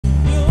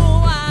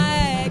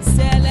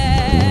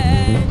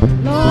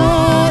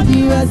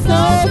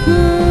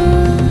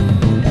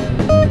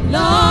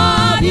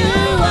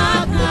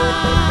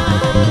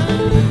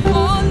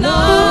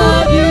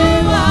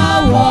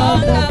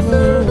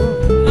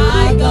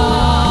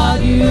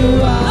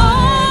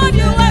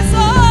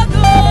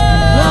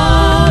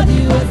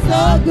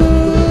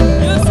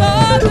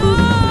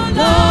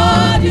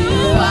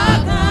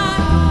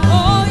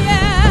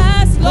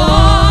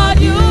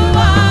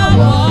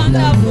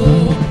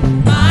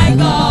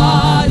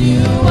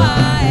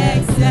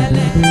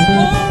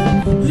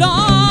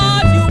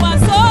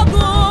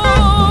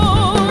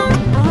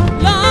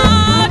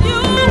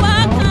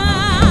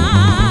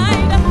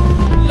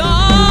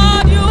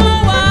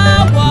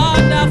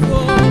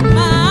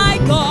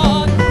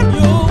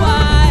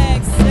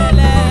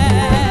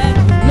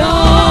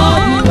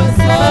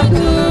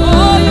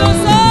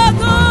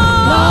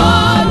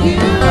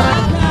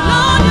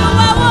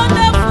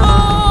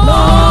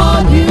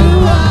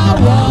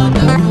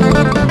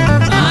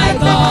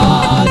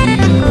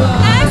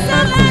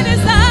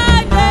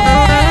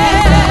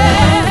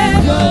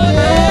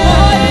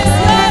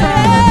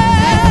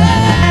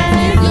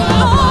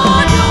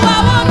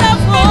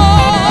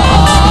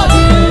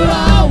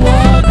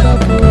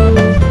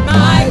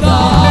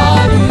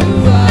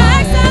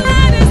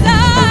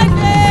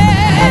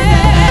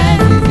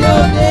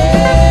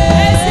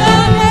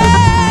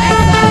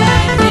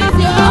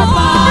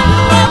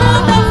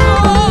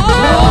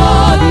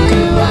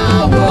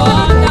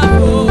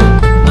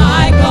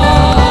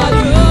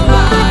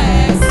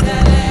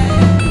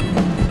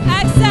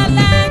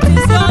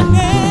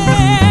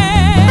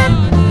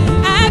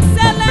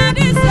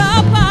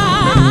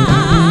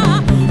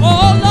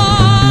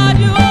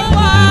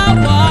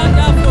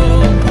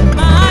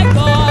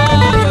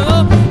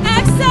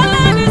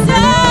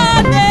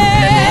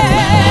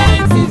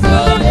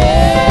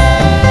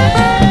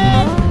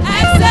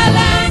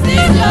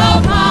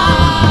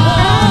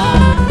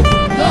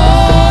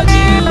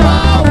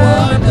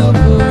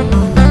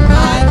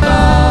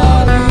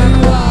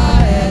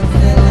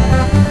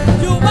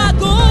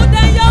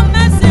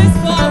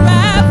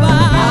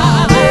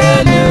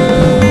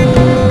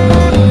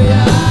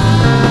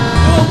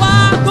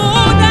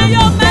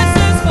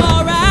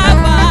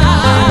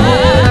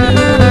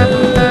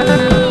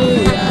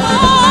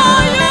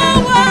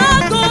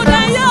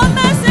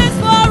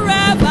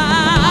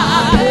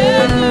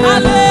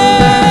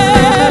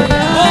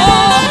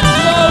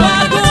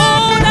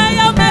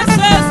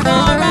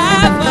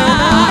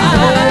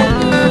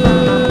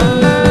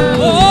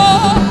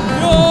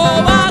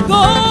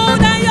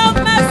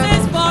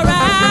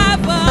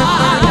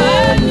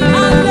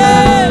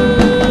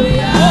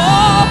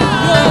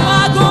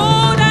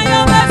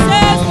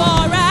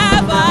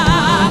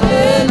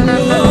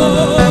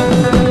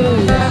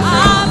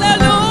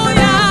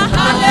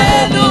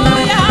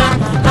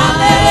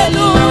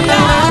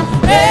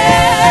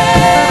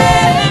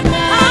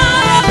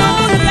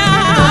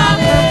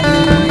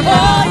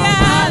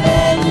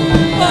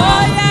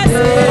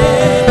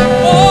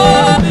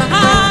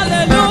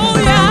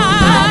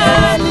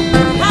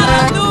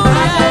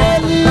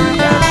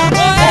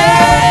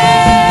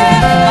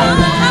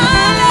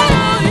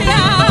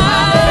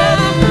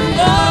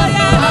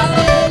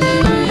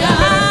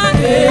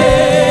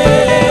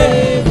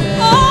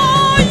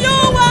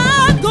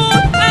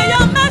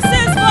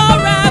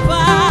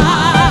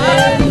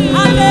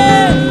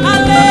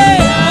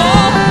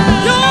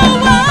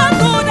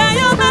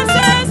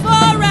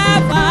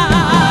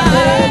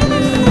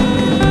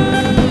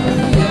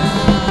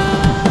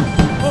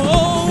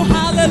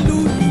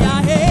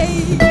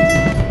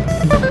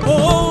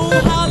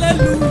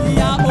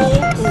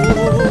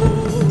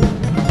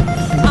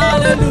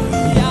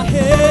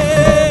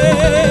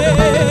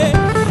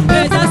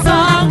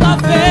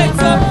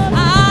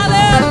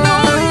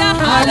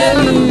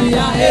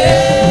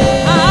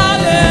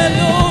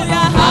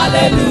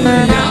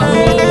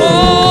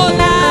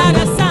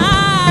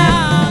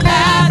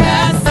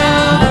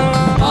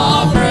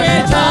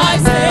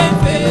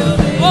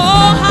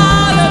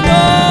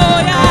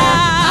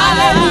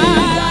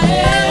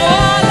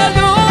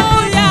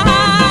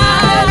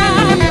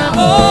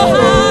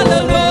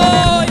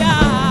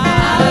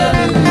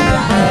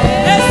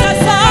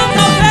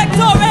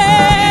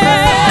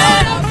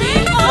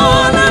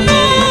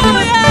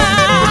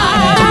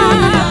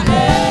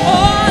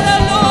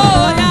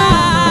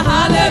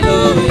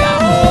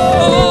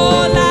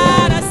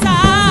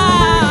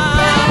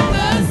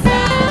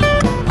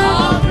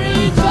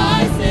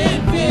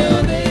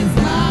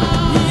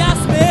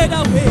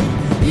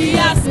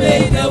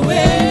made a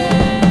way.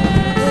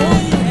 Oh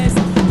yes,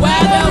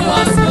 where there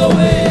was no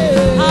way.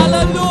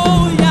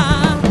 Hallelujah,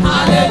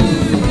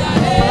 hallelujah.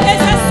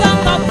 It's a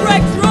song of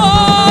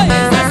breakthrough.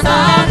 It's a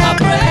song of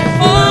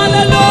breakthrough.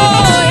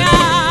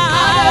 Hallelujah,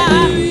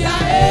 hallelujah.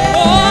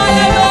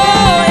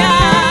 Hallelujah.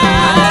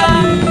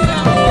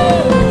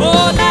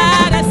 Oh,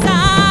 let us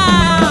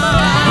sound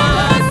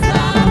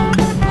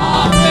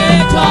of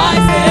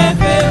rejoicing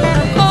fill.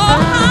 Oh,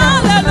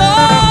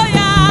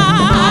 hallelujah.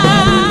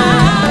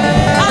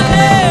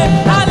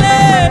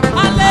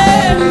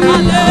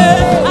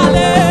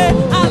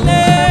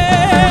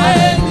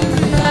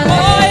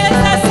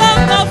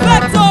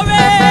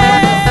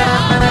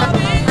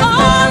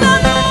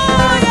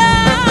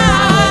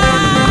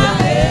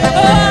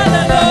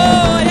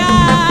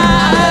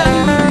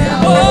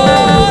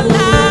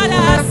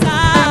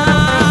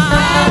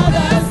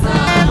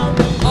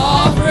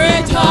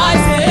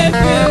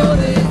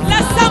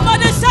 Let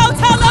somebody shout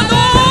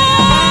hallelujah!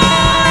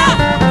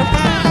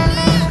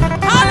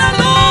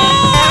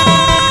 Hallelujah!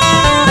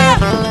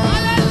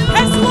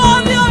 It's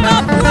worthy of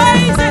our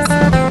praises.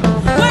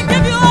 We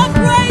give you all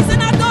praise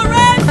and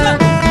adoration.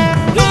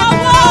 You are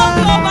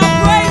worthy of our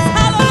praise.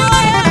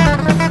 Hallelujah!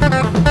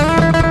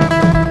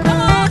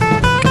 Come on.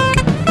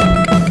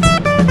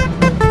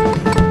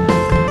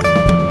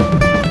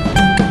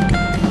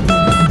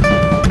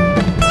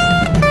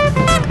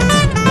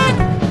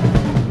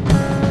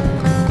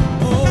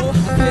 Oh, I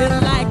feel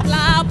like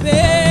clapping.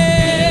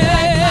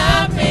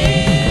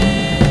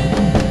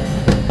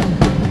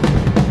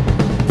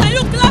 Can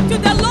you clap to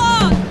the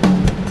Lord?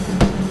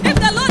 If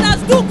the Lord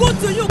has done good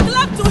to you,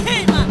 clap to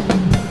Him.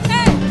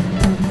 Hey,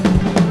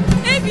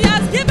 if He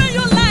has given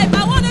you life,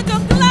 I want you to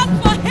clap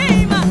for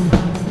Him.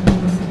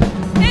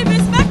 If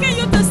He's making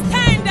you to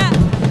stand,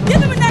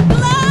 give Him the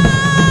clap.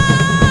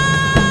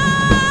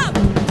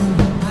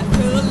 I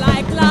feel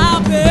like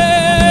clapping.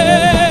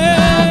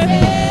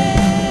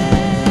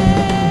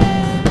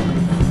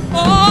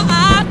 Oh,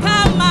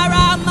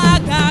 akamara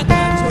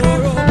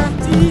magakachoro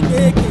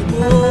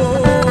tinekemo.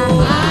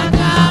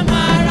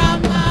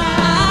 Akamarama,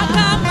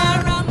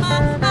 akamarama,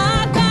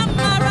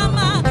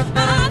 akamarama,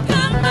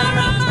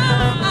 akamarama,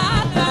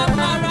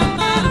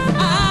 akamarama,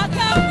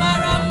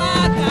 akamarama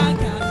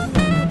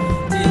gagatu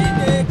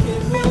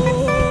tinekemo.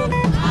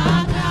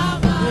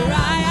 Akamarama,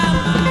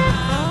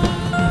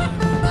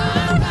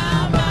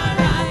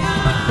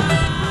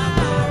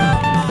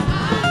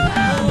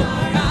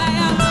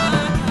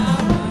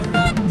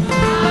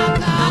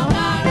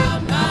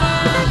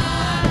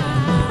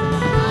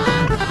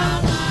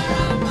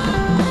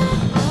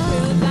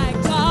 feel like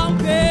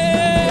jumping.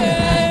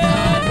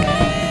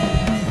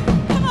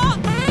 Come on.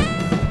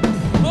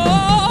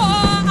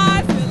 Oh,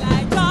 I feel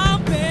like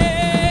jumping.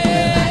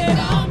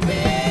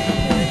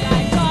 Feel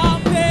like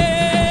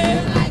jumping.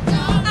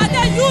 Are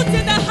there youth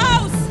in the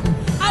house?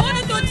 I want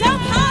you to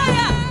jump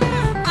higher.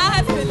 I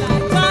feel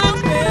like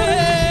jumping.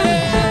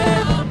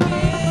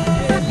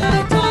 Feel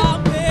like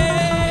jumping.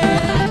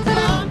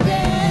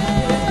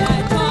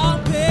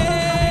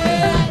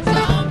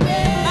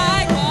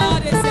 My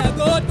God is a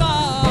good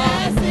God.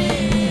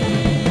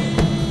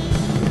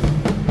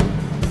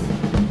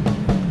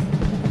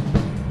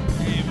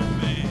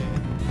 Amen.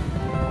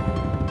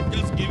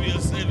 Just give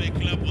yourself a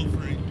clap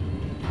offering.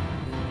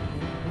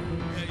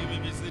 Yeah, you may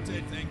be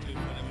seated. Thank you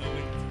for the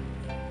moment.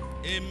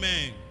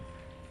 Amen.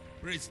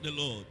 Praise the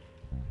Lord.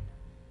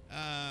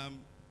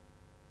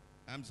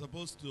 I'm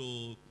supposed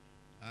to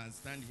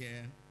stand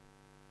here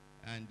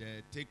and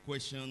take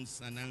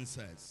questions and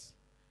answers.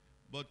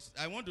 But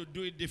I want to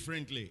do it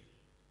differently.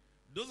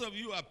 Those of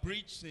you who have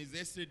preached since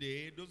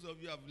yesterday, those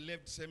of you who have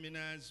left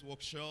seminars,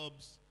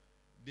 workshops,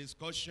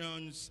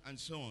 discussions, and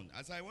so on.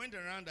 As I went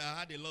around, I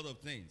heard a lot of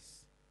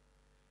things.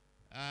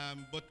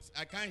 But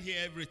I can't hear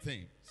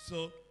everything.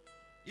 So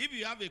if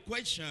you have a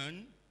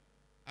question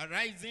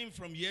arising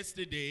from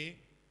yesterday,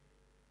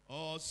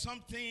 or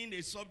something,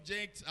 a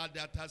subject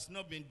that has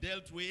not been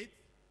dealt with,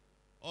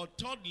 or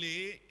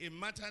thirdly, a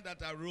matter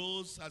that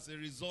arose as a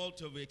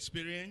result of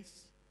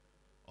experience,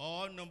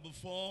 or number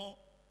 4,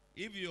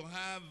 if you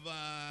have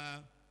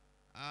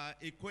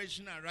a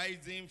question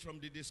arising from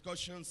the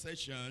discussion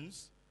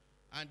sessions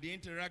and the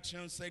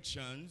interaction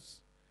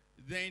sections,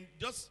 then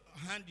just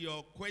hand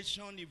your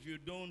question, if you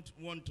don't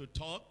want to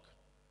talk,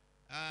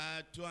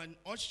 to an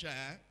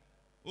usher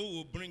who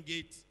will bring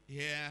it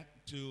here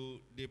to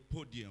the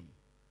podium.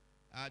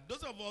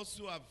 Those of us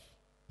who have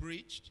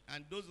preached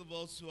and those of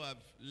us who have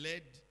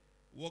led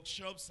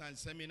workshops and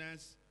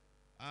seminars,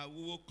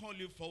 we will call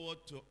you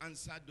forward to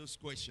answer those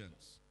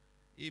questions.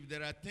 If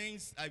there are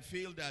things I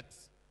feel that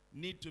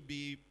need to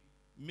be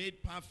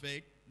made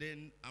perfect,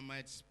 then I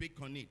might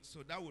speak on it.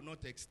 So that will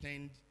not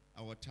extend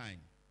our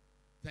time.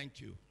 Thank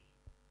you.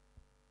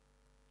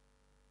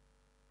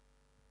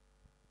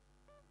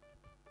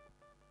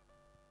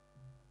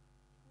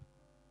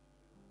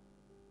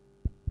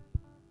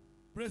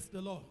 Praise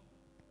the Lord.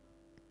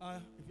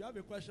 If you have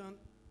a question,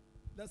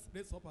 let's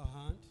raise up our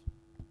hand.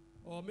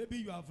 Or maybe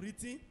you have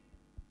written.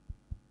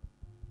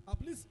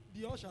 Please,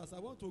 the ushers, I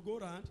want to go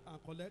around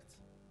and collect.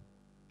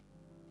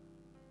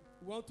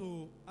 You want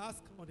to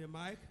ask on the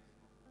mic?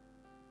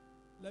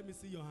 Let me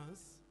see your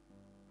hands.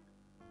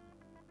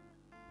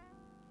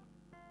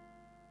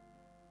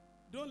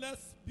 Don't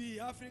let's be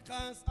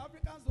Africans.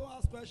 Africans don't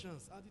ask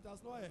questions, and it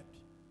has not helped.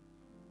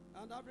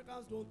 And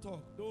Africans don't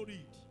talk, don't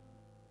read.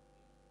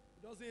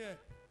 It doesn't help.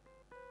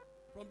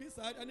 From this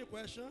side, any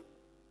question?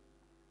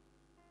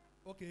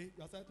 Okay,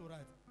 you are set to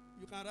write.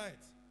 You can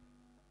write.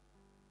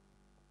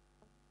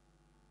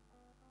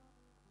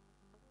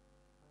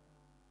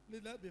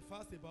 Please let's be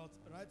fast about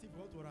writing if you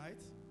want to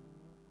write.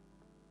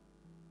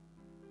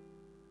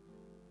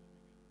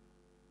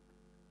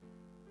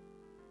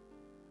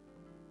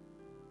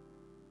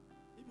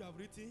 If you have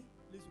written,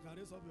 please you can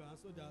raise up your hand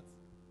so that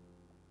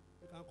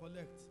you can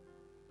collect.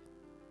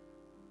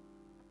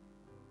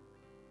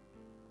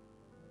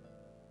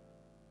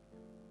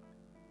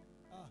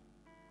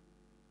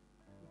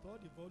 With all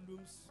the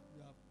volumes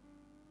we have.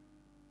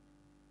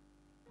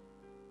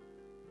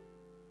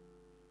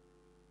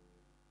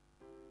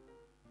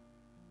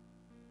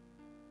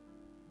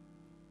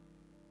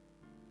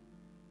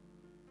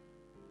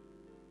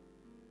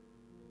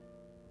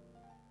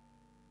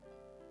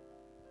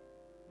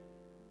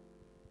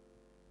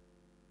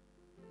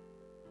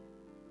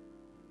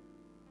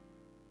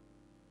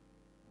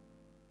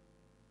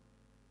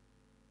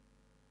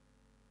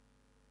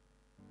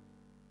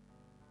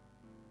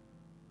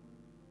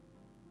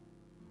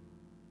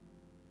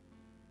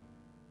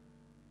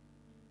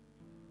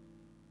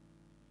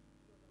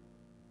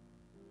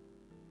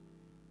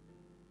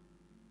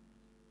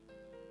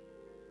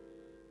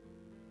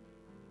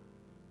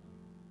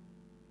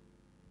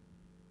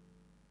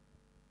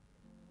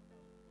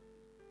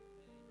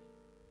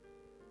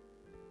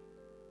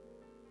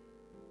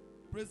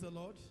 Praise the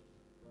Lord.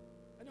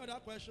 Any other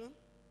question?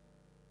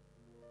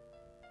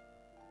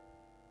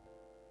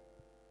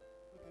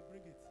 Okay,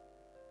 bring it.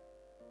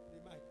 The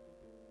mic.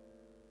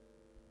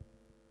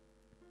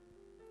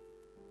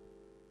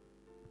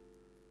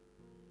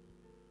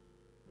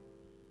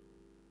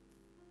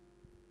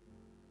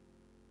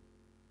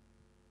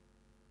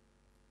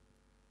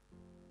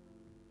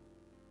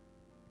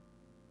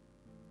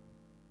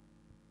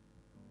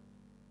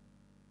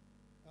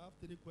 I have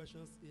 3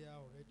 questions here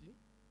already.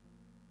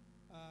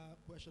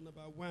 Question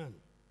number 1.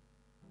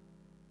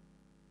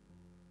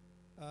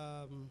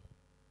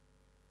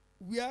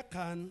 Where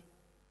can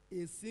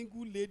a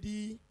single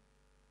lady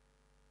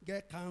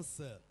get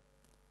counsel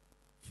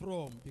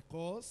from?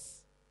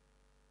 Because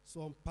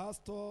some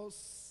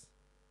pastors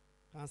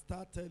can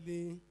start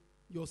telling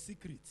your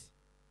secret.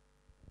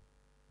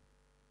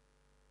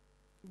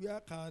 Where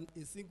can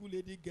a single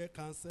lady get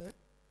counsel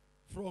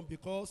from?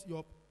 Because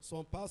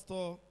some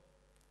pastor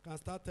can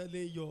start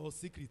telling your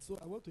secret. So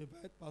I want to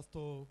invite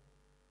Pastor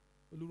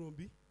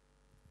Olurumbi.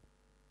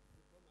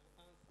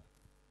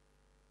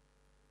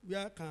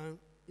 Where can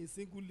a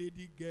single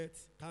lady get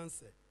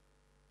counsel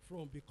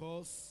from?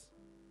 Because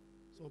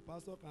some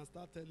pastor can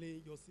start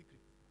telling your secret.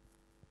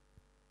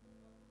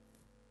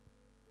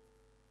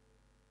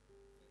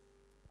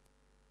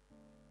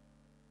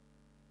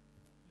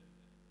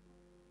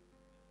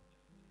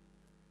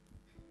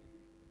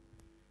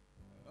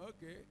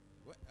 Okay.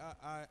 Well,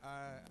 I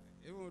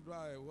even though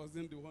I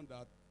wasn't the one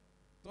that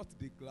taught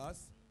the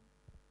class,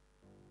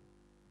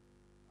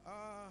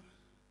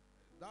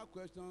 that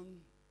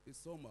question is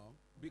somehow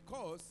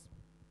because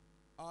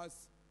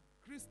as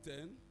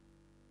Christian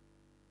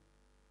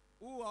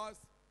who has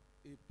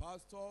a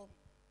pastor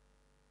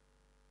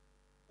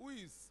who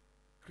is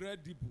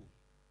credible,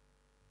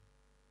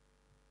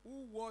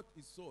 who what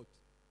is sought,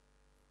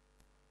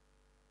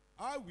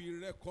 I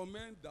will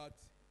recommend that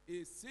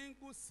a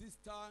single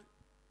sister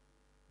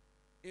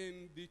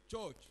in the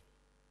church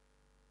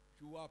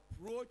should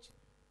approach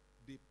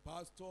the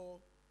pastor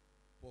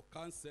for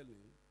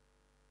counseling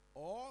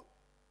or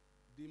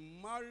the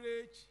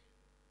marriage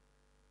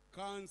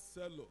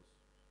counselors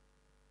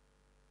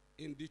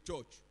in the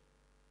church.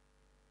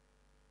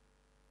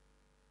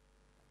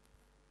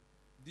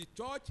 The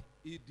church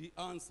is the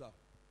answer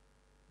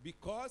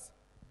because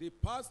the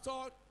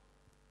pastor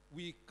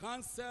will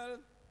counsel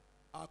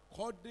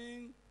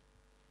according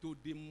to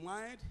the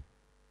mind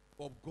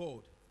of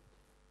God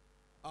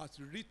as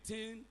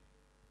written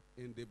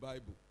in the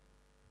Bible.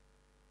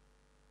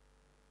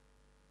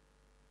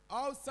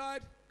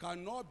 Outside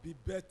cannot be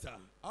better.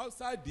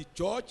 Outside the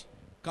church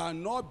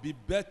cannot be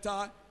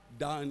better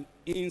than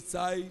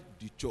inside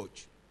the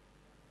church.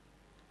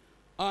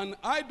 And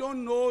I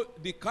don't know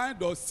the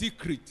kind of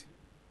secret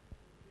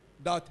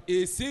that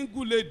a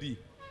single lady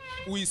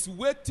who is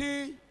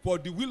waiting for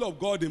the will of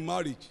God in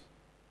marriage.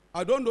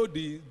 I don't know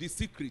the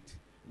secret.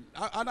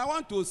 And I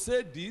want to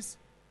say this.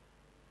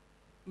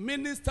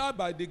 Minister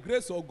by the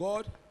grace of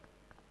God,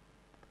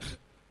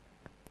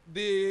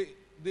 they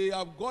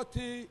have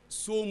gotten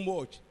so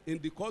much in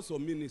the course of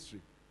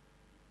ministry.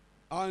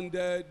 And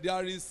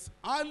there is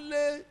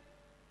only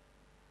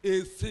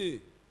a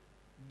thing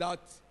that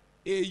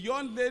a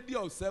young lady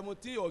of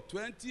 17 or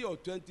 20 or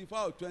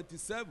 25 or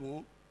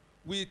 27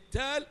 will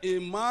tell a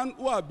man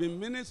who has been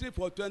ministering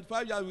for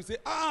 25 years, will say,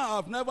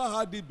 I've never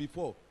heard it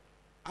before.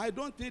 I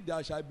don't think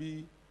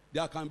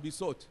there can be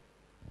sought.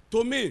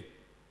 To me,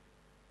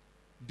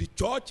 the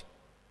church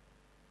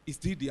is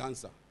still the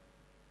answer.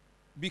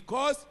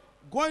 Because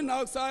going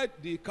outside,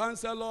 the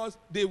counselors,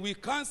 they will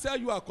counsel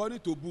you according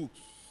to books.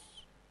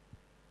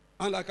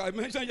 And like I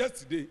mentioned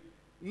yesterday,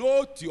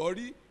 no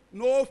theory,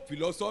 no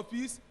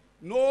philosophies,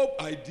 no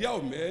idea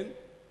of men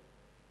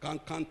can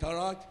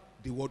counteract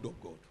the word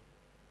of God.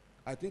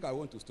 I think I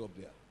want to stop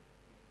there.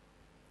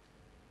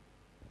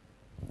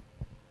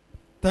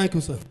 Thank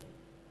you, sir.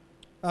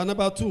 And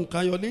number 2,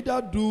 can your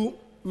leader do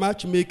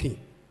matchmaking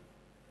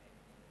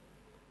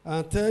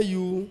and tell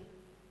you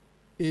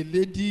a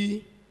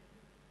lady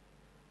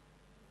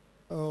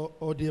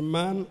or the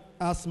man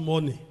has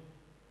money?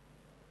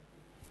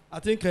 I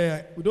think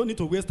we don't need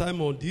to waste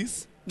time on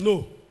this.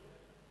 No.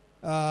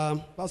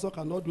 Pastor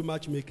cannot do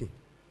matchmaking.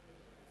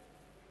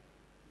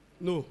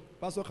 No,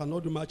 pastor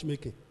cannot do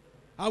matchmaking.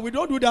 And we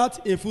don't do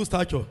that in full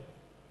stature.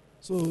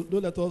 So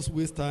don't let us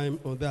waste time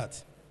on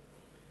that.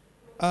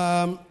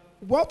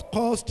 What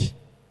caused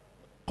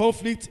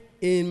conflict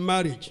in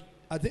marriage?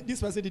 I think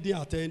this person didn't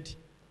attend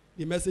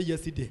the message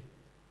yesterday.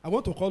 I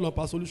want to call on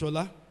Pastor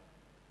Lushola.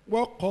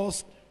 What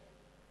caused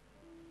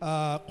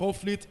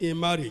conflict in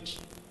marriage?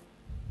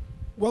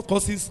 What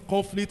causes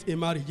conflict in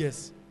marriage?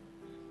 Yes.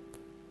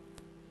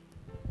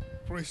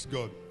 Praise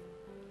God.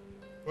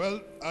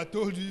 Well, I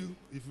told you,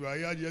 if you were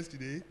here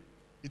yesterday,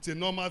 it's a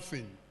normal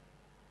thing.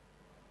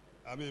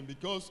 I mean,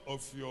 because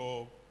of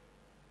your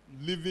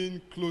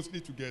living closely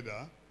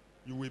together,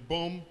 you will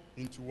bump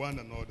into one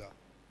another.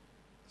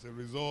 As a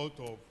result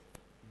of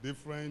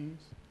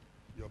difference,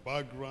 your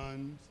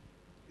background,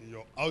 in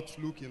your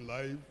outlook in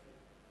life,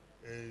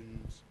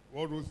 and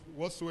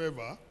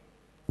whatsoever.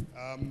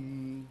 I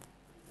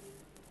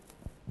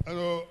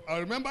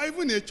remember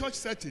even in a church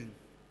setting,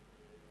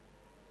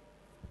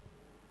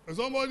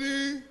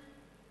 somebody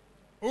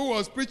who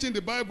was preaching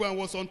the Bible and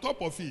was on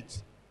top of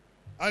it,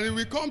 and he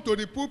will come to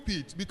the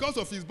pulpit because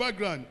of his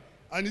background,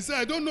 and he said,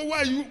 I don't know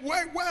why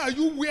are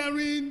you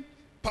wearing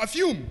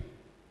perfume?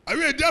 Are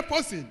you a dead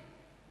person?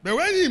 But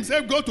when he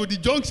himself got to the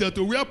junction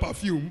to wear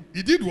perfume,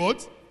 he did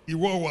what? He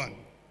wore one.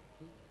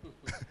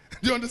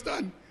 Do you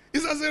understand?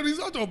 It's as a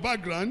result of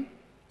background.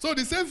 So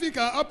the same thing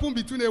can happen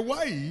between a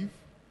wife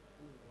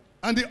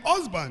and the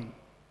husband.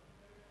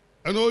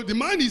 You know, the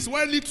man is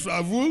widely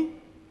traveled,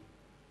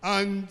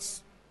 and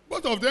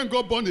both of them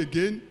got born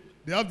again.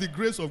 They have the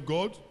grace of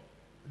God.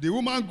 The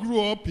woman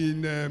grew up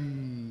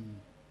in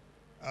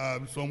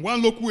some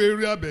one local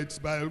area, but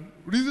by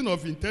reason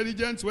of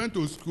intelligence, went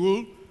to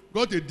school,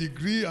 got a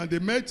degree, and they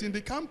met in the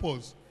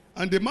campus,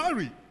 and they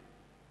married.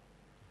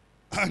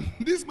 And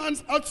this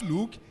man's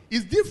outlook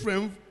is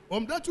different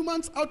from that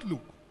woman's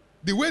outlook.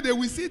 The way they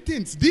will see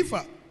things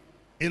differ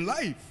in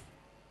life.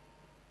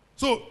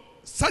 So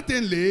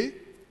certainly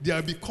there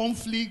will be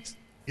conflict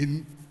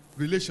in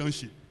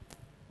relationship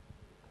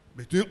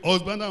between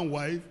husband and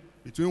wife,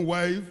 between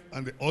wife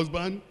and the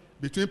husband,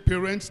 between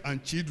parents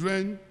and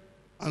children,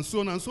 and so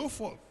on and so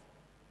forth.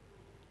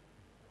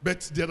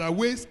 But there are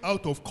ways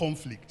out of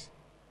conflict.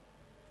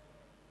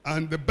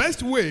 And the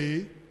best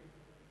way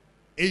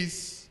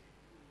is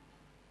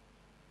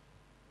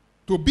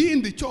to be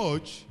in the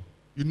church.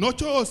 You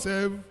nurture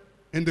yourself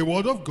in the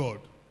Word of God.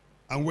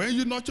 And when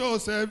you nurture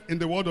yourself in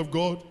the Word of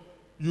God,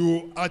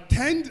 you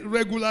attend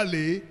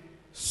regularly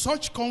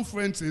such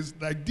conferences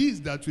like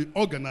these that we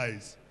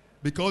organize.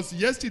 Because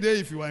yesterday,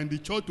 if you were in the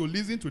church to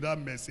listen to that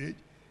message,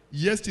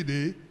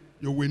 yesterday,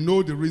 you will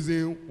know the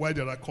reason why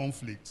there are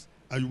conflicts.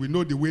 And you will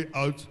know the way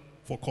out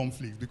for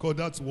conflict. Because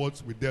that's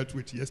what we dealt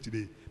with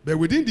yesterday. But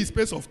within the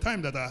space of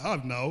time that I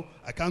have now,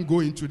 I can't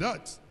go into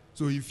that.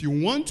 So if you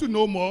want to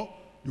know more,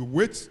 you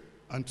wait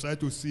and try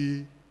to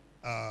see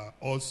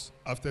us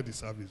after the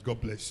service.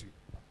 God bless you.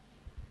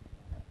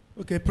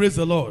 Okay, praise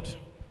the Lord.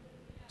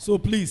 So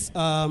please,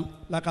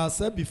 like I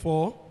said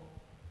before,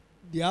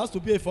 there has to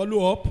be a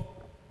follow-up.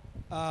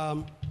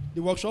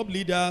 The workshop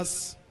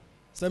leaders,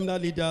 seminar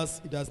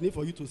leaders, it has need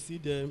for you to see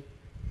them.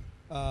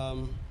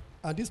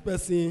 And this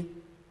person,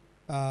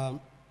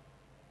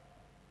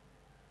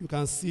 you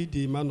can see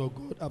the man of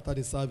God after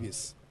the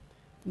service.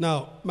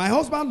 Now, my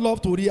husband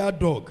loved to rear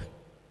dog,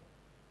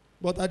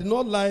 but I did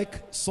not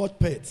like such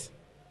pets.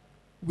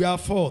 We are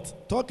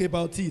fought, talk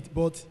about it,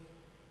 but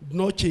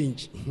no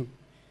change.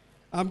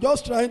 I'm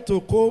just trying to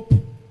cope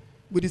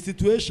with the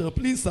situation.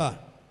 Please, sir,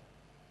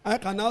 I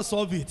cannot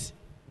solve it.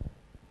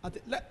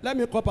 Let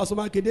me call Pastor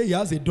Makinde. He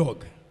has a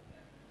dog.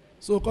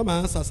 So come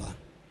and answer, sir.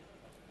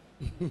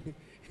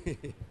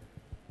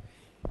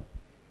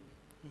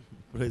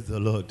 Praise the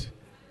Lord.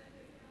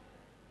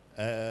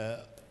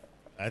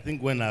 I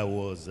think when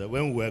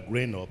we were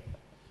growing up,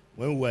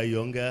 when we were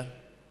younger,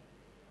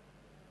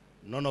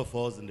 none of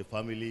us in the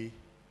family,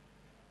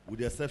 with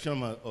the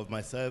exception of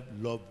myself,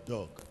 loved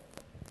dog.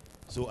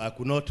 So I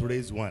could not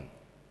raise one.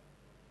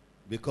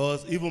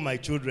 Because even my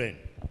children,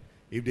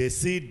 if they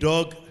see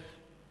dog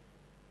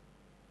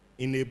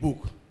in a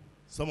book,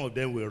 some of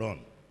them will run.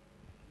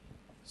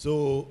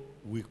 So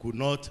we could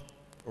not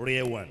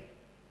rear one.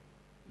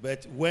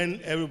 But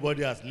when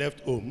everybody has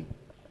left home,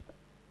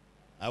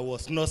 I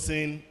was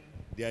nursing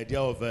the idea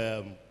of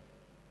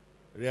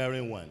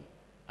rearing one.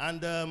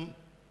 And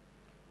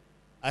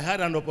I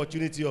had an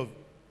opportunity of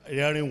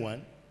rearing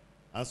one,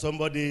 and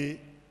somebody,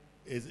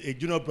 a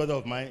junior brother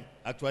of mine,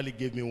 actually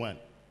gave me one.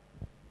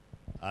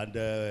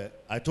 And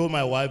I told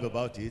my wife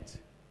about it.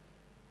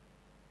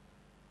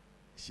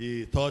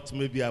 She thought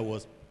maybe I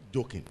was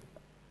joking.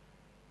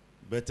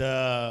 But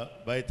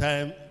by the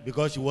time,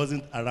 because she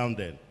wasn't around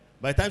then,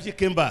 by the time she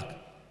came back,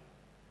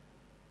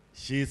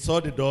 she saw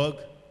the dog.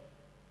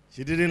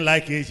 She didn't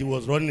like it. She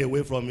was running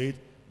away from it.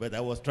 But I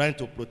was trying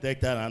to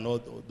protect her and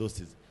all those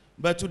things.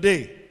 But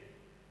today,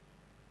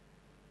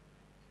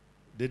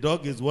 the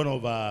dog is one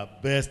of our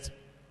best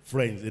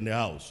friends in the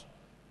house.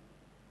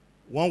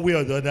 One way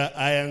or the other,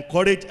 I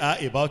encouraged her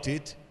about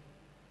it.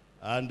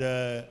 And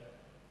there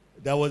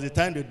was a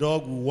time the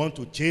dog would want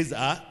to chase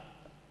her,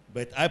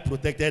 but I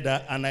protected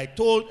her. And I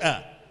told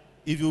her,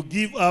 if you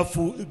give her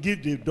food,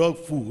 give the dog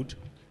food,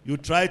 you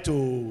try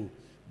to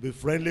be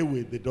friendly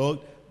with the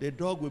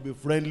dog will be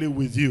friendly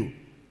with you.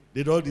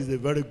 The dog is a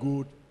very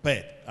good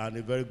pet and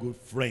a very good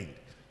friend.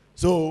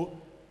 So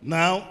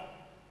now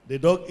the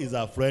dog is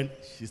our friend.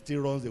 She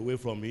still runs away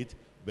from it,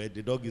 but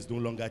the dog is no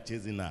longer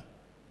chasing her.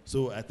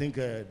 So I think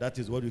that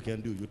is what you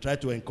can do. You try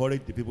to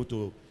encourage the people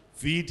to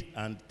feed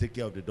and take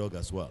care of the dog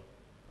as well.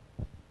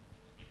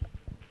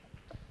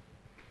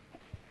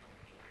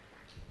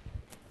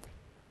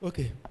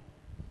 Okay.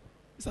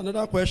 It's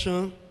another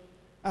question.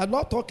 I'm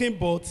not talking,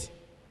 but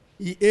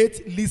he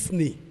ate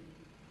listening,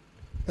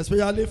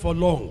 especially for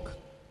long.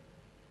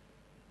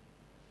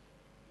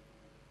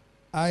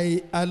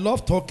 I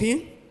love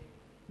talking,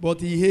 but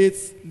he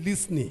hates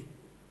listening,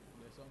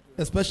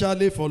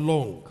 especially for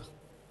long.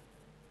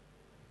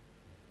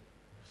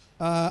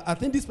 I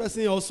think this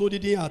person also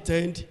didn't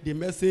attend the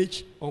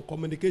message on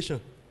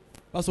communication.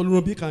 Pastor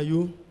Lurobi, can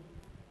you?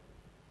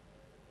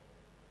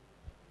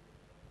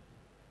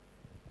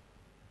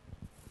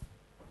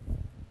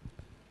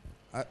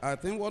 I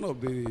think one of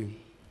the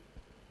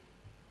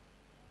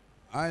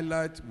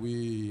highlights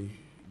we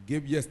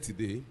gave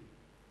yesterday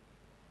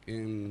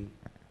in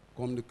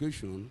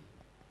communication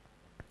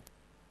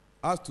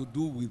has to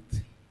do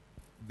with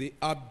the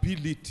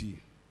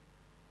ability,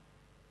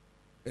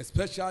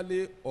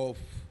 especially of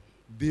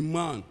the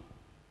man,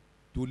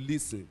 to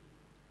listen.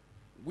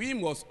 We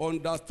must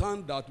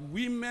understand that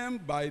women,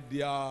 by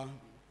their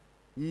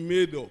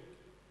made-up,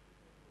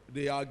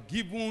 they are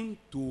given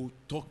to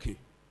talking.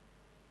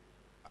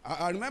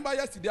 I remember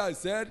yesterday I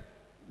said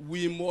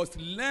we must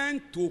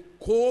learn to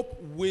cope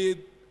with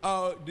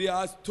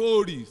their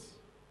stories.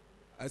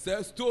 I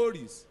said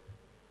stories.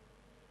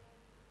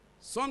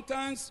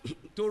 Sometimes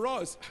to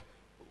us,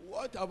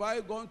 what have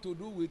I gone to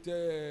do with,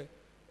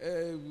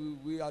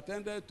 we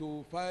attended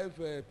to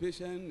 5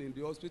 patients in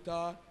the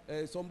hospital,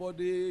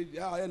 somebody,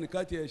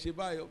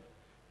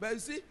 but you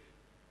see,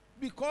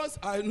 because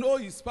I know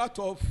it's part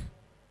of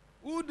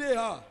who they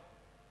are,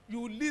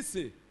 you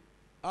listen.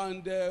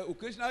 And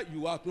occasionally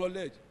you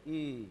acknowledge,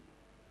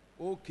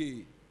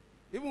 okay.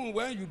 Even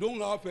when you don't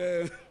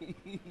have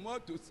more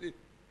to say,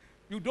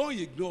 you don't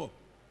ignore.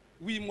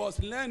 We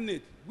must learn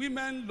it.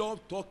 Women love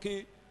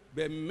talking,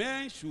 but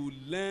men should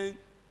learn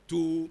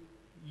to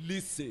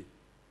listen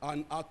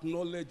and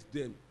acknowledge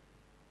them.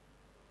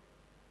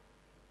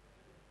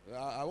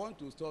 I want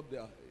to stop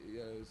there.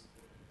 Yes.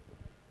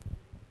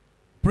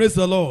 Praise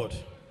the Lord.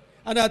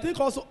 And I think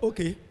also,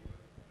 okay.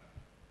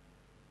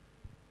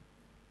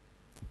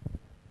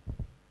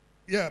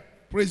 Yeah,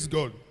 praise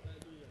God.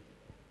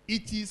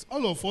 It is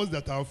all of us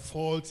that are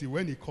faulty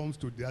when it comes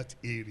to that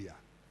area.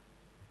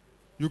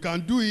 You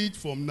can do it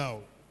from now.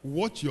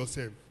 Watch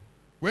yourself.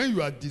 When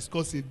you are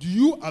discussing, do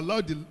you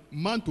allow the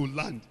man to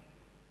land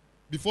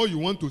before you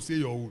want to say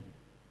your own?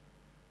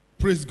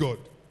 Praise God.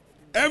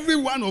 Every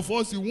one of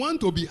us, you want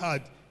to be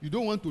heard. You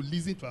don't want to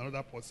listen to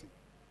another person.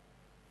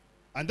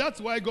 And that's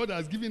why God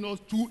has given us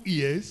 2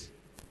 ears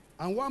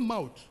and 1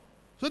 mouth,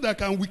 so that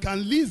we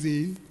can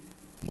listen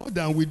more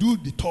than we do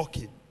the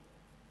talking.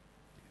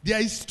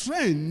 There is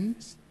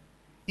strength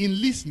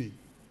in listening.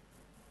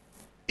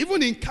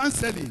 Even in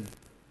counseling,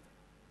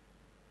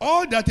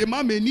 all that a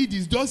man may need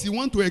is just he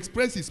wants to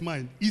express his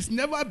mind. He's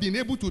never been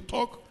able to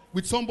talk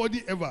with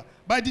somebody ever.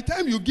 By the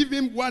time you give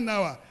him 1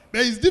 hour,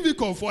 but it's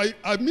difficult for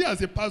me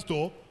as a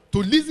pastor to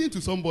listen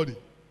to somebody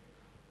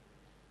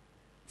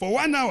for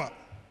 1 hour.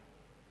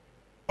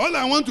 All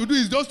I want to do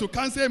is just to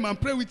counsel him and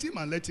pray with him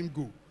and let him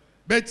go.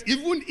 But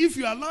even if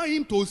you allow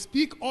him to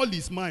speak all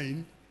his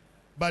mind,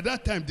 by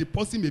that time the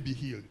person may be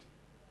healed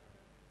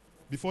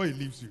before he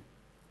leaves you.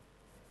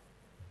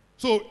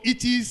 So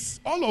it is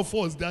all of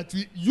us that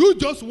you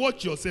just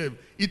watch yourself.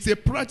 It's a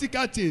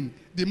practical thing.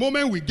 The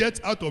moment we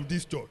get out of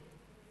this church,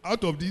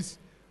 out of this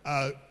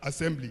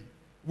assembly,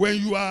 when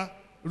you are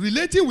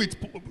relating with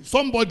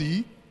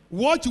somebody,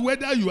 watch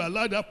whether you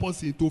allow that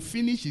person to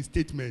finish his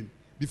statement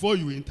before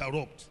you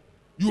interrupt.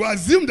 You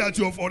assume that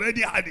you have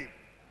already had it.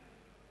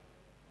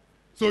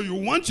 So you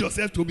want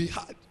yourself to be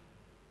heard.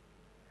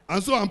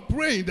 And so I'm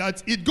praying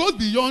that it goes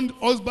beyond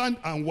husband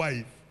and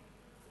wife.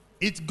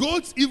 It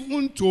goes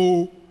even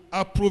to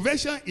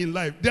approbation in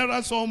life. There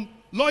are some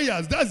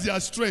lawyers, that's their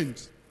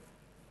strength.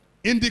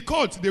 In the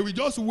court, they will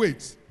just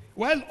wait.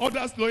 While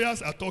other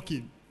lawyers are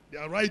talking, they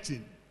are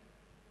writing.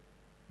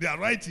 They are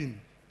writing.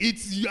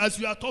 It's as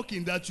you are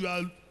talking that you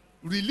are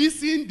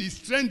releasing the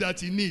strength that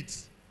he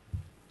needs.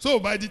 So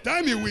by the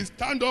time he will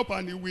stand up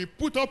and he will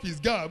put up his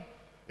gab,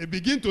 he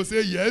begin to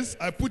say, yes,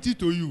 I put it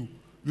to you.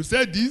 You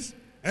said this,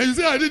 and you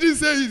say, I didn't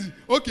say it.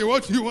 Okay,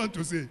 what do you want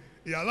to say?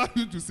 He allows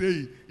you to say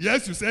it.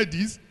 Yes, you said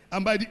this.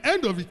 And by the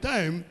end of the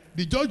time,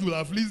 the judge will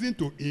have listened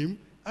to him,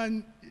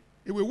 and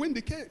he will win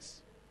the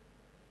case.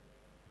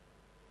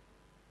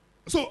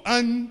 So,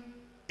 and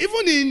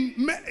even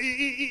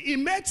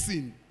in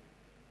medicine,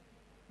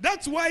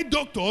 that's why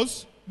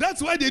doctors,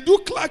 that's why they do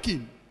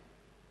clerking.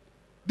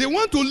 They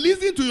want to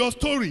listen to your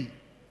story.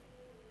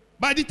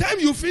 By the time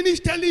you finish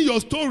telling your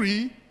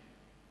story,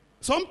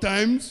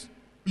 sometimes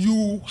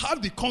you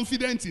have the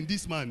confidence in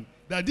this man,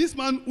 that this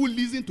man who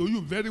listens to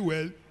you very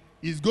well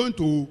is going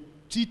to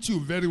treat you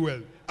very well.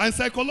 And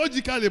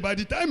psychologically, by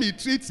the time he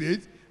treats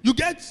it, you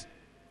get,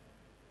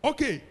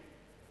 okay.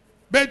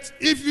 But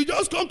if you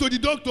just come to the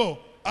doctor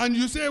and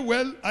you say,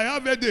 well, I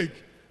have a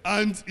headache,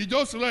 and he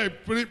just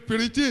write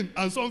Piritin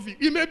and something,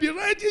 he may be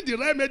writing the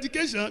right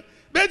medication,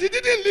 but he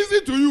didn't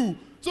listen to you.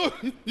 So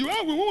we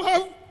won't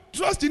have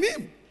trust in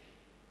him.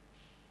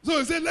 So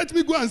he said, let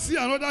me go and see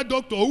another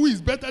doctor who is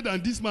better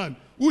than this man,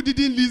 who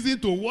didn't listen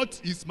to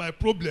what is my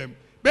problem.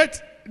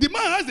 But the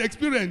man has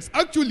experience.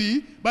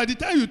 Actually, by the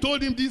time you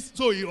told him this,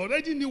 so he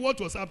already knew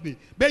what was happening.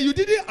 But you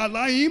didn't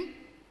allow him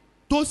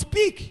to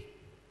speak.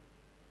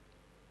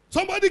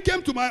 Somebody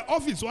came to my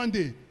office one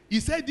day. He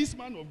said, this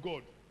man of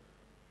God,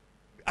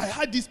 I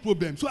had this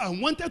problem, so I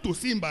wanted to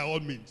see him by all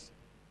means.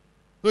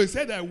 So he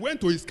said, I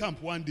went to his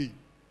camp one day.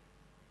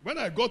 When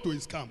I got to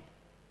his camp,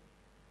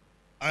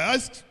 I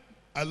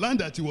learned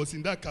that he was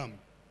in that camp.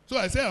 So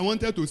I said I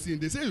wanted to see him.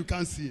 They said you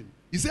can't see him.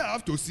 He said I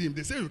have to see him.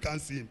 They said you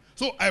can't see him.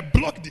 So I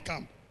blocked the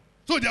camp.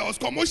 So there was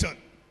commotion.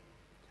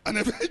 And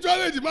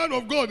eventually the man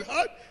of God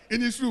had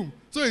in his room.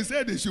 So he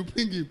said they should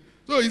bring him.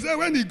 So he said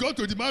when he got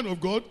to the man of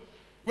God,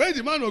 when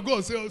the man of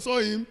God saw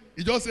him,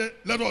 he just said,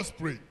 let us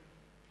pray.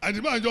 And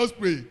the man just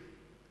prayed.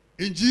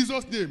 In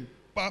Jesus' name,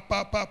 pa,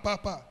 pa, pa, pa,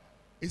 pa.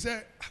 He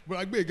said,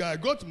 Bragbe, I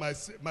got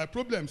my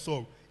problem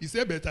solved. He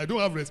said, but I don't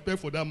have respect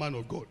for that man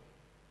of God.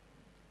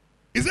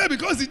 He said,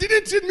 because he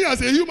didn't treat me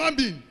as a human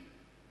being.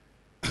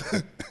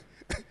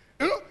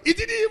 He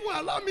didn't even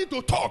allow me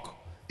to talk.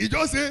 He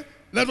just said,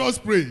 let us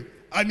pray.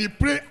 And he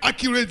prayed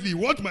accurately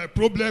what my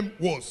problem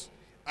was.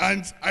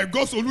 And I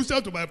got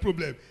solution to my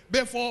problem.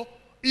 Therefore,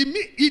 he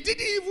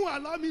didn't even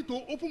allow me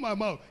to open my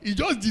mouth. He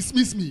just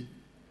dismissed me.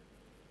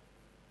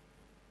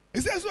 He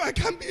said, so I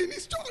can't be in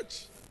his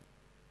church.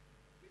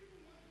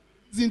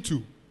 Listen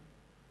to.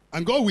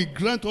 And God will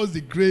grant us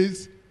the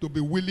grace to be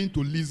willing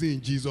to listen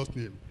in Jesus'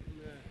 name.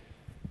 Amen.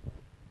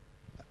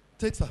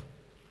 Take, sir.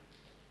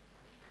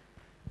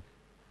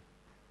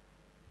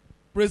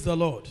 Praise the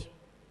Lord.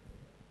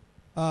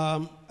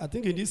 I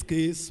think in this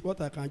case, what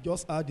I can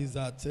just add is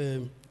that,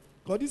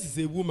 because this is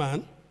a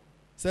woman,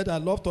 said I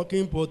love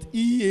talking, but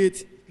he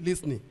hates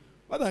listening.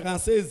 What I can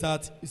say is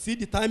that, you see,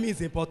 the timing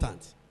is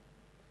important.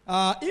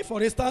 If,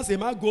 for instance, a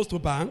man goes to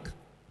bank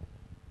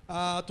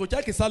to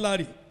check his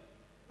salary,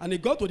 and he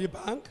goes to the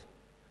bank,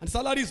 and the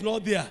salary is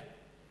not there,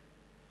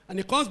 and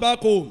he comes back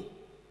home,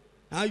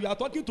 and you are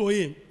talking to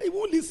him, he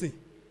won't listen. He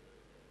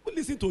won't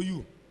listen to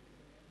you.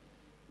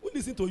 He won't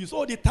listen to you.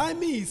 So the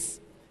timing is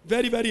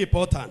very, very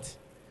important.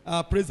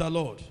 Praise the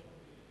Lord.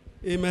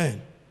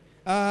 Amen.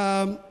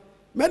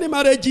 Many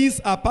marriages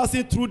are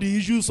passing through the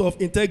issues of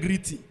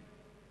integrity.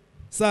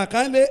 Sir,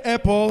 kindly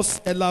help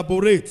us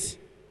elaborate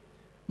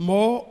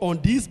more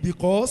on this,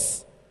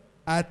 because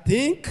I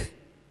think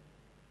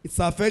it's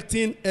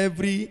affecting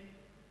every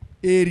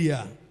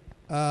area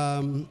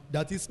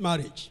that is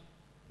marriage.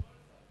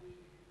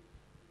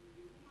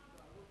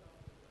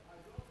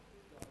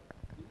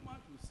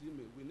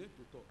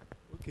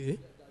 Okay.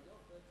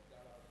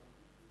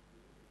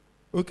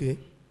 Okay.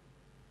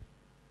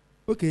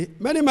 Okay.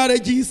 Many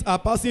marriages are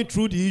passing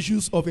through the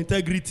issues of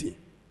integrity.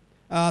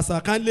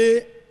 Sir,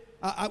 kindly,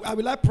 I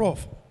will like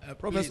Prof.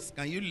 Please,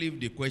 can you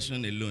leave the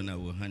question alone? I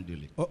will handle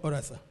it. Oh, all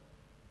right, sir.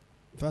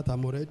 In fact,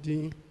 I'm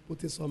already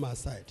putting some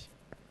aside.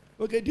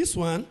 Okay, this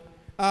one,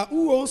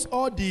 who owns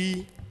all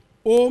the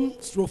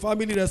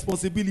home/family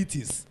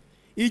responsibilities,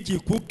 e.g.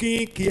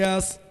 cooking,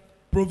 cares,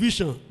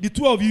 provision? The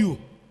two of you.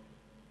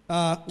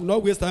 Will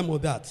not waste time on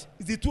that.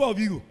 It's the two of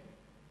you.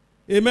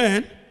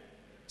 Amen.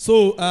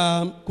 So,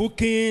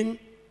 cooking,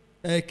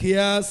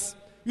 cares.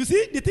 You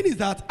see, the thing is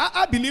that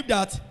I believe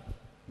that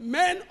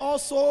men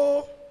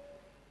also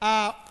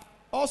are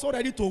also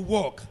ready to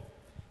work.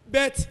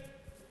 But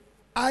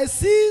I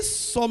see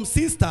some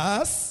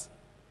sisters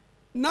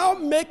now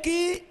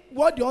making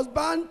what the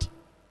husband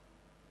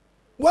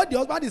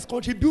is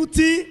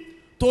contributing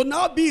to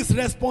now be his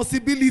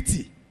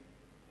responsibility.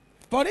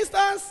 For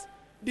instance,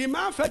 the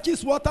man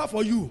fetches water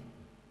for you,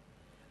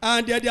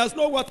 and there's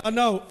no water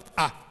now.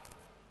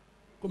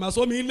 Come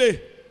so me le.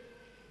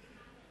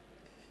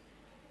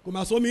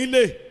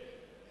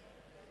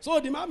 So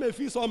the man may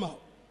feel somehow.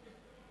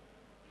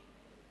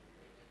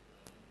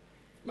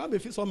 Man may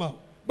feel somehow.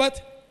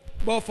 But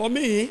for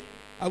me,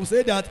 I would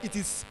say that it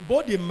is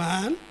both the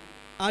man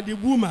and the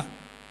woman.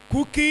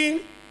 Cooking,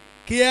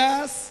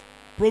 cares,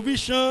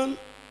 provision,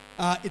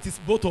 it is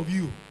both of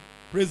you.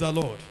 Praise the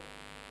Lord.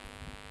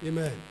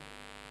 Amen.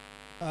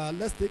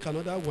 Let's take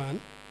another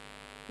one.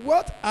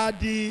 What are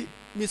the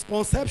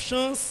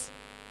misconceptions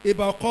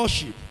about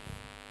courtship?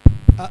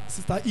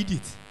 Sister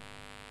Edith,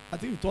 I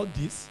think you taught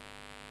this.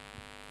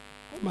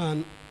 Come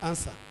and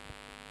answer.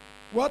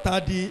 What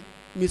are the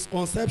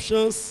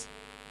misconceptions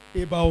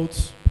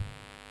about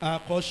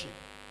courtship?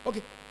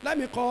 Okay, let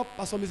me call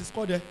Pastor Mrs.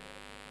 Code.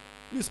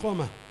 Please come,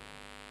 ma.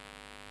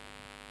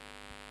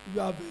 You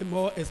have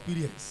more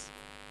experience.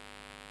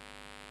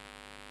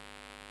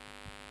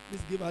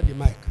 Please give her the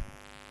mic.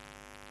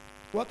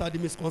 What are the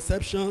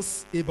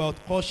misconceptions about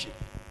courtship?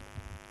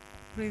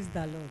 Praise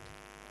the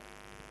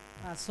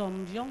Lord.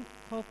 Some young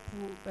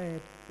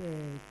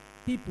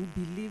people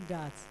believe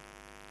that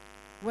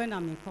when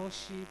I'm in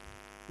courtship,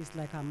 it's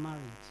like I'm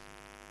married.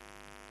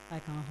 I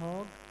can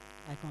hug,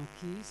 I can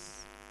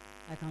kiss,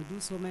 I can do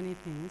so many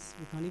things.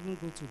 We can even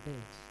go to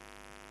bed.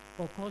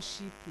 But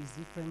courtship is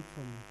different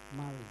from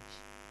marriage.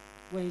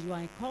 When you are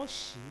in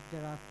courtship,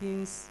 there are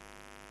things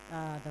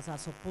that are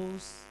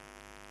supposed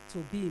to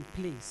be in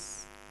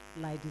place,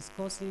 like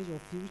discussing your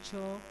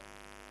future.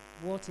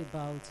 What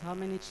about how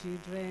many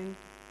children?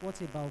 What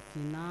about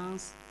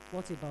finance?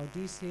 What about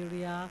this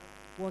area?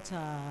 What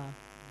are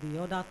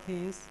the other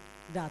things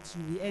that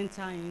you will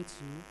enter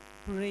into,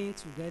 praying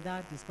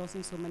together,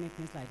 discussing so many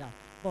things like that.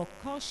 But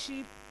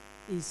courtship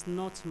is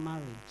not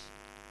marriage,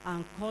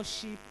 and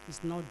courtship is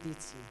not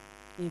dating.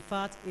 In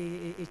fact,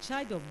 a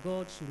child of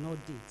God should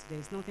not date. There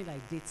is nothing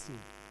like dating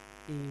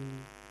in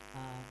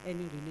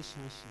any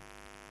relationship.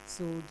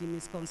 So the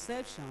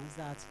misconceptions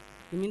that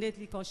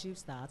immediately courtship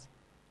starts,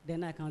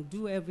 then I can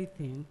do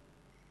everything,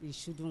 it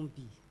shouldn't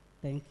be.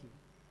 Thank you.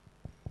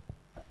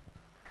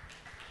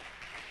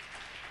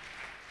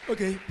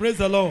 Okay, praise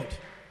the Lord.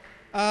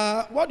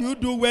 What do you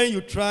do when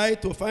you try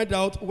to find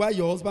out why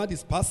your husband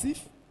is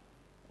passive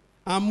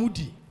and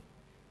moody?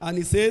 And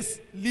he says,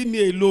 leave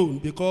me alone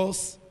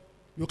because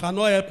you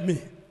cannot help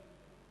me.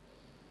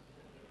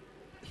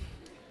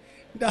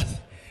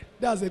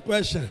 That's a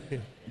question.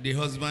 The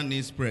husband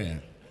needs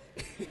prayer.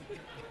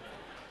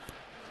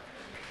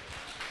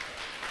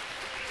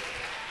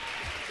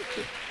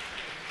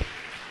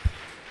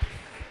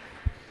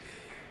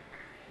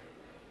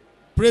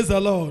 Praise the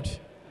Lord.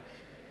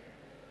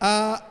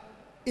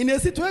 In a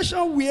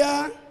situation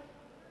where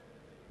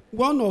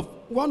one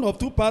of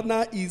two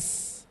partners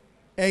is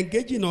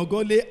engaging in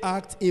ungodly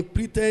act in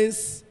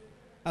pretense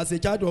as a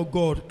child of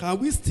God, can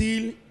we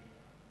still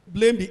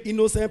blame the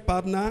innocent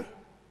partner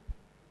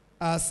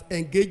as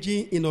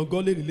engaging in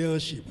ungodly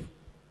relationship?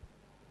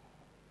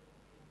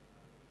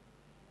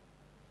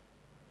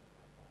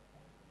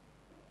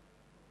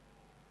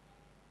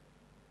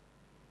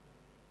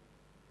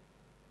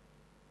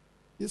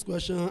 This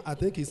question, I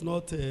think, is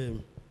not. I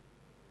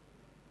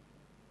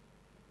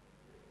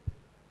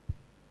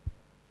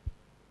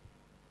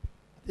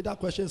think that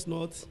question is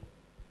not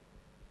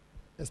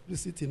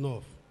explicit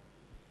enough.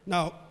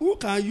 Now, who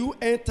can you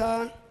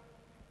enter?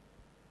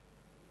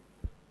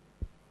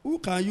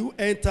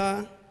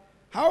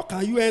 How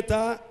can you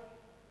enter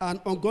an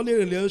ungodly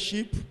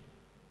relationship?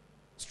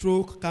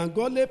 Stroke, can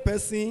godly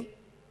person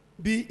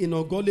be in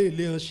ungodly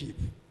relationship?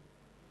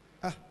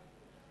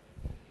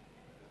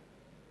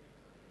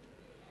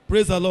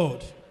 Praise the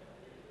Lord.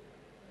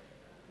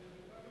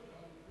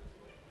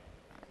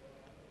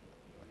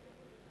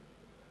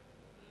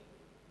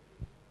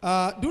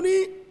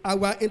 During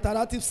our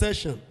interactive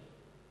session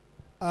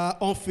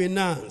on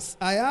finance,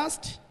 I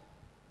asked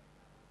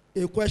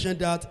a question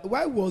that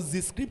why was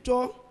the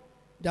scripture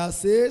that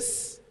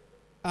says,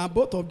 and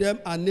both of them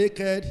are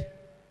naked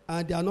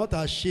and they are not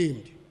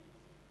ashamed,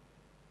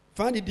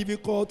 find it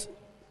difficult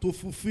to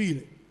fulfill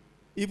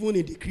even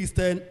in the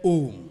Christian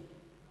home?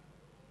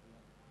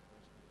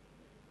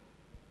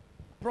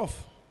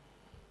 Prof,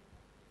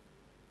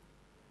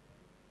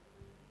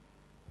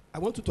 I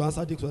want you to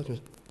answer this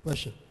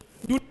question.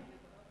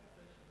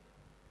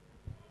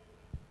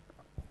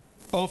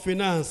 On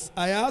finance,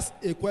 I asked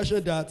a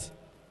question that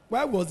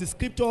why was the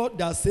scripture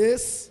that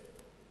says,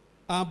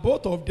 and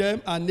both of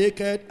them are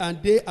naked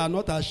and they are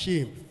not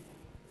ashamed,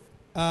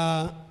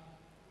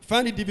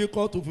 find it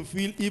difficult to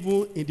fulfill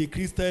even in the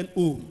Christian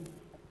home?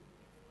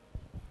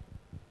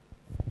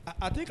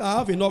 I think I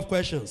have enough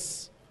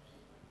questions.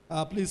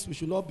 Please, we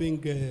should not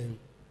bring.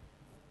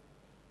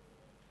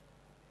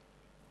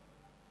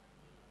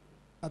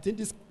 I think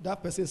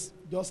that person is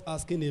just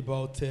asking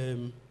about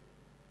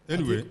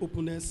anyway,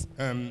 openness.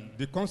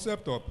 The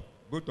concept of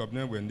both of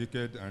them were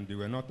naked and they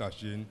were not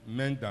ashamed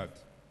meant that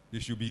they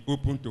should be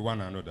open to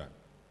one another.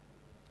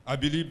 I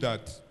believe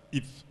that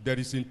if there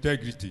is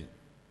integrity,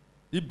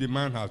 if the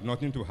man has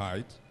nothing to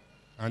hide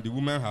and the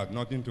woman has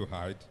nothing to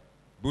hide,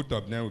 both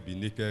of them will be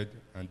naked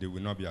and they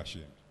will not be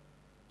ashamed.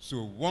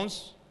 So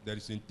once there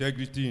is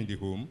integrity in the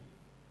home,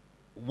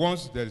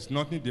 once there is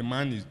nothing the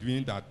man is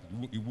doing that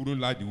he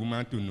wouldn't like the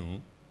woman to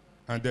know,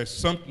 and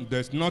there's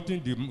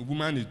nothing the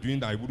woman is doing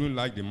that he wouldn't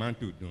like the man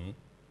to know,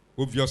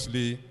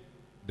 obviously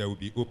there will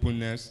be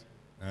openness,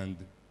 and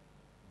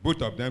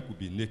both of them could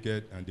be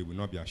naked and they will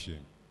not be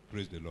ashamed.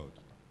 Praise the Lord.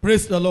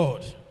 Praise the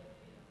Lord.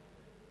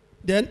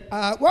 Then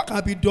what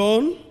can be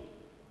done?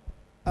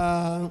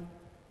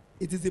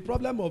 It is the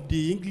problem of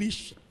the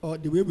English or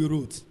the way we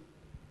wrote.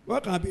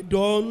 What can be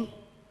done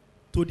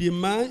to the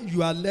man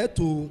you are led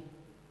to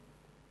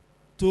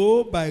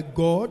by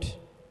God,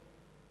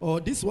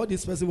 or this is what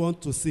this person wants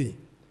to say.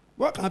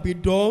 What can be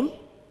done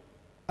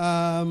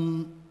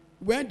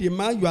when the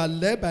man you are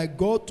led by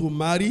God to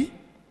marry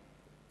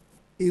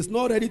is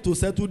not ready to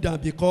settle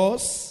down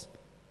because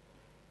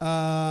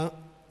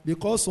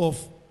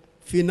of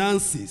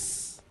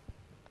finances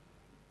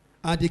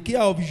and the care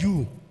of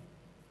you,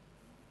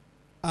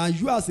 and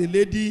you as a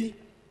lady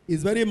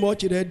is very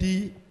much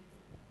ready?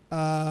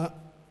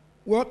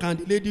 What can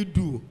the lady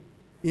do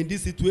in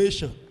this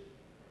situation?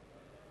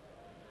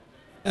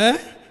 You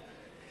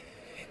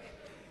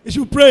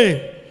should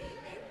pray.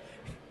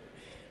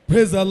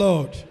 Praise the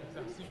Lord.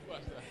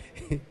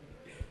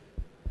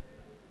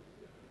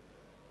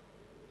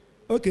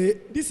 Okay,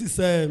 this is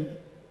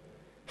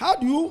how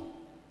do you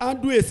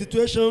handle a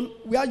situation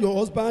where your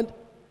husband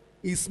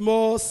is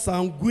more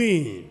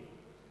sanguine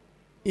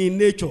in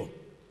nature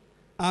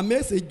and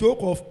makes a joke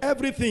of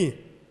everything,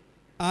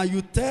 and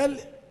you tell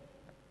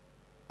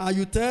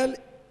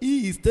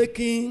he is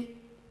taking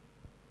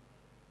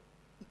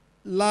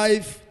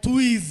life too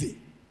easy?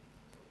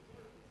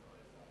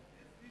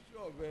 Issue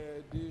of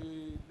the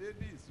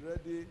lady is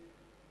ready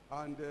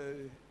and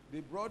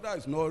the brother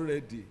is not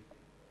ready.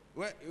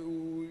 Well,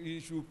 you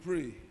should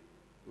pray.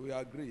 We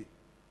agree.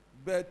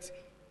 But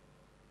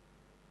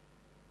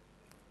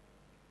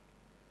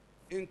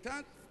in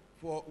time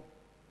for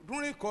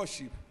during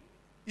courtship,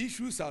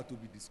 issues are to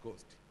be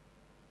discussed.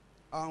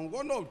 And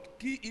one of the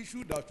key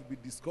issues that should be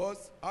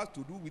discussed has to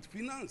do with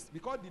finance,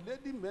 because the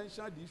lady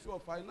mentioned the issue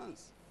of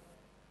finance.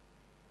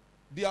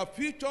 Their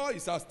future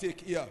is at stake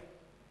here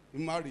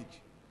in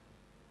marriage.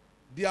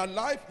 Their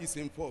life is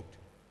involved.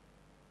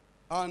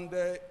 And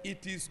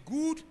it is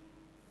good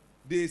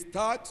they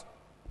start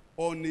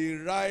on a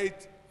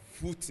right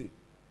footing,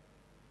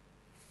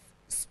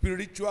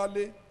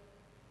 spiritually,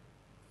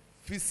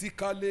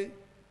 physically,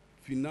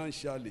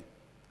 financially.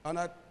 And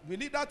I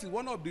believe that is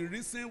one of the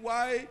reasons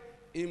why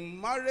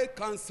in marriage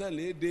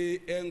counseling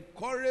they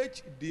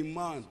encourage the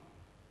man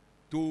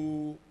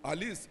to at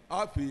least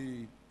have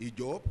a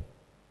job.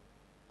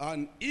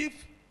 And if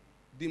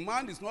the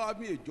man is not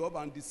having a job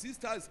and the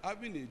sister is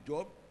having a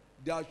job,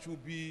 there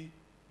should be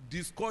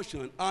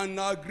discussion and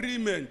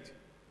agreement.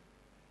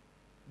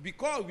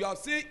 Because we have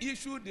seen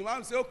issue, the man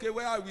will say, okay,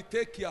 well, I will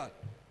take care.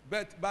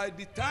 But by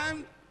the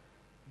time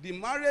the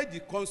marriage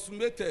is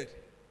consummated,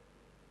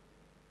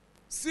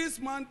 6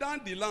 months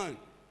down the line,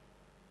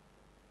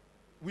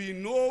 we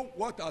know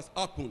what has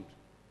happened.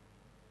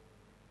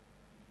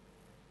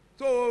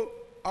 So,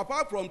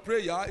 apart from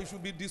prayer, it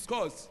should be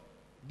discussed.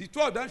 The two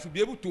of them should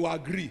be able to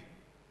agree.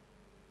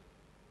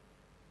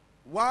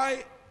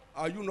 Why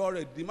are you not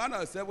ready? The man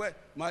has said, well,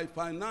 my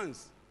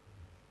finance.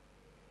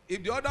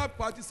 If the other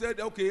party said,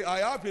 okay, I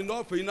have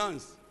enough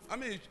finance, I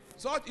mean,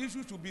 such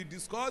issues should be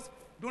discussed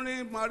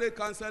during marriage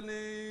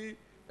counseling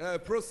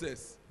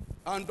process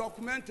and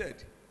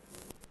documented.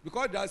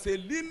 Because there's a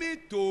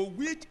limit to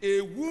which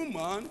a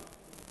woman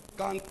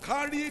can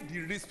carry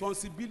the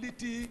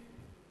responsibility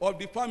of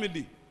the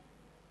family.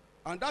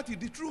 And that is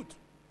the truth.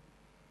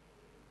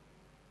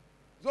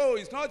 So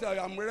it's not that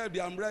I'm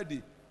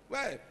ready.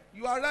 Well,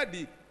 you are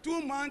ready.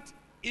 2 months,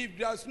 if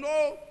there's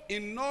no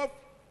enough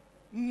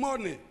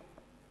money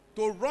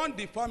to run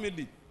the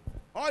family,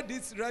 all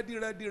this ready,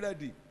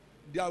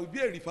 there will be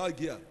a refer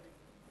gear.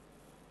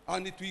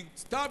 And it will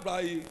start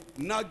by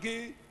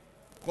nagging,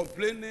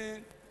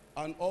 complaining,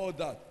 and all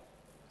that.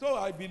 So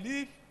I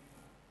believe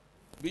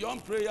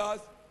beyond prayers,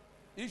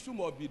 issue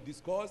must be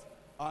discussed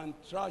and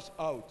trashed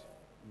out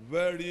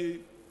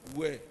very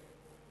well.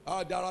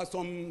 There are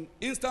some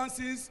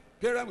instances,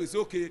 parents will say,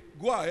 okay,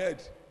 go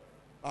ahead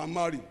and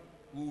marry.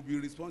 We will be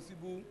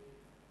responsible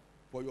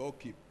for your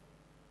upkeep.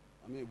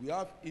 I mean, we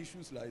have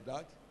issues like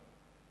that,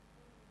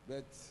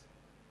 but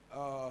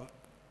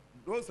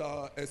those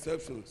are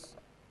exceptions.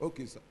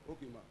 Okay, sir.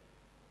 Okay, ma'am.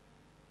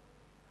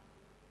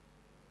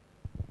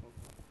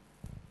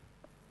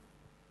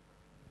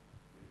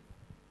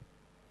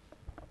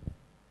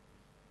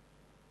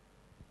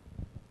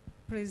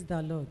 Praise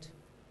the Lord.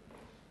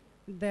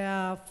 There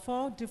are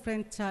 4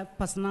 different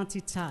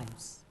personality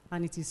types,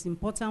 and it is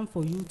important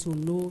for you to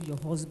know your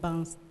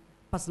husband's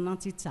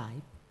personality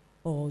type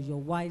or your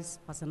wife's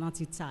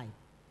personality type,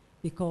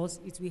 because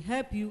it will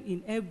help you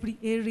in every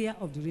area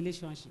of the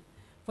relationship.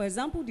 For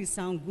example, the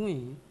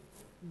sanguine,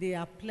 they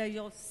are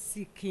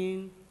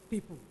pleasure-seeking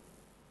people,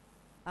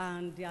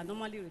 and they are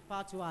normally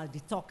referred to as the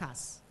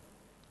talkers.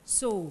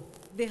 So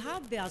they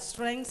have their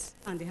strengths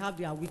and they have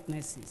their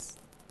weaknesses.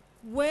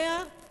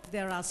 Where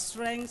there are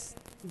strengths,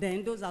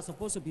 then those are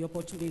supposed to be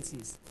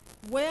opportunities.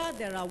 Where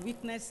there are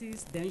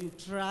weaknesses, then you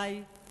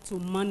try to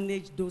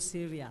manage those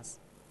areas.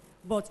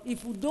 But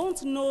if you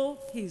don't know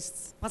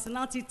his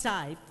personality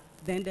type,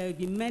 then there will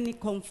be many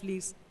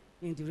conflicts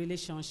in the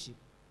relationship.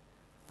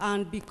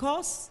 And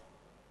because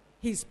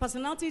his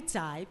personality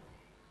type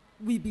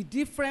will be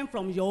different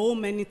from your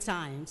own many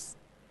times,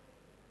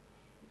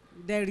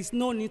 there is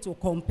no need to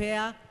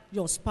compare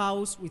your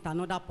spouse with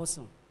another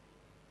person.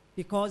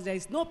 Because there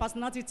is no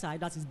personality type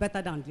that is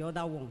better than the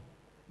other one.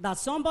 That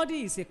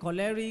somebody is a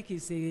choleric,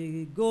 is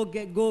a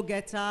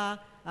go-getter,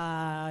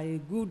 a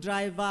good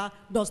driver,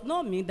 does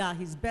not mean that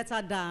he's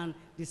better than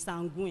the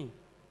sanguine.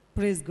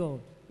 Praise God.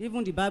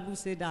 Even the Bible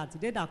says that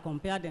they that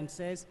compare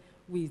themselves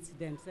with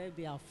themselves,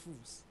 they are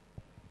fools.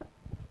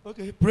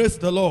 Okay, praise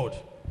the Lord.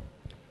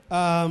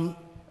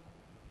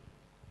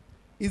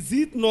 Is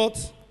it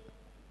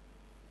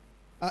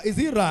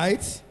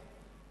right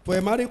for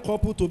a married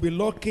couple to be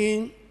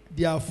locking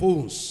their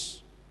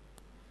phones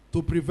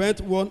to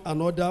prevent one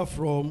another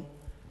from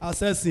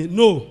accessing?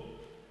 No,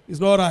 it's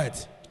not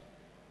right.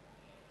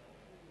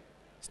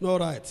 It's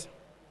not right.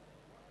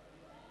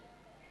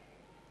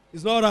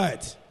 It's not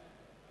right.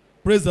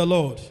 Praise the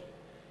Lord.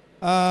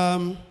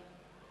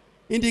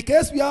 In the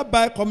case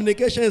whereby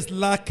communication is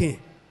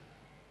lacking,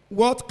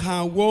 what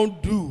can one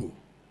do?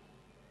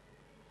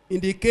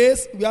 In the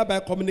case whereby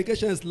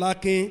communication is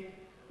lacking,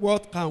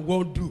 what can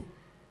one do?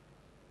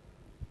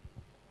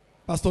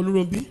 Pastor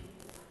Lurumbi,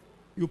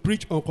 you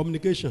preach on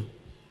communication.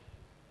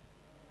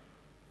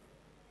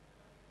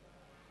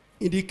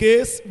 In the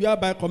case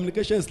whereby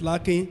communication is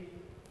lacking,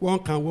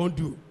 what can one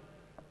do?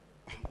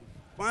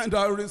 Find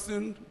out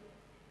reason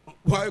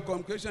why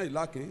communication is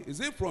lacking. Is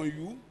it from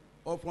you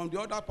or from the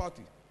other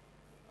party?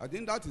 I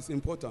think that is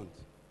important.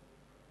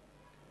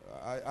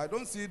 I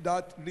don't see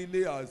that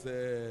really as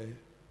a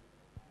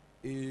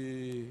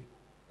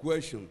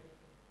question.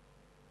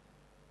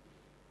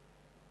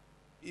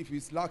 If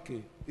it's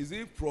lacking, is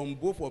it from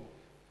both of?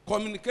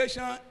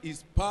 Communication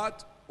is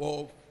part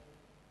of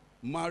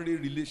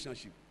marriage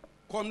relationship.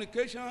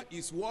 Communication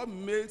is what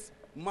makes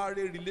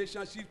marriage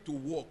relationship to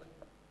work,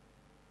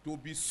 to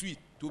be sweet,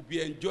 to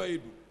be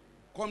enjoyable.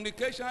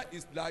 Communication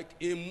is like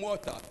a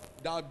mortar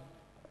that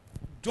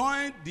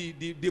joins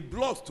the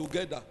blocks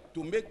together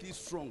to make it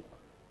strong.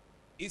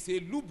 It's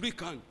a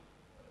lubricant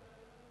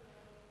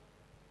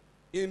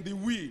in the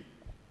wheel,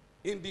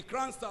 in the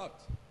crankshaft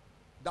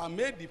that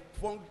made the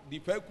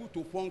vehicle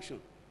to function.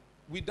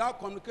 Without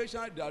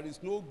communication, there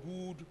is no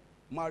good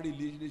marriage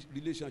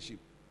relationship.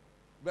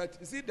 But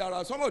you see, there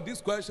are some of these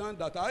questions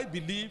that I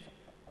believe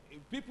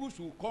people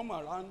should come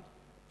around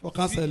for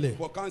counseling.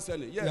 For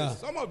counseling, yes. Yeah.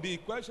 Some of the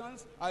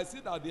questions, I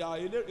see that they are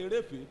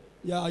erefi.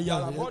 Yeah. There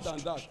are more than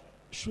that.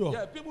 Sure.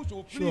 Yeah, people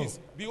should please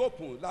be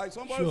open. Like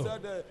somebody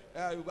said,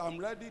 I'm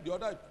ready, the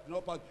other is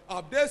not part.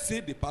 Have they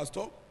seen the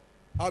pastor?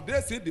 Have they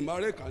seen the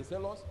marriage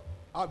counselors?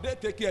 Have they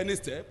taken any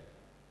step?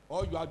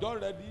 Or you are not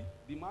ready,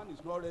 the man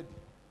is not ready.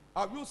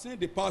 Have you seen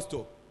the pastor?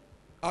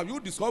 Have you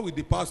discussed with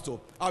the pastor?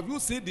 Have you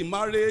seen the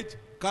marriage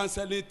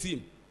counseling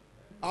team?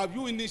 Have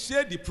you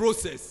initiated the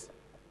process?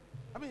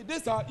 I mean,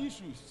 these are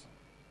issues.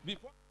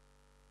 Before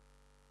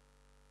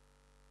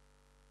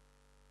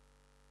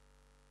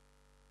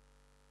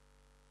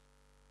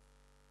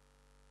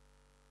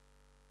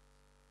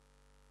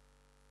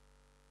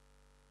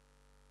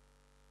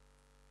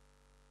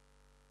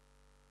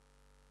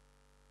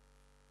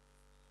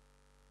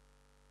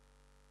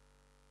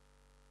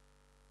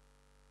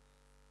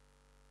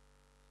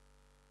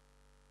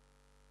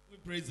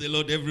praise the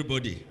Lord,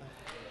 everybody.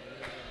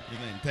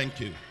 Amen. Thank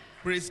you.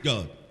 Praise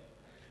God.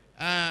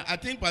 I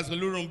think Pastor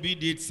Lurumbi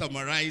did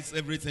summarize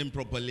everything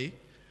properly.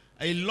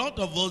 A lot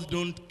of us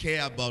don't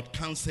care about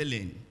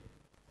counseling,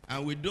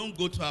 and we don't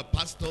go to our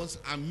pastors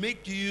and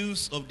make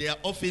use of their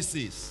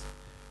offices.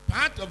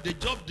 Part of the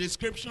job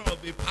description of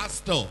a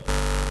pastor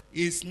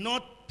is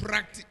not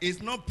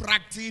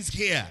practiced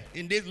here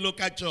in this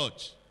local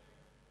church.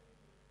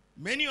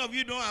 Many of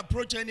you don't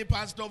approach any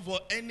pastor for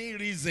any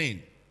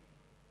reason.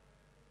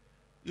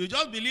 You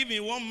just believe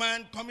in one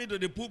man coming to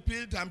the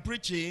pulpit and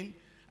preaching,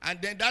 and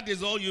then that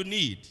is all you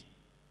need.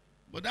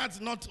 But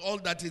that's not all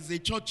that is the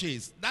church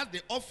is. That's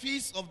the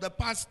office of the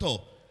pastor.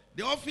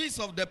 The office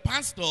of the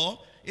pastor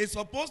is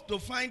supposed to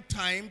find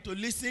time to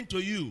listen to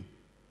you.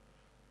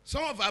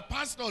 Some of our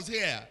pastors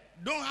here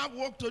don't have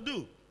work to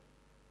do.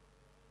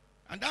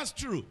 And that's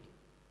true.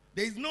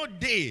 There is no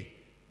day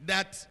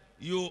that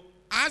you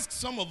ask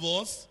some of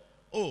us,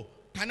 oh,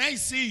 can I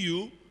see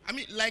you? I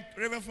mean, like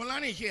Reverend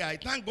Folani here, I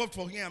thank God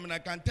for him, and I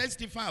can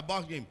testify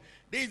about him.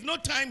 There is no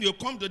time you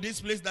come to this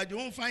place that you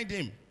won't find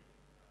him.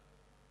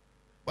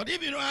 But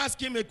if you don't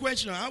ask him a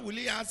question, how will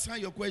he answer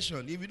your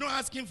question? If you don't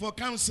ask him for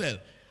counsel,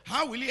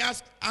 how will he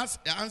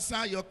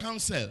answer your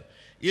counsel?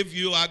 If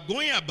you are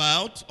going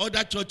about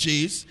other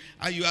churches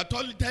and you are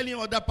telling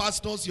other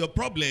pastors your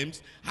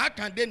problems, how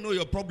can they know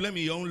your problem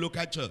in your own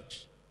local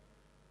church?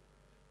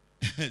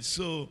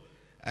 So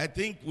I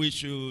think we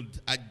should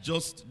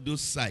adjust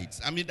those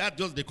sides. I mean, that's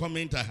just the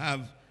comment I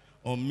have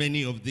on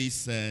many of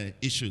these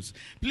issues.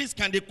 Please,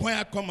 can the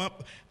choir come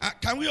up?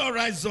 Can we all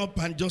rise up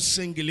and just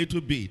sing a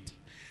little bit?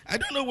 I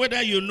don't know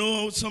whether you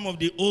know some of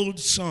the old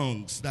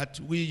songs that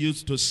we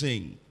used to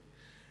sing.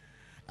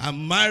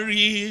 I'm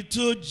married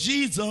to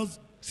Jesus,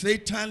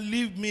 Satan,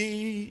 leave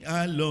me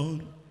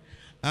alone.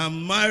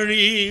 I'm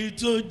married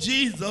to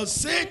Jesus,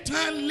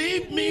 Satan,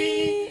 leave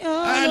me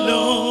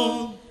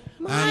alone.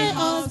 My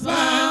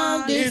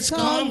husband is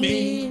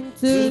coming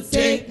to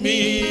take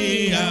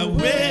me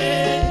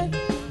away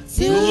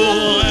to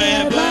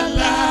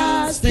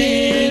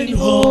everlasting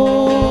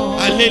home.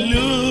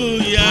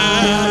 Hallelujah.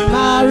 I'm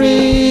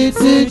married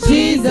to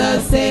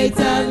Jesus,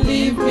 Satan,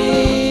 leave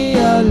me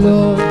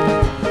alone.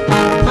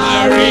 I'm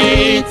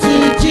married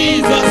to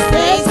Jesus,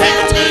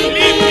 Satan,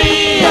 leave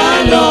me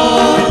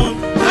alone.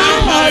 My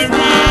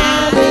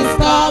husband is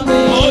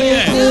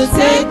coming to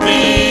take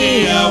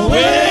me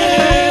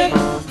away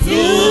to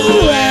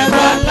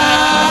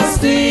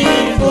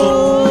everlasting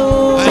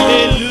home.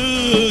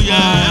 Hallelujah.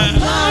 I'm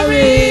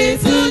married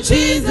to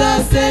Jesus,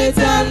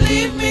 Satan,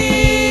 leave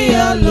me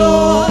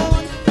alone.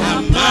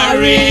 I'm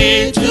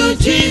married to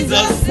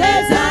Jesus,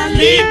 Satan,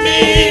 leave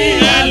me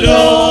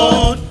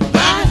alone.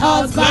 My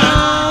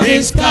husband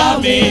is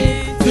coming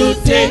to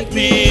take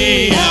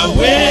me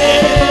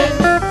away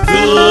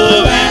to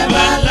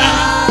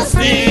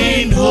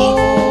everlasting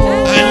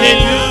home.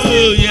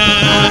 Hallelujah.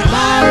 I'm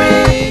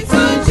married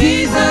to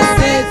Jesus,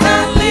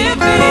 Satan, leave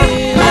me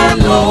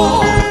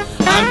alone.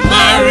 I'm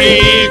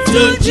married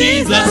to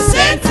Jesus,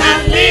 Satan,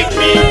 leave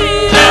me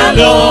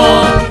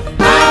alone.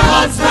 My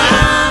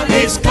husband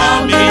is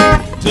coming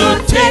to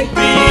take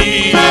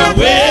me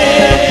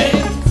away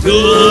to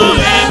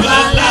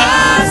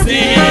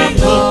everlasting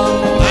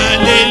home.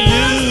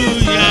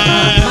 Hallelujah.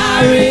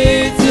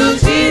 Married to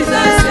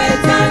Jesus,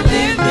 Satan,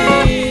 leave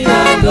me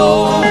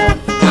alone.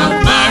 I'm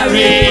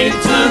married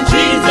to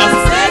Jesus,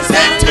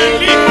 Satan,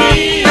 leave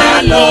me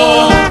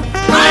alone.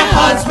 My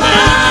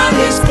husband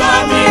is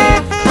coming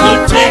to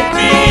take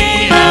me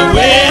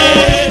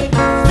away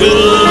to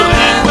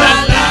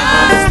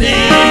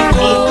everlasting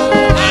home.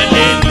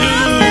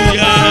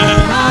 Hallelujah.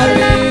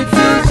 Married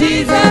to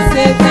Jesus,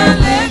 Satan,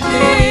 leave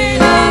me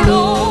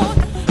alone.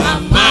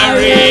 I'm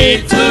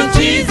married to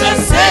Jesus,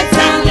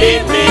 Satan,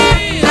 leave me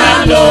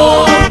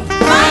alone.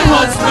 My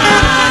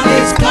husband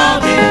is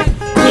coming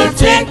to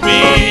take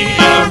me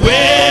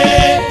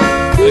away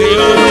to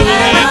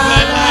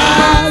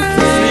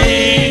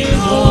everlasting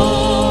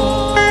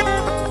home.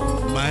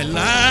 My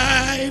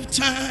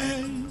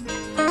lifetime,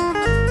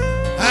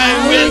 I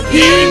will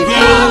give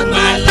God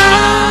my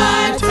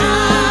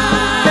lifetime.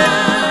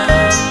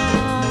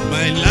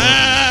 my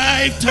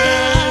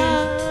lifetime,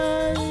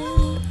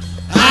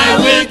 I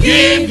will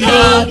give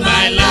God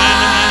my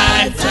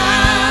lifetime.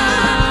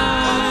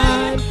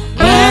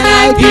 When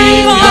I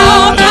give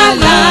God my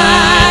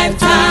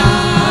lifetime,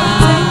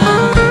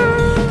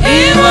 He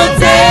will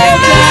take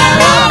care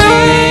of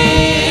me.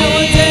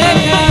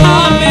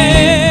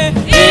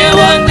 He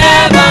will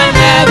never,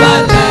 never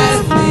let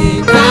me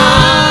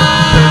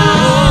down.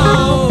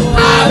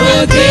 I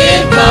will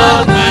give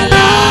God my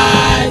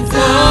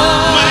lifetime.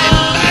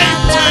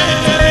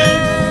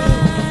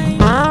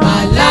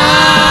 My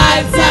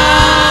lifetime,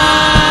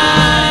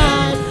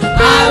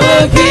 I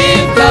will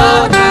give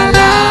God my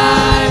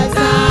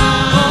lifetime.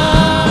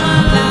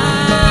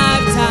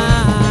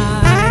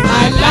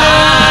 My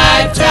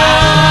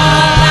lifetime,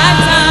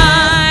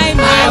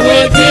 I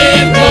will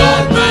give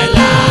God my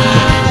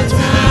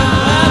lifetime.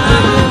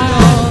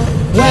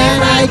 When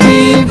I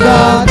give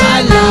God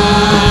my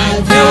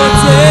life, He will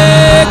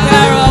take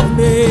care of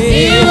me.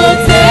 He will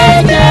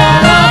take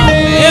care of me.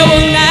 He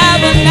will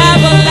never,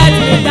 never let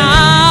me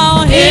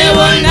down. He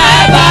will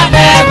never,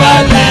 never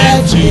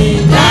let me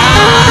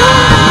down.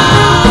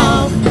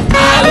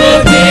 I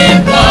will give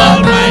God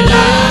my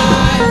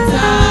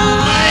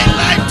lifetime. my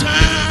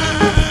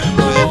lifetime,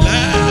 my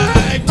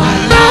lifetime. My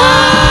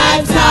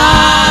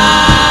lifetime,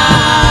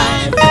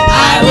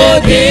 I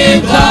will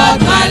give God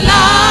my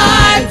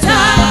lifetime.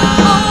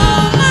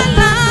 My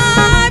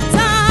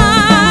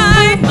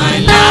lifetime, my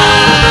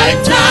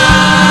lifetime,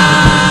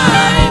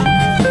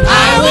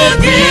 I will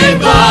give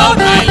God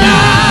my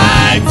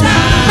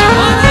lifetime.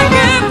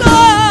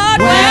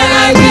 When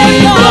I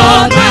give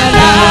God my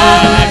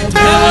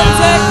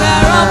lifetime,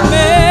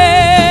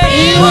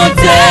 He will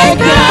take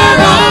care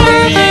of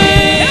me.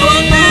 He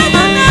will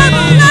never,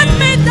 never let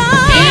me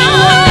down. He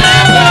will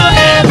never,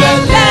 ever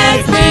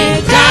let me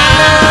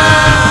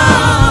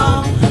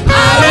down.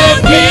 I will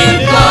give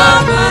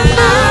God my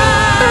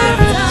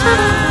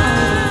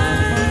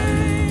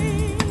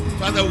lifetime.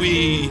 Father,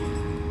 we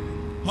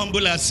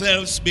humble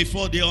ourselves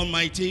before the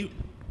Almighty.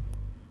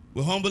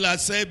 We humble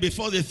ourselves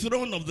before the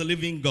throne of the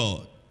living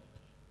God.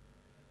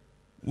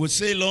 We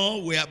say,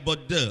 Lord, we are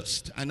but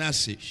dust and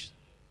ashes.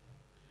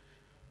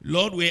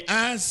 Lord, we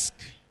ask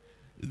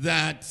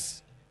that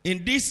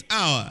in this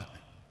hour,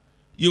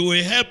 you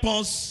will help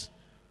us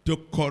to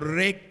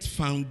correct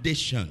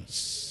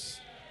foundations.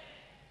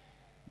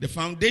 The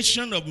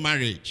foundation of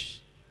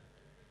marriage,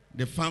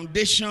 the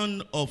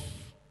foundation of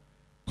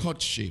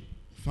courtship,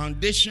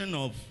 foundation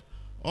of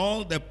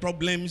all the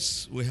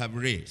problems we have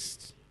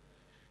raised.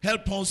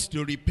 Help us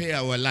to repair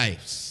our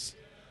lives,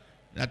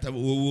 that we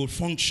will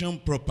function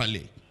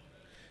properly.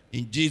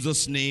 In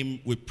Jesus' name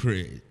we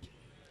pray.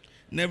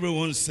 And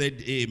everyone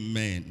said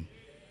amen.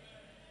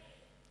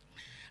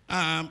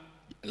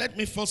 Let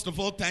me first of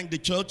all thank the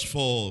church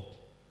for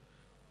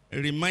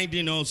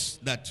reminding us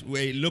that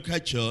we're a local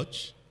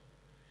church,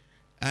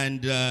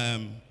 and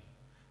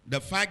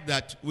the fact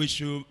that we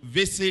should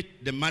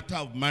visit the matter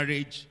of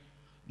marriage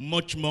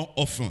much more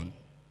often.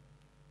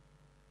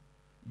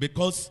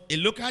 Because a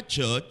local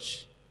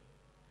church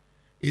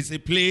is a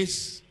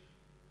place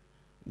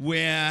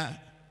where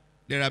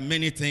there are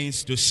many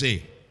things to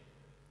say.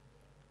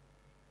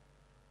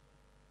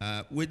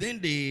 Within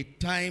the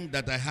time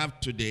that I have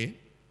today,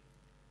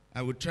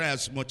 I will try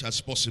as much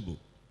as possible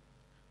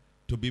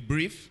to be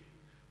brief,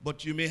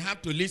 but you may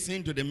have to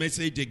listen to the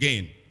message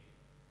again.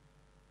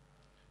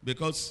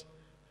 Because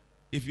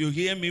if you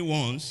hear me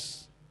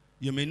once,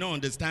 you may not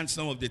understand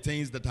some of the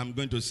things that I'm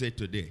going to say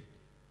today.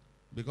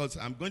 Because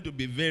I'm going to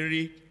be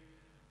very,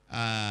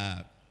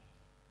 I'm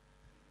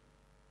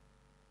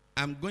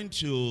going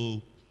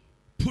to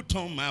put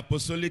on my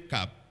apostolic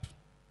cap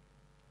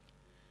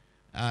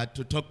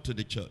to talk to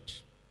the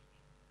church.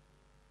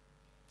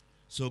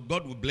 So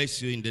God will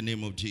bless you in the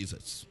name of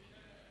Jesus.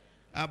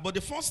 But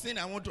the first thing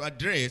I want to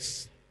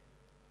address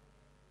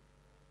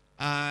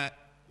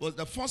was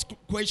the first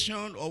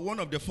question, or one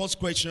of the first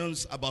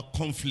questions about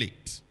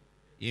conflict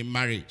in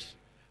marriage.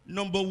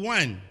 Number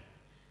one,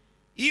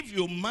 if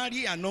you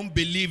marry an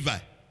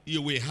unbeliever,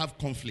 you will have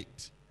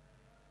conflict.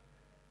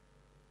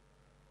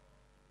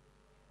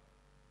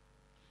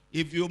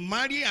 If you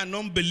marry an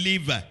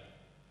unbeliever,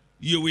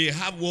 you will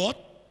have what?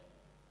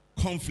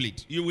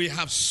 Conflict. You will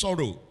have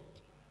sorrow.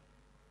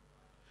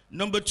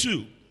 Number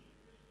two,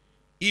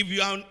 if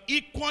you are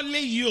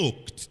unequally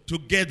yoked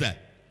together,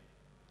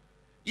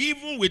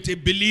 even with a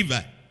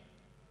believer,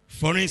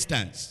 for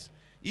instance,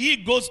 he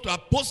goes to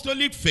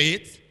apostolic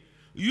faith,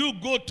 you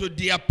go to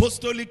the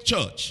apostolic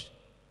church.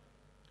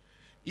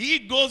 He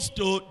goes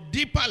to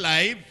deeper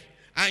life,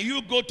 and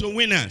you go to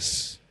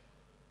winners.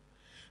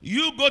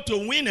 You go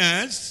to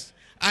winners,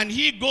 and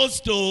he goes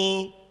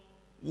to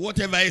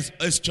whatever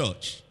is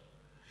church.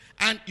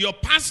 And your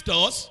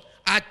pastors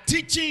are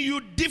teaching you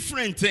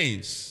different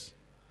things.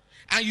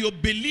 And you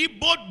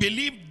both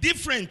believe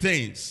different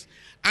things.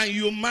 And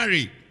you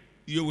marry,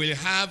 you will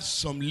have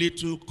some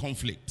little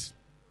conflict.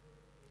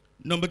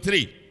 Number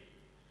three,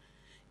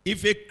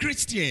 if a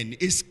Christian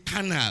is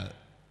carnal,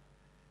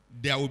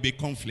 there will be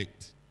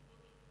conflict.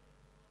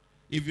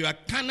 If you are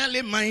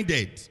carnally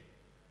minded,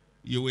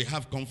 you will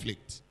have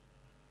conflict.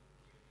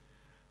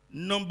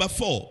 Number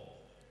four,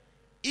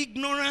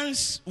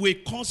 ignorance will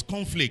cause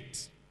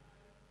conflict.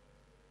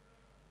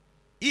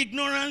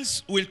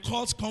 Ignorance will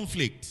cause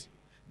conflict.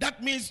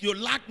 That means you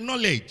lack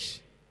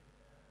knowledge.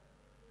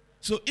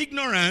 So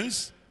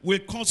ignorance will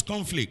cause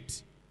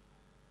conflict.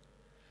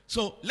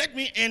 So let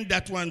me end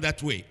that one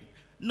that way.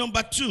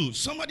 Number two,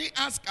 somebody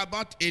asked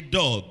about a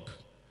dog,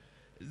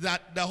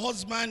 that the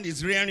husband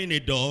is rearing a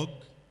dog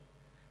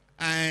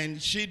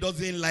and she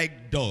doesn't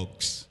like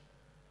dogs.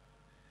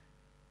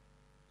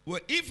 Well,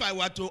 if I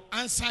were to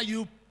answer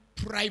you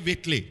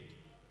privately,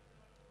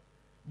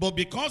 but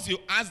because you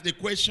asked the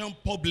question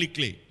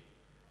publicly,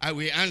 I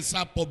will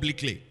answer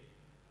publicly.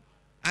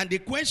 And the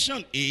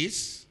question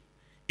is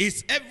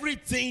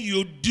everything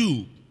you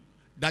do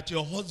that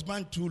your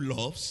husband too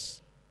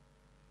loves?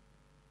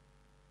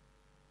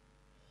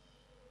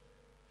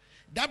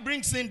 That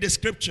brings in the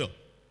scripture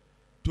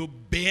to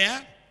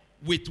bear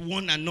with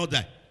one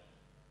another,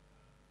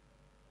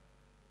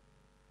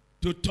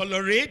 to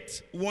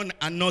tolerate one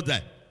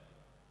another.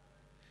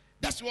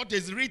 That's what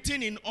is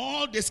written in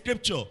all the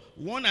scripture.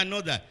 One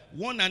another,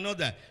 one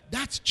another.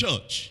 That's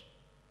church.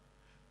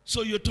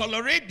 So you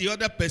tolerate the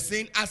other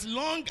person as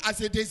long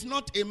as it is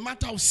not a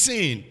matter of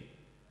sin.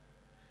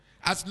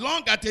 As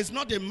long as it is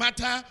not a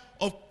matter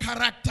of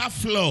character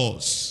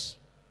flaws.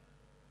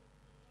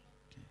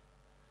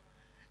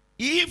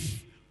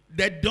 If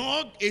the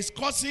dog is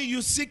causing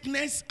you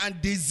sickness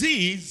and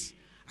disease,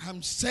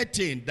 I'm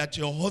certain that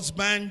your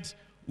husband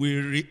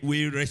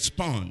will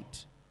respond.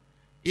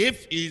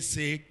 If he's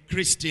a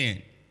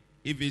Christian,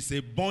 if he's a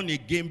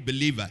born-again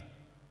believer,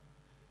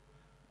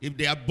 if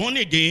they are born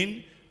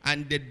again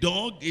and the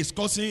dog is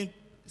causing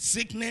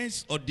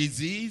sickness or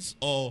disease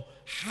or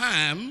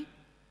harm,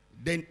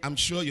 then I'm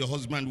sure your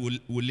husband will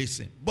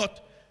listen.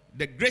 But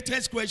the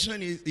greatest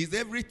question is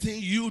everything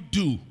you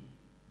do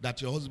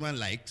that your husband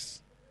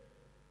likes?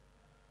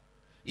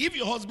 If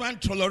your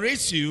husband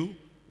tolerates you,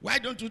 why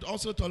don't you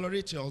also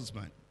tolerate your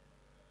husband?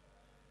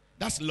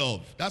 That's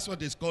love. That's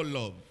what is called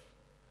love.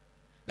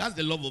 That's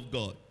the love of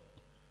God.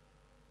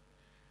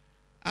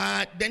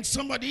 Then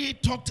somebody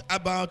talked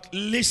about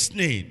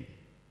listening.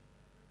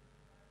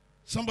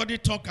 Somebody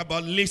talked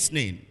about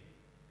listening.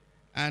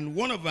 And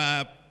one of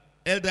our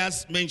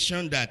elders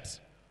mentioned that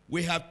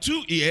we have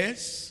 2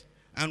 ears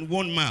and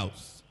 1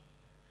 mouth.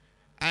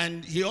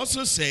 And he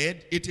also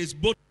said it is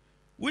both,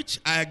 which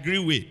I agree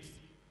with.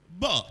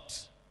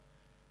 But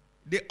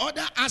the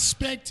other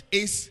aspect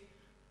is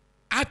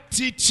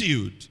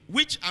attitude,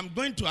 which I'm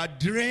going to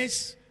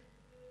address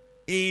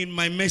in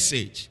my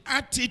message.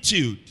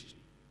 Attitude.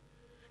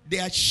 They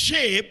are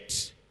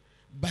shaped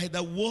by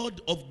the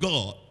word of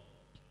God.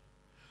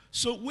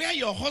 So where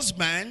your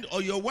husband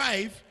or your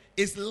wife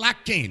is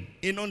lacking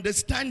in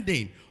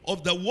understanding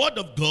of the word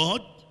of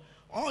God,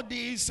 all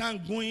these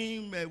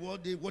sanguine,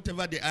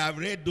 whatever they have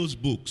read those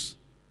books,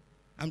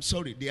 I'm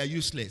sorry, they are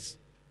useless.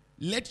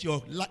 Let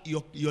your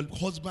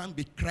husband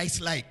be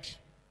Christ-like.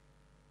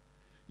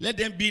 Let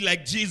them be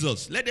like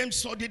Jesus. Let them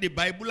study the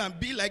Bible and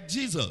be like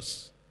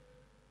Jesus.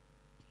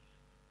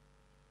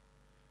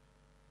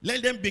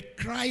 Let them be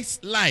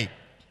Christ-like.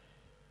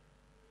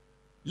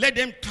 Let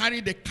them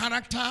carry the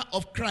character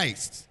of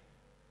Christ.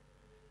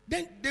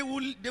 Then they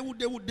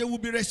will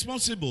be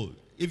responsible.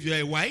 If you're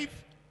a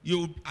wife,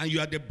 and you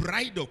are the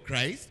bride of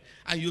Christ,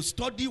 and you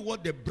study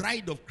what the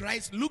bride of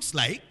Christ looks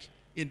like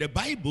in the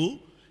Bible,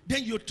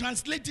 then you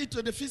translate it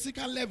to the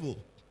physical level.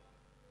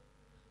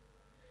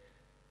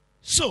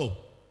 So,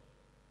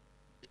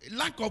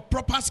 lack of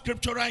proper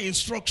scriptural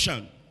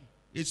instruction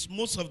is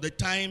most of the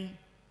time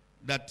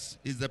that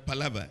is the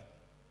palaver.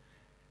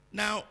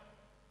 Now,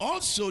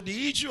 also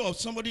the issue of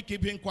somebody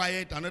keeping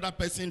quiet, another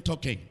person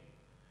talking.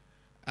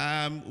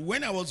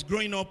 When I was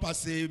growing up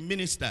as a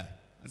minister,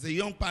 as a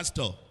young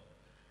pastor,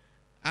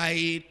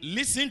 I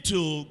listened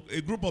to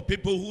a group of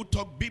people who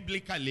talk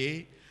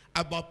biblically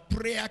about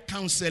prayer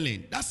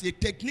counseling. That's a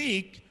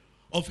technique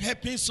of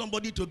helping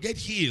somebody to get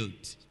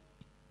healed.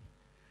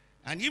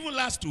 And even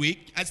last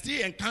week, I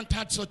still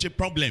encountered such a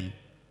problem.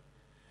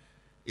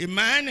 A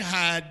man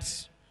had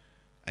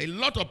a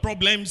lot of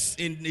problems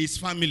in his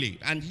family,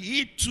 and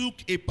he took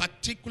a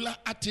particular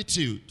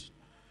attitude.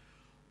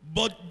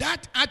 But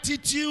that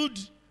attitude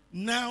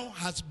now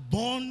has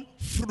borne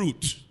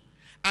fruit,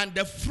 and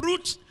the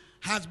fruit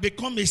has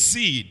become a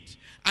seed,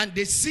 and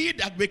the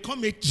seed has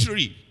become a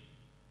tree.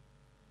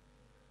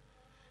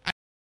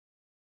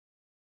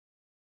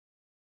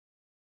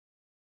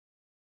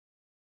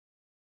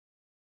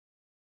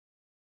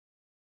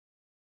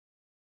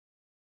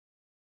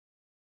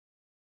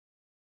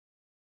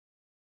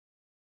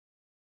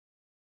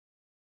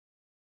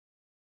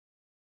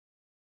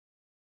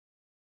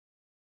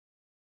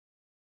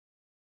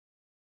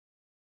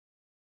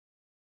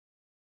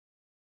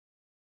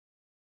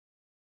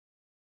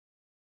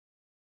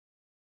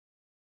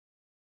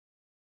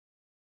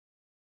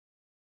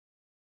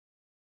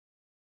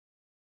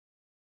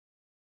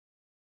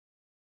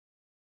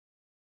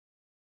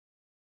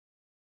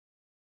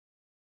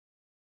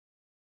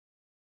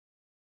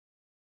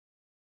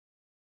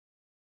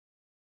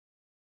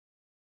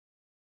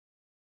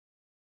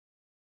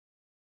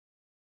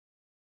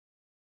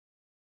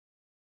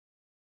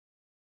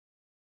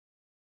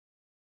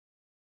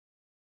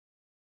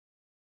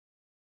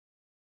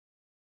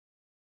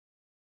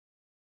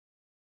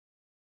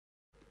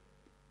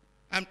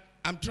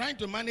 I'm trying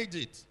to manage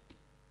it.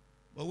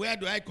 But where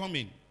do I come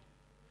in?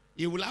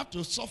 He will have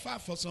to suffer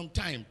for some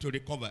time to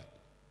recover.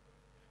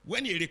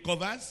 When he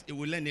recovers, he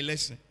will learn a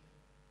lesson.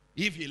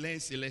 If he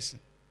learns a lesson.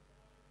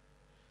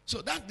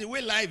 So that's the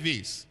way life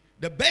is.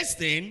 The best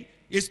thing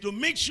is to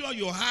make sure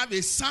you have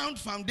a sound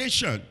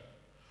foundation,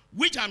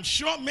 which I'm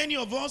sure many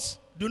of us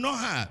do not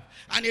have.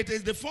 And it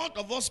is the fault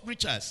of us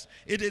preachers.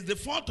 It is the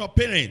fault of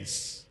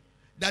parents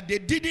that they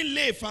didn't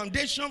lay a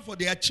foundation for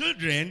their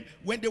children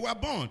when they were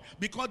born,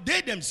 because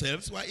they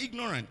themselves were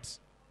ignorant.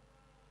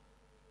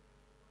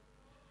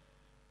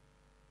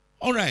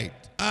 All right.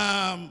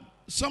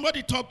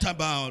 Somebody talked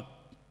about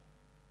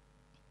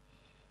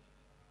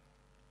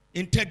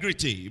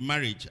integrity in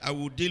marriage. I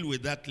will deal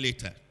with that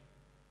later.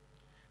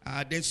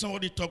 Then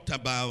somebody talked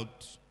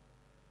about,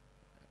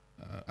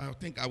 I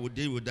think I will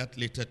deal with that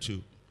later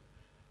too.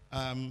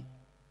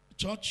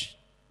 Church,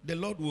 the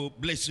Lord will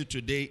bless you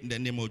today in the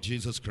name of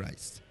Jesus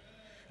Christ.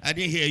 I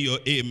didn't hear your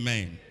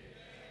amen.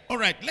 All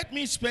right, let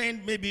me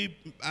spend maybe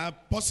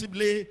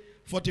possibly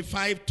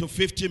 45 to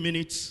 50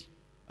 minutes.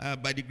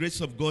 By the grace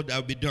of God,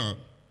 I'll be done.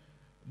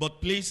 But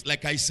please,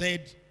 like I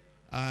said,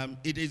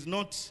 it is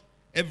not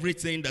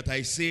everything that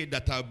I say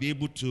that I'll be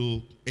able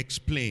to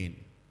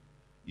explain.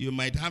 You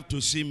might have to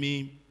see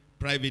me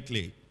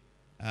privately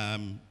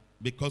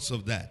because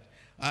of that.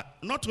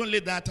 Not only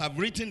that, I've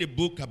written a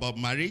book about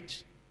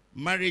marriage.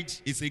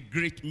 Marriage is a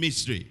great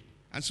mystery.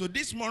 And so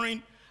this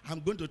morning, I'm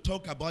going to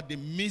talk about the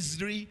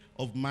mystery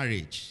of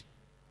marriage.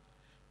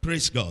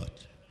 Praise God.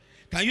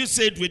 Can you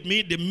say it with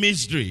me? The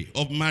mystery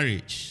of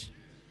marriage.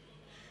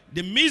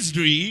 The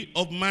mystery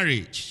of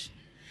marriage.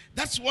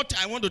 That's what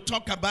I want to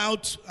talk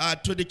about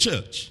to the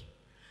church.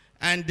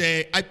 And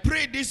I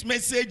pray this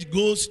message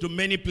goes to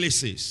many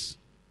places.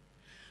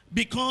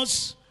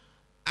 Because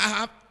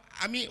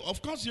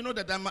of course, you know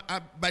that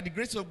by the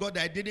grace of God,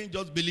 I didn't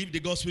just believe the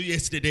gospel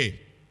yesterday.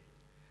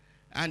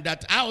 And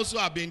that I also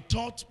have been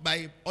taught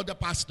by other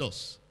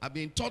pastors. I've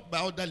been taught by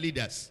other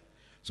leaders.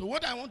 So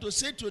what I want to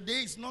say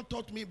today is not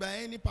taught me by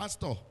any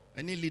pastor,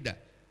 any leader.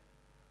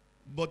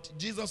 But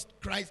Jesus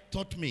Christ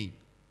taught me.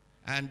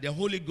 And the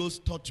Holy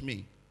Ghost taught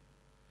me.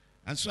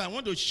 And so I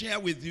want to share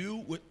with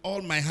you with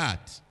all my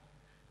heart.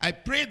 I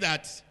pray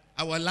that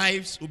our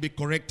lives will be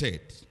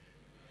corrected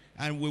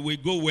and we will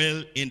go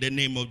well in the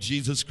name of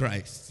Jesus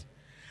Christ.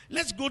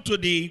 Let's go to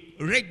the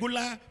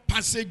regular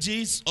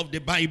passages of the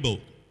Bible.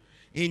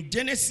 In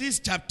Genesis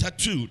chapter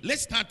 2.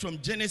 Let's start from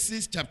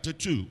Genesis chapter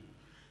 2.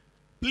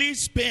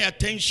 Please pay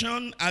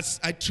attention as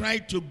I try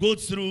to go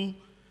through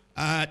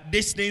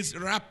these things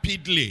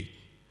rapidly.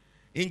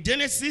 In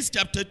Genesis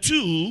chapter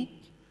 2,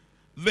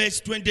 verse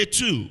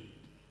 22,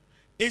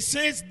 it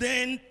says,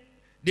 "Then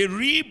the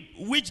rib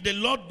which the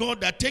Lord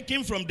God had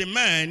taken from the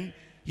man,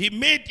 he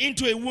made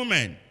into a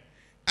woman,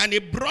 and he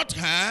brought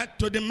her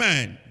to the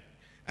man.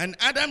 And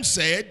Adam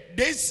said,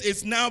 This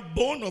is now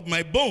bone of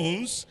my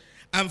bones,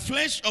 and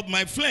flesh of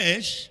my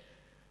flesh.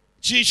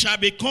 She shall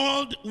be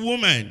called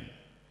woman,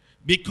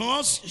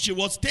 because she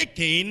was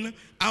taken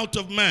out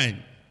of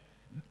man.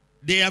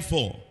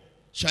 Therefore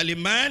shall a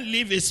man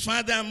leave his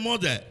father and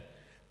mother,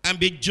 and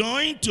be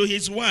joined to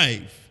his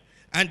wife,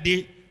 and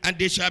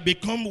they shall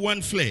become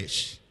one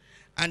flesh.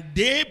 And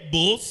they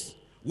both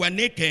were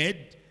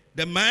naked,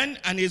 the man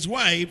and his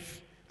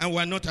wife, and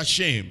were not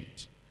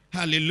ashamed."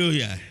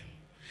 Hallelujah.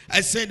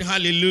 I said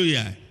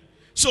hallelujah.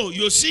 So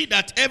you see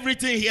that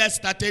everything here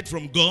started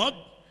from God.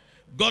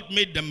 God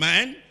made the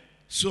man.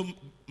 So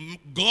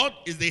God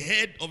is the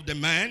head of the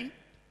man,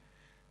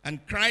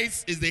 and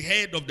Christ is the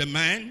head of the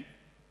man,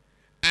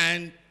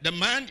 and the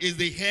man is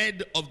the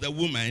head of the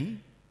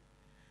woman,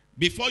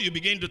 before you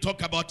begin to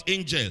talk about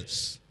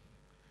angels.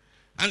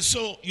 And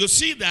so you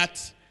see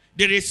that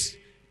there is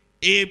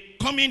a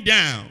coming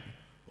down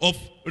of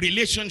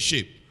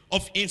relationship,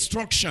 of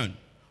instruction,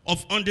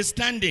 of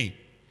understanding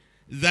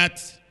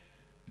that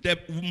the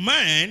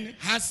man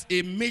has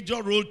a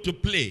major role to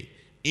play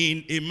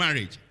in a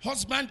marriage.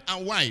 Husband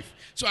and wife.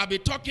 So I'll be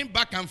talking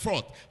back and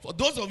forth. For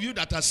those of you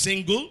that are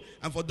single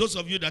and for those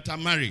of you that are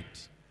married,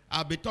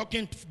 I'll be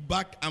talking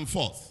back and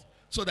forth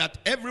so that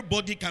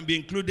everybody can be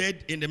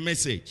included in the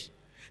message.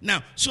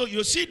 Now, so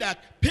you see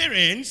that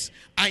parents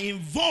are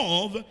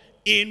involved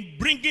in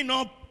bringing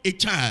up a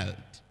child.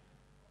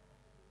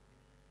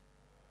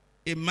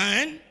 A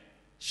man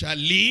shall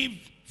leave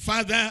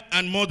father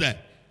and mother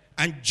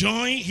and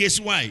join his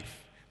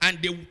wife,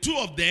 and the two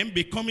of them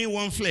becoming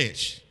one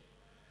flesh.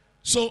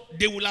 So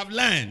they will have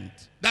learned.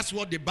 That's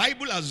what the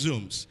Bible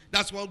assumes.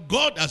 That's what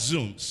God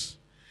assumes.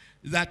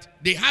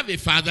 That they have a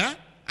father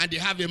and they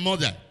have a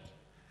mother.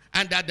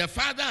 And that the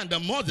father and the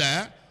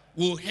mother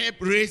will help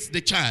raise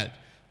the child.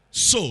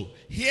 So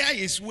here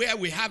is where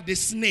we have the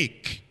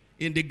snake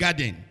in the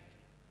garden.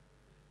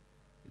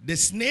 The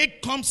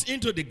snake comes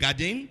into the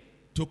garden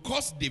to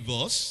cause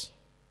divorce,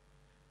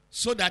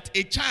 so that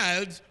a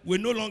child will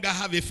no longer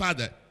have a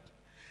father,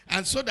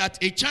 and so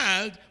that a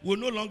child will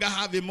no longer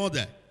have a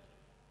mother.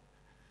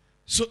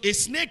 So a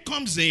snake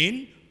comes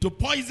in to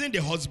poison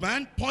the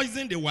husband,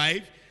 poison the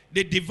wife,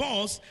 they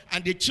divorce,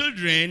 and the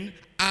children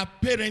are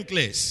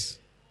parentless.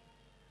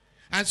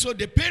 And so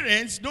the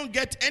parents don't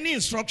get any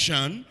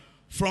instruction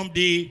from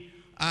the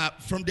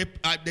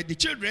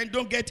children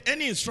don't get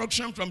any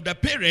instruction from the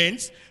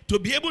parents to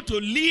be able to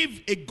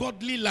live a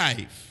godly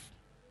life.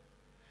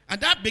 And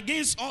that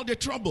begins all the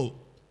trouble.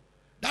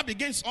 That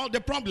begins all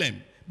the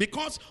problem.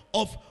 Because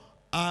of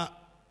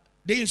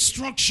the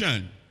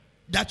instruction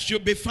that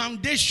should be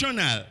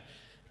foundational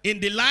in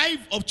the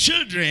life of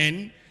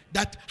children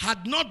that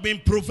had not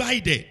been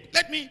provided.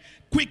 Let me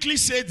quickly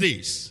say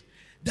this.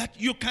 That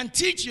you can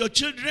teach your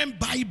children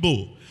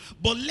Bible,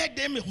 but let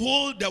them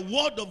hold the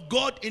word of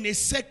God in a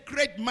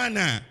sacred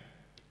manner.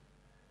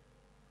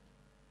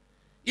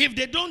 If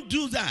they don't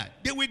do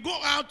that, they will go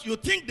out, you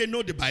think they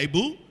know the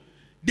Bible,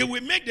 they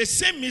will make the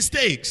same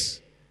mistakes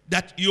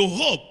that you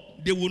hope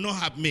they will not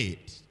have made.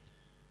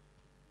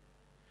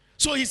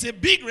 So it's a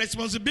big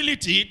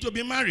responsibility to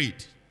be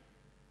married.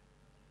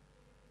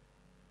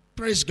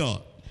 Praise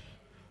God.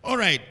 All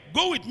right,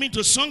 go with me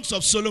to Songs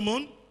of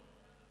Solomon,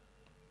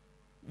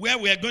 where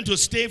we are going to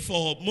stay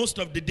for most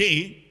of the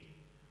day.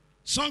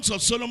 Songs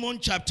of Solomon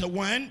chapter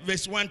 1,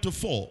 verse 1 to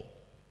 4.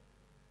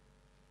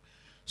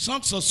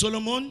 Songs of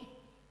Solomon.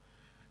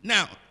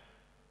 Now,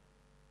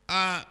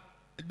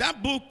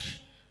 that book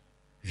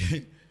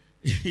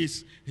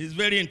is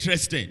very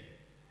interesting,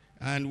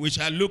 and we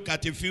shall look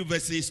at a few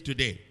verses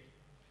today.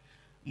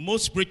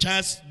 Most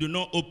preachers do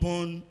not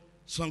open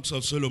Songs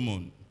of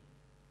Solomon,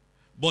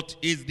 but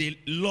it's the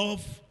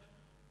love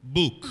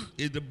book.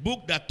 It's the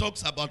book that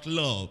talks about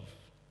love,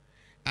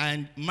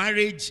 and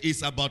marriage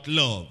is about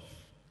love.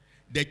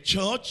 The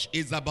church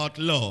is about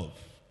love.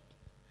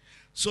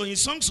 So in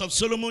Songs of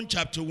Solomon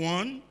chapter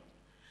 1,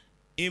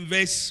 in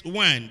verse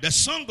 1, the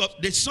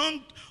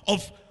song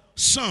of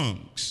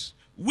songs,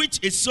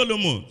 which is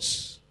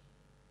Solomon's.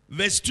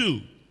 Verse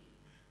 2,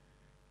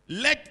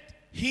 let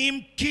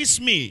him kiss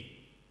me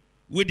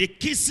with the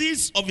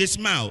kisses of his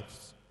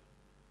mouth,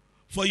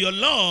 for your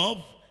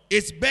love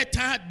is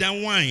better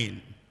than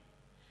wine,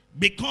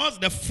 because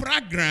the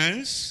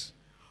fragrance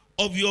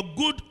of your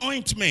good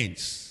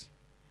ointments.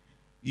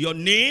 Your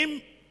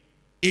name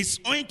is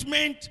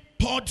ointment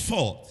poured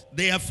forth.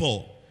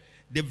 Therefore,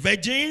 The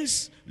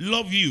virgins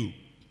love you.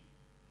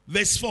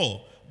 Verse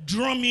 4,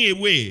 draw me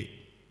away.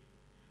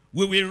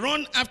 We will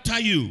run after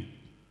you.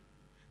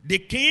 The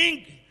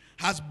king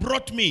has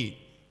brought me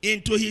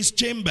into his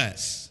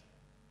chambers.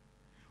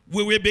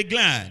 We will be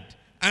glad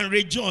and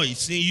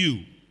rejoice in you.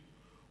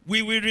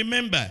 We will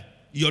remember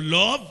your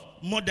love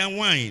more than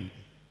wine.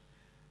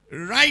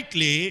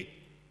 Rightly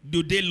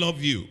do they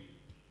love you.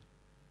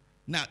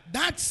 Now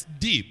that's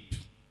deep.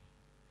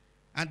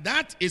 And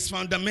that is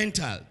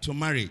fundamental to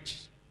marriage.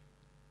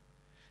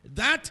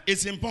 That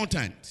is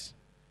important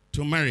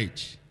to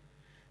marriage.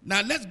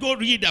 Now let's go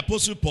read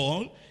Apostle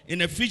Paul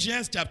in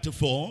Ephesians chapter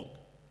 4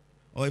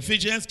 or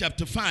Ephesians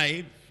chapter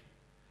 5,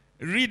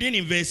 reading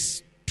in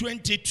verse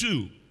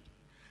 22.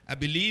 I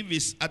believe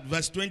it's at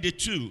verse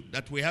 22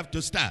 that we have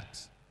to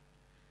start.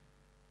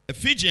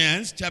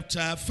 Ephesians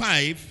chapter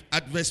 5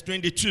 at verse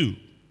 22.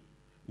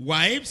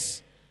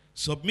 Wives,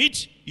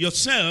 submit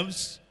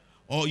yourselves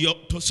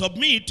to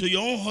submit to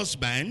your own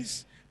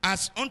husbands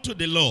as unto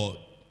the Lord.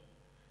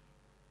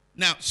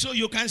 Now, so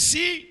you can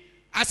see,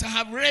 as I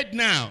have read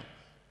now,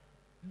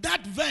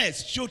 that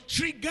verse should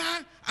trigger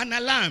an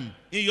alarm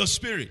in your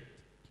spirit.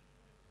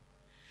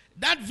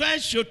 That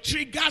verse should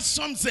trigger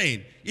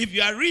something if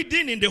you are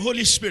reading in the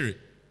Holy Spirit.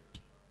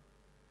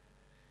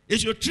 It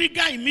should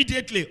trigger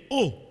immediately.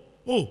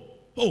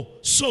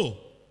 So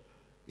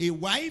a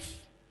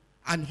wife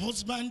and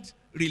husband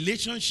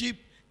relationship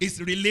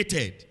is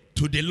related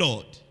to the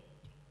Lord.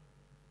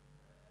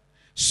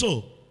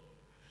 So,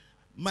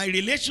 my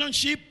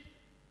relationship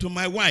to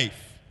my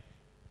wife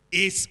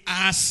is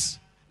as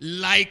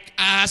like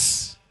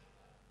as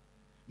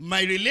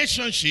my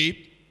relationship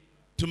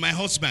to my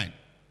husband.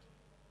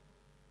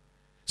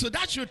 So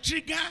that should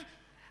trigger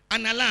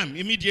an alarm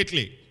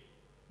immediately,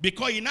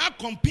 because he now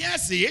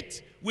compares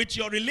it with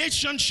your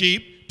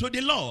relationship to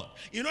the Lord.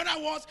 In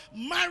other words,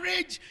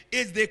 marriage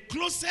is the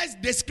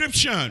closest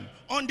description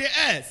on the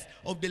earth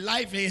of the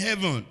life in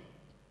heaven.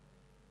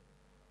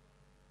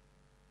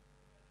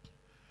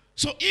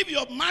 So if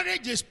your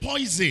marriage is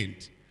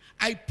poisoned,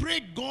 I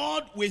pray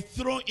God will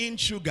throw in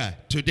sugar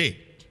today.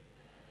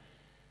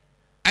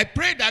 I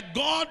pray that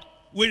God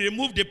will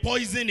remove the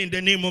poison in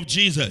the name of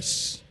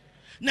Jesus.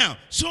 Now,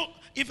 so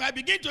if I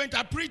begin to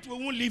interpret, we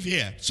won't leave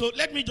here. So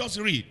let me just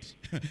read.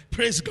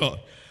 Praise God.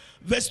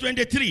 Verse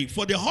 23,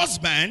 for the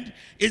husband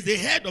is the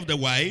head of the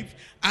wife,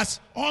 as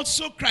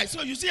also Christ.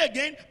 So you see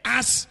again,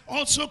 as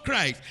also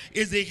Christ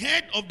is the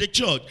head of the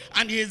church,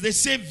 and he is the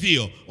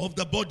savior of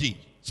the body.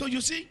 So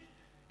you see,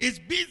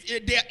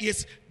 there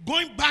is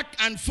going back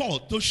and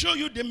forth to show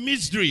you the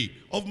mystery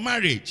of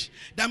marriage.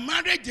 That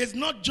marriage is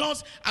not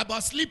just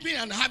about sleeping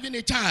and having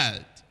a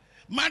child.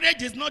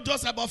 Marriage is not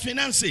just about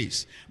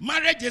finances.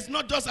 Marriage is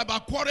not just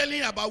about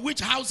quarreling about which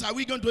house are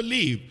we going to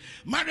live.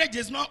 Marriage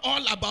is not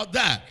all about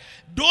that.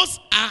 Those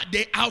are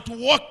the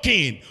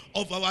outworking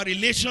of our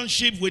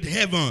relationship with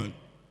heaven.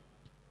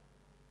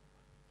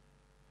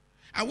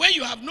 And when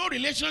you have no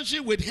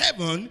relationship with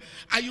heaven,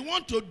 and you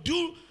want to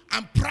do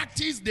and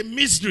practice the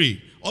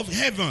mystery of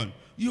heaven,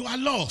 you are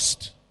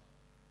lost.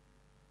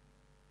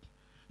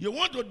 You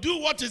want to do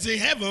what is in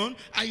heaven,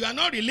 and you are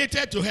not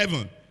related to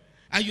heaven.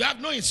 And you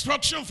have no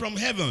instruction from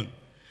heaven.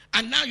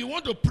 And now you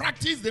want to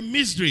practice the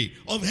mystery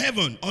of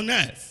heaven on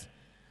earth.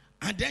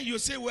 And then you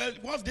say, well,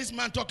 what's this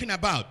man talking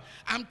about?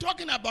 I'm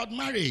talking about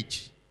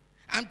marriage.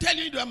 I'm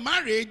telling you that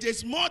marriage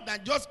is more than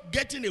just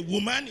getting a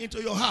woman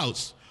into your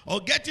house, or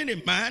getting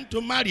a man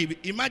to marry,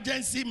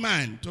 emergency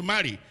man to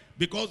marry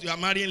because you are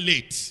marrying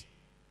late.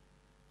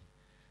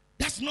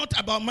 That's not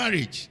about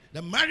marriage.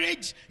 The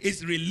marriage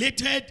is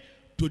related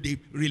to the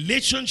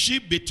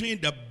relationship between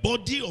the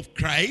body of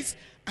Christ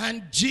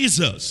and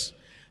Jesus.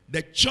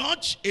 The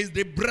church is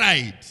the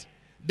bride.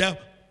 The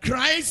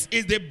Christ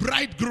is the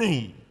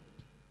bridegroom.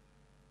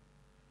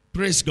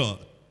 Praise God.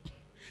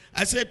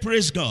 I said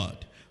praise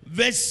God.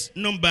 Verse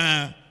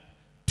number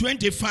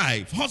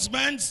 25.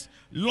 Husbands,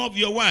 love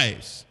your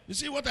wives. You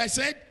see what I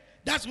said?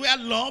 That's where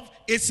love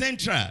is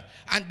central.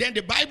 And then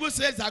the Bible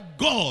says that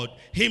God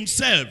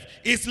himself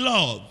is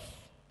love.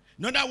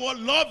 In other words,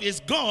 love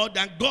is God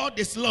and God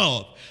is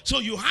love. So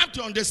you have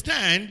to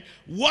understand,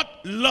 what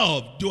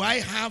love do I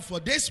have for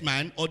this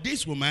man or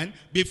this woman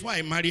before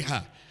I marry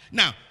her?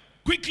 Now,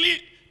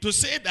 quickly to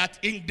say that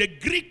in the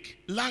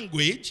Greek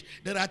language,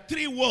 there are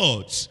 3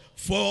 words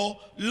for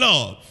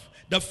love.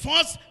 The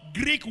first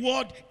Greek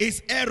word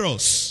is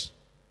eros.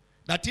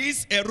 That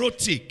is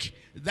erotic.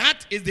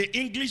 That is the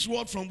English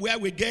word from where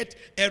we get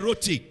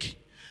erotic.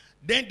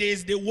 Then there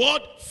is the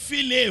word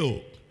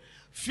phileo.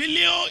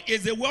 Phileo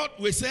is the word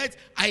we said,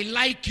 I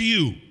like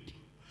you.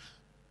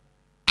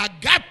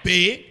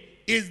 Agape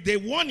is the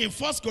one in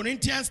 1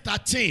 Corinthians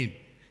 13.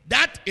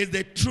 That is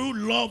the true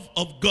love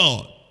of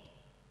God.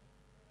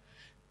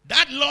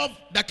 That love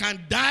that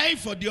can die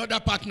for the other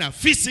partner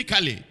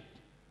physically.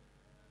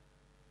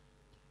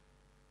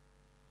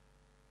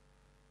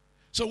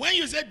 So when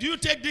you say, do you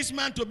take this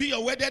man to be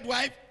your wedded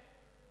wife?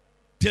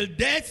 Till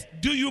death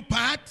do you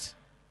part?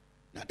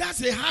 Now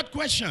that's a hard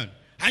question.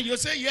 And you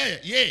say,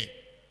 yeah.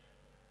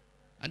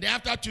 And then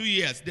after 2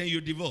 years, then you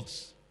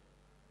divorce.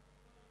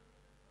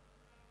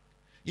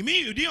 You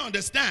mean you didn't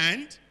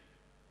understand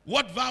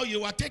what vow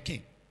you were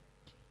taking?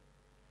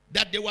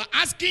 That they were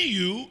asking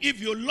you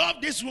if you love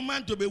this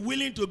woman to be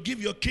willing to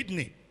give your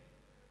kidney.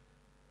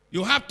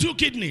 You have 2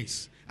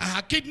 kidneys, and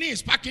her kidney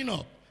is packing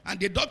up. And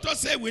the doctor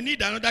said, we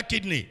need another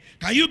kidney.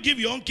 Can you give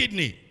your own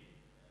kidney?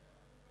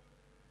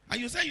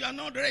 And you say you are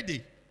not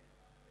ready.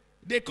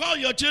 They call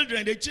your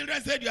children. The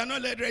children said you are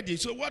not ready.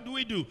 So what do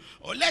we do?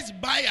 Oh, let's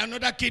buy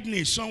another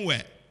kidney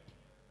somewhere.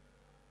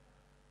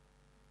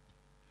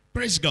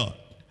 Praise God.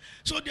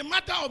 So the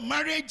matter of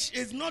marriage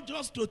is not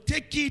just to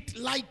take it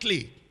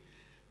lightly.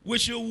 We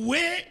should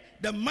weigh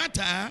the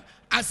matter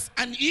as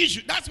an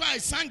issue. That's why I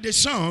sang the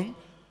song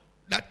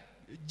that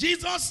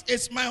Jesus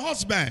is my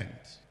husband.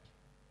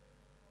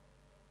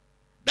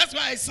 That's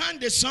why I sang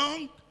the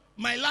song,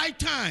 My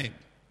Lifetime.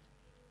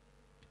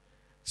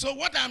 So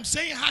what I'm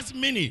saying has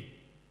meaning.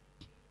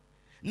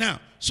 Now,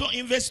 so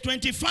in verse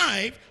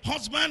 25,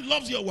 husband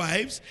loves your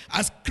wives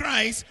as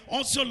Christ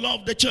also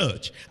loved the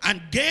church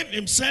and gave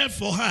himself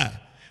for her.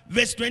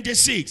 Verse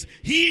 26,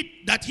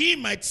 that he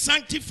might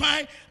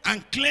sanctify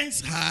and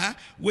cleanse her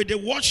with the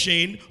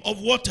washing of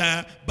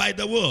water by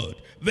the word.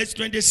 Verse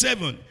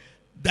 27,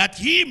 that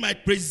he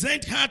might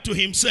present her to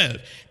himself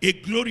a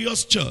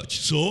glorious church.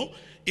 So,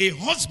 a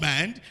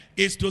husband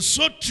is to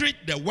so treat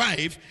the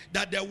wife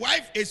that the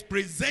wife is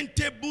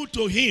presentable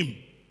to him.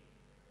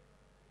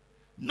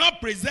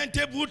 Not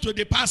presentable to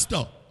the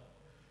pastor.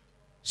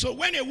 So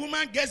when a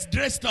woman gets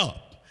dressed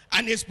up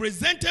and is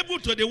presentable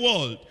to the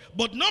world,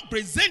 but not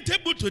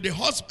presentable to the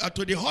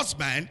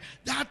husband,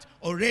 that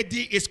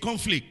already is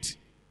conflict.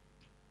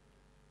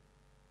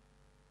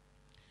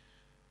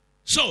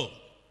 So,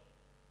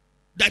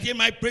 that he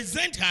might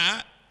present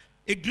her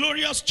a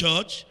glorious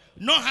church,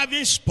 not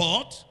having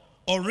spot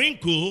or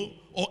wrinkle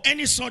or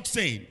any such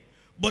thing,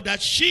 but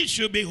that she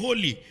should be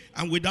holy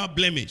and without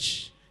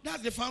blemish.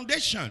 That's the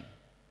foundation.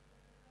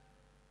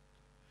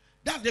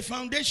 That's the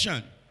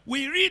foundation.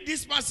 We read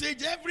this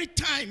passage every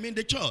time in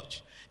the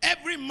church.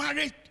 Every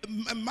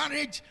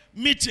marriage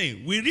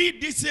meeting, we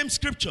read these same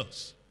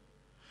scriptures.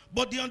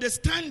 But the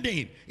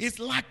understanding is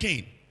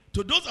lacking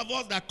to those of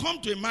us that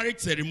come to a marriage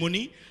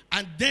ceremony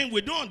and then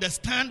we don't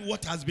understand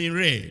what has been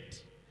read.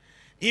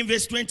 In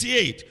verse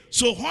 28,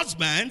 so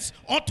husbands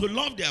ought to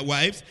love their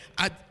wives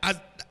as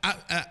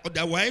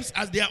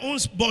their own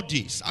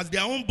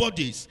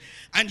bodies,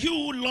 and he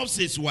who loves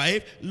his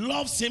wife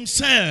loves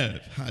himself.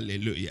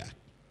 Hallelujah.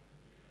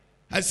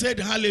 I said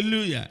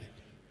hallelujah.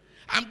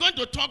 I'm going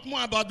to talk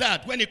more about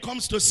that when it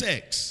comes to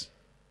sex,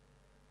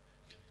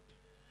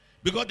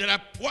 because there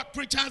are what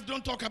preachers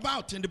don't talk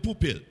about in the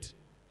pulpit.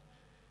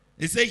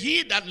 They say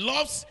he that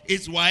loves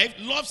his wife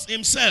loves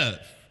himself.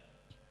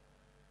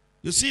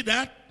 You see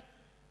that?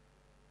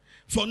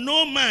 For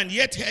no man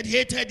yet had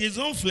hated his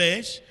own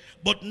flesh,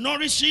 but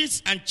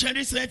nourishes and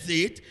cherishes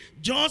it,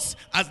 just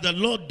as the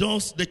Lord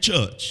does the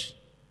church.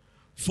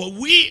 For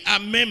we are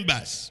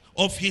members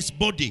of his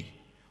body,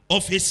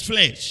 of his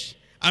flesh,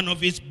 and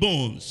of his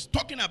bones.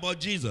 Talking about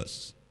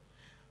Jesus.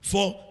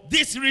 For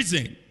this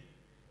reason,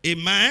 a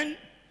man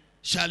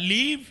shall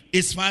leave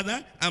his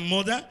father and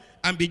mother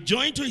and be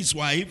joined to his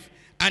wife,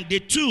 and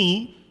the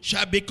two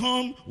shall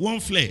become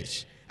one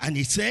flesh. And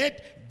he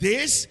said,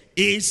 this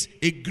is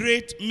a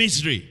great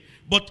mystery,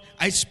 but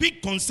I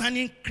speak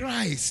concerning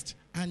Christ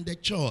and the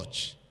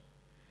church.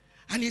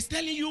 And he's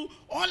telling you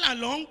all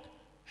along,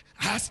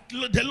 ask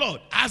the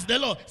Lord,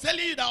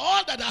 telling you that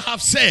all that I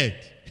have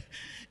said,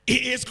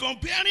 he is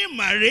comparing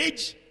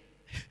marriage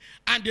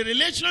and the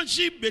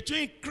relationship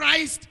between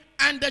Christ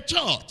and the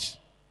church.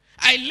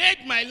 I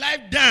laid my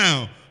life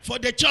down for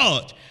the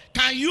church.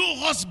 Can you,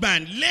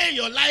 husband, lay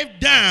your life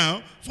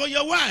down for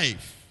your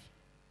wife?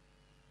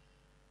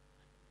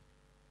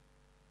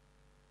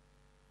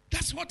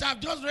 That's what I've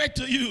just read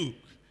to you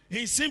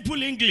in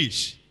simple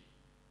English.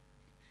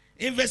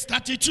 In verse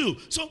 32.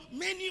 So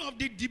many of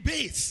the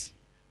debates,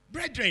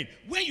 brethren,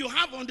 when you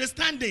have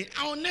understanding,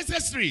 are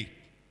unnecessary.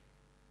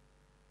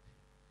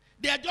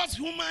 They are just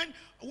human,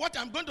 what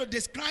I'm going to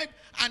describe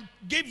and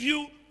give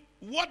you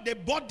what the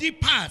body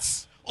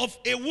parts of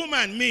a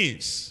woman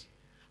means.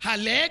 Her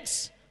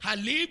legs, her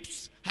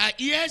lips, her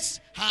ears,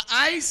 her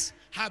eyes,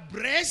 her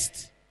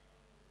breast.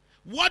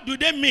 What do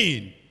they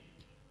mean?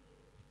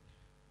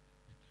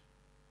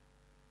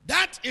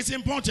 That is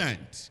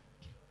important.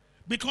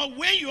 Because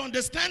when you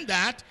understand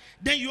that,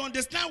 then you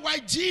understand why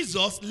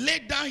Jesus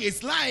laid down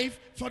his life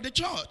for the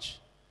church.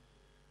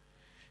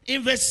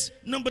 In verse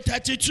number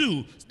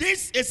 32,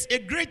 this is a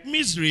great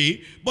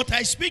mystery, but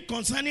I speak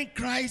concerning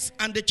Christ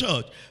and the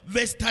church.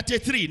 Verse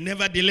 33,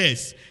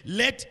 nevertheless,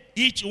 let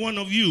each one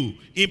of you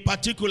in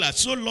particular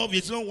so love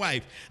his own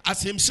wife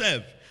as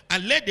himself,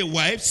 and let the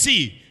wife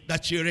see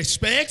that she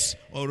respects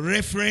or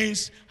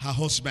references her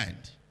husband.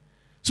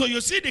 So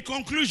you see the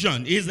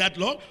conclusion is that,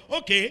 Lord,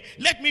 okay,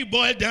 let me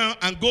boil down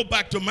and go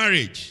back to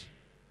marriage.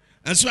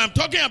 And so I'm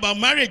talking about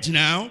marriage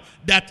now,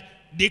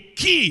 that the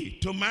key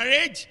to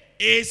marriage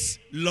is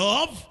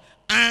love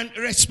and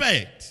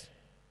respect.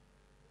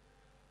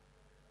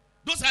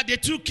 Those are the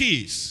two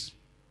keys.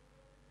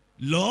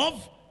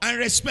 Love and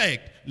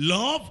respect,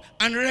 love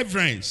and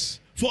reverence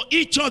for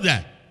each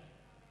other.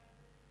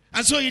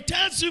 And so he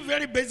tells you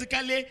very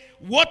basically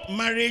what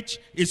marriage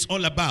is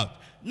all about.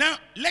 Now,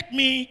 let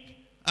me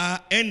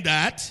end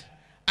that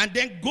and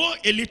then go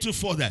a little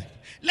further.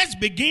 Let's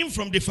begin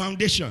from the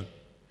foundation.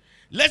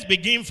 Let's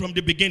begin from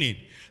the beginning.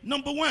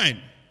 Number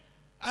one,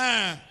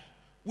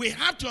 we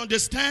have to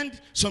understand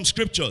some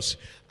scriptures.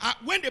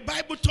 When the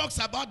Bible talks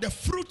about the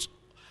fruit,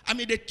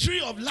 the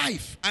tree of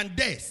life and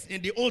death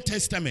in the Old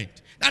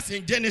Testament, that's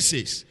in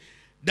Genesis,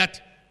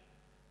 that,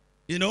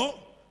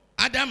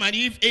 Adam and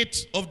Eve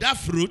ate of that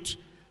fruit,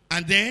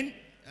 and then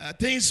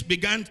things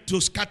began to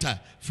scatter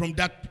from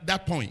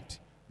that point.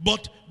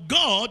 But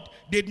God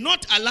did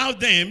not allow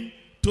them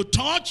to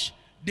touch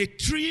the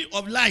tree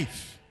of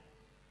life.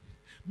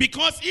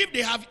 Because if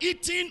they have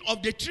eaten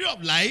of the tree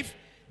of life,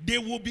 they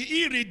will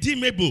be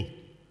irredeemable.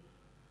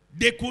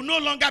 They could no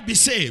longer be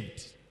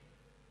saved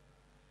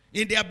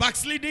in their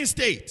backsliding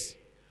state.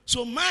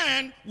 So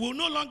man will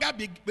no longer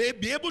be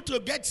able to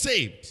get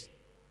saved.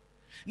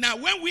 Now,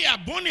 when we are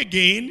born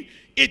again,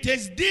 it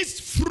is this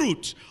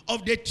fruit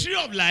of the tree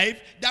of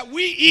life that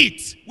we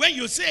eat. When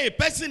you say a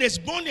person is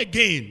born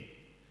again,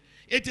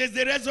 it is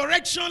the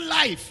resurrection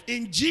life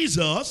in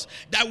Jesus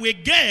that we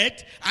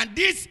get, and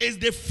this is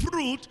the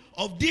fruit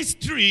of this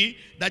tree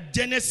that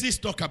Genesis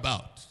talk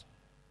about.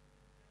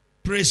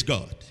 Praise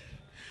God.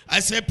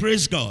 I say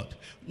praise God.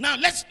 Now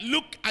let's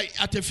look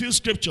at a few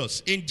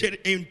scriptures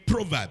in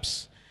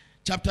Proverbs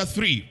chapter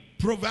 3.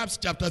 Proverbs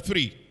chapter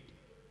 3.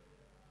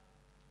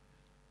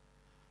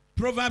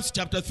 Proverbs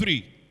chapter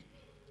 3.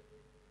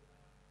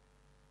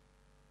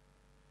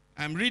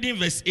 I'm reading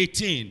verse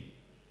 18.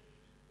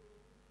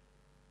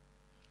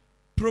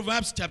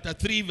 Proverbs chapter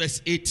 3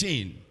 verse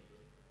 18.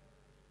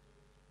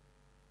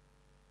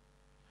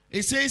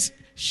 It says,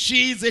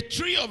 she is a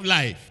tree of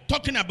life.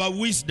 Talking about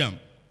wisdom.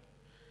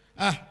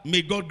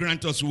 May God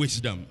grant us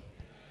wisdom.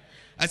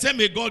 I said,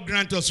 may God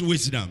grant us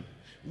wisdom.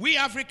 We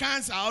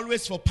Africans are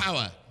always for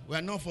power. We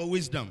are not for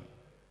wisdom.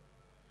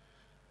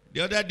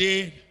 The other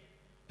day,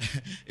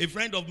 a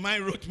friend of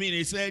mine wrote me and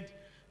he said,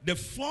 the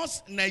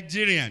first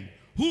Nigerian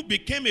who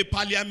became a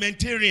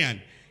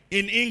parliamentarian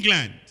in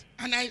England.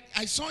 And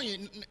I saw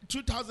in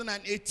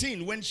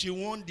 2018 when she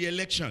won the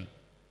election.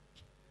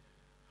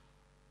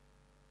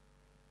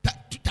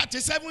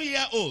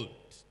 37-year-old,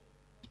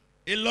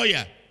 a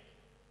lawyer.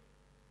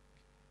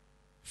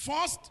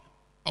 First,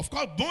 of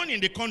course, born in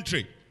the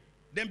country,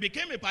 then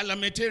became a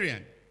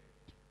parliamentarian.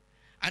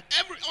 And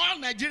all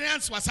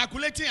Nigerians were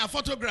circulating a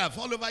photograph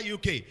all over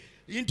UK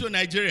into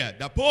Nigeria.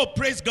 The Pope,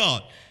 praise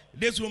God,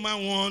 this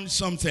woman won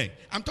something.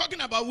 I'm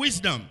talking about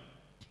wisdom.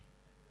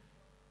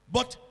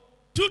 But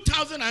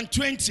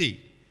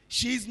 2020,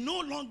 she is no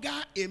longer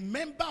a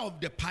member of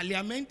the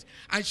parliament,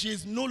 and she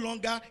is no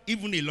longer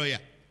even a lawyer.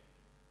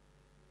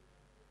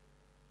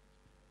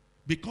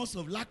 Because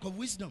of lack of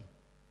wisdom.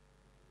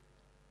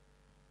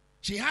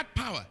 She had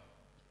power,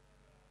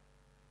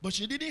 but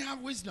she didn't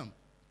have wisdom.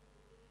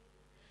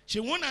 She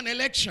won an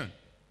election,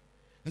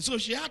 and so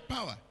she had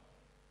power,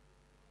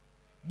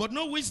 but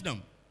no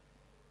wisdom.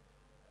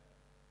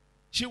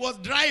 She was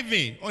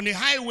driving on a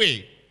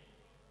highway,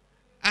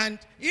 and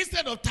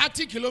instead of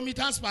 30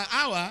 kilometers per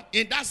hour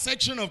in that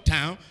section of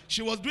town,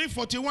 she was doing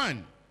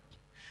 41.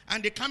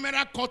 And the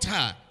camera caught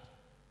her,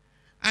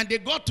 and they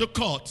got to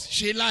court.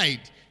 She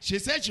lied. She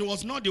said she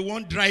was not the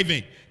one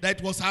driving, that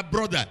it was her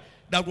brother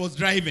that was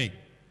driving.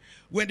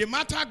 When the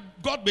matter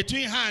got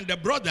between her and the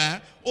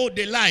brother,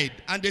 they lied.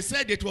 And they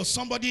said it was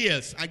somebody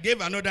else and gave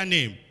another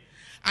name.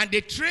 And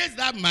they traced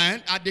that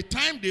man at the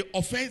time the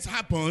offense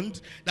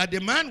happened, that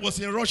the man was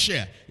in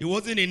Russia. He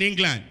wasn't in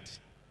England.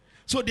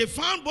 So they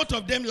found both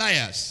of them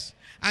liars.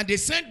 And they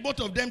sent both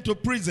of them to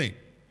prison.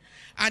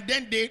 And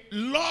then the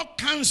law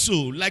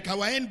council, like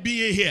our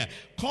NBA here,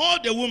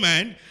 called the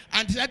woman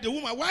and said, the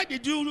woman, why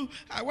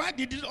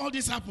did all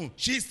this happen?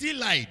 She still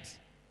lied.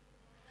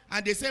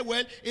 And they said,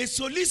 well, a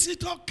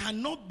solicitor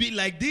cannot be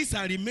like this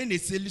and remain a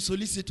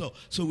solicitor.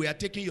 So we are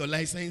taking your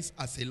license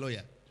as a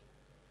lawyer.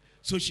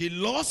 So she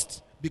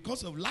lost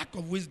because of lack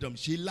of wisdom.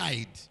 She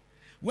lied.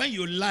 When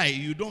you lie,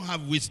 you don't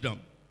have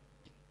wisdom.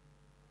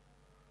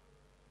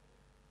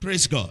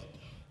 Praise God.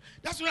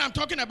 That's what I'm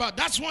talking about.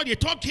 That's what they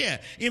talk here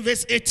in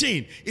verse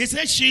 18. It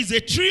says, she is a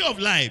tree of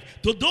life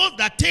to those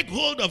that take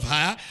hold of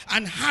her,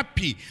 and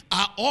happy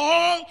are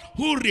all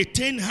who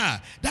retain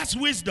her. That's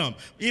wisdom.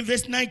 In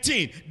verse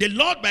 19, the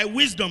Lord by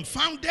wisdom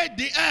founded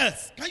the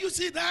earth. Can you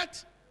see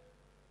that?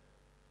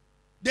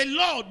 The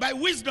Lord by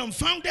wisdom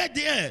founded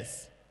the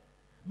earth.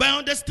 By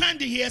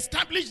understanding, he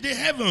established the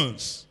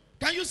heavens.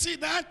 Can you see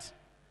that?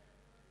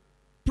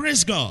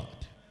 Praise God.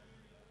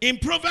 In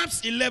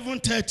Proverbs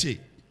 11:30.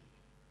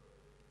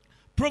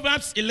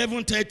 Proverbs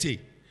 11:30.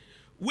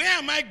 Where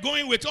am I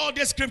going with all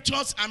the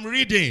scriptures I'm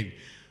reading?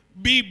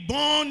 Be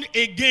born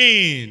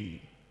again.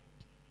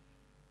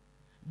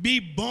 Be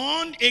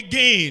born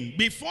again.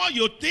 Before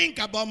you think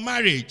about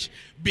marriage,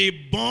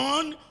 be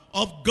born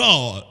of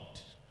God.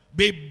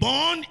 Be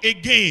born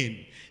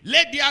again.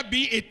 let there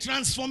be a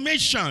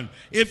transformation.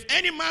 If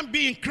any man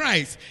be in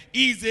Christ,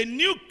 he is a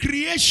new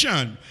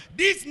creation.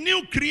 This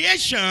new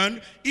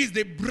creation is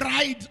the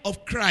bride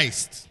of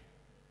Christ.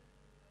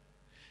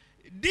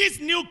 This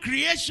new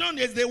creation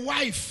is the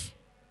wife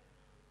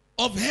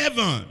of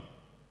heaven.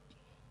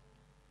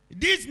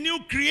 This new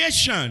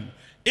creation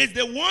is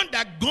the one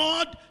that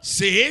God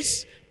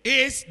says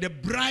is the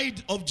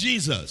bride of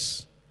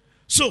Jesus.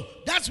 So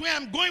that's where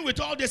I'm going with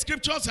all the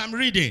scriptures I'm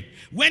reading.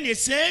 When it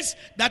says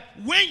that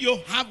when you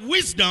have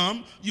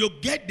wisdom, you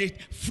get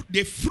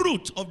the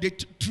fruit of the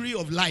tree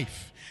of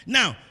life.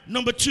 Now,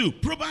 number 2,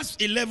 Proverbs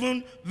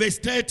 11 verse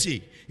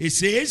 30. It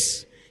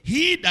says,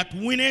 he that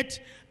winneth,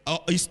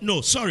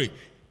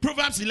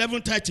 Proverbs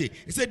 11:30.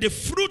 It said, the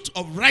fruit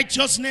of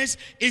righteousness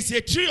is a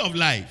tree of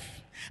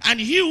life, and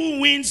he who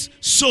wins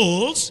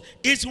souls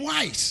is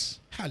wise.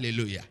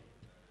 Hallelujah.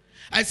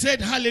 I said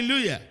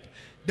hallelujah.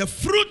 The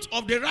fruit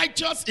of the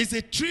righteous is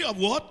a tree of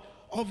what?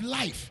 Of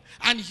life.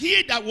 And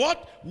he that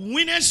what?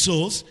 Winneth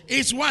souls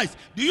is wise.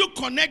 Do you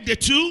connect the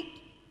two?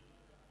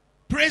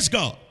 Praise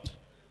God.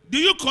 Do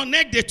you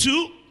connect the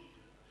two?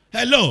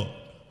 Hello.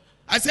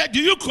 I said,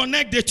 do you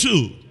connect the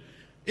two?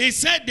 He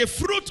said the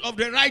fruit of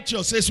the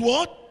righteous is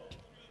what?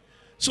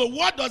 So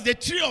what does the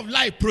tree of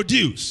life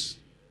produce?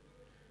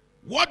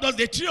 What does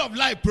the tree of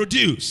life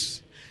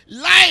produce?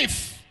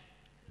 Life.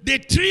 The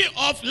tree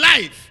of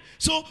life.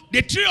 So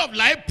the tree of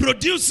life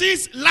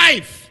produces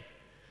life.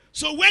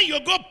 So when you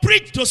go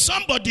preach to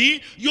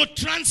somebody, you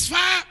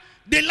transfer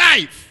the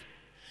life.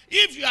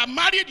 If you are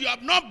married, you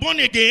have not born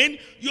again,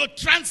 you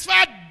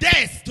transfer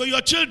death to your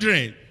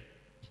children.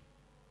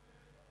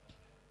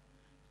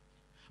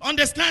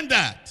 Understand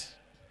that?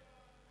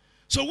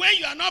 So when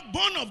you are not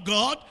born of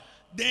God,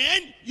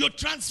 then you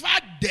transfer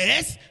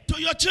death to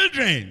your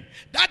children.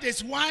 That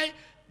is why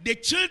the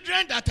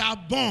children that are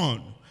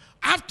born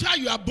after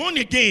you are born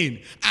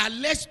again are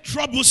less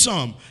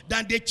troublesome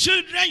than the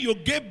children you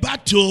gave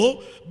birth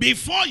to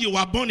before you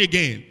were born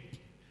again.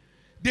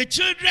 The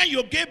children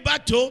you gave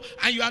birth to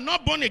and you are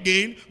not born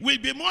again will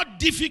be more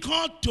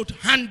difficult to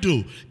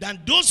handle than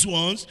those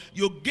ones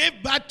you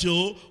gave birth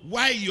to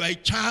while you are a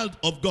child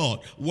of God.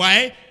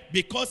 Why?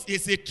 Because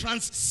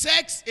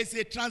sex is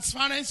a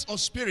transference of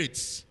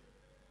spirits.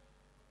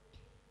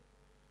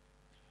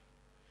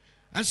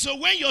 And so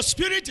when your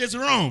spirit is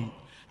wrong,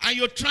 and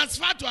you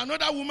transfer to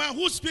another woman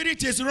whose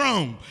spirit is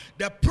wrong,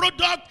 the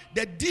product,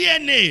 the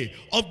DNA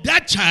of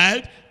that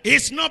child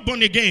is not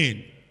born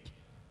again.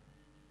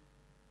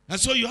 And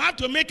so you have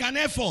to make an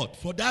effort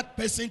for that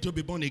person to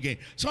be born again.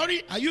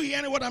 Sorry, are you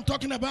hearing what I'm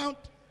talking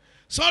about?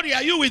 Sorry,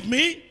 are you with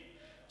me?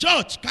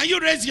 Church, can you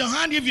raise your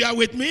hand if you are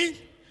with me?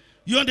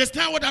 You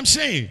understand what I'm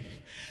saying?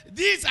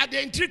 These are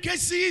the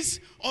intricacies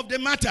of the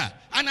matter.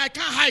 And I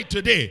can't hide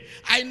today.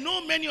 I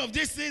know many of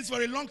these things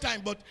for a long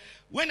time, but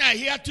when I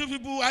hear two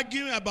people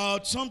arguing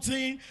about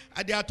something,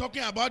 and they are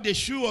talking about the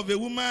shoe of a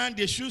woman,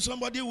 the shoe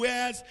somebody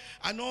wears,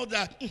 and all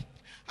that,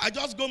 I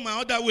just go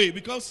my other way,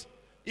 because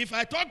if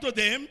I talk to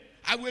them,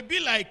 I will be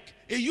like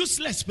a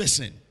useless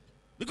person.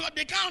 Because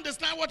they can't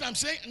understand what I'm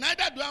saying,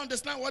 neither do I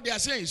understand what they are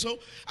saying. So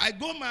I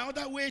go my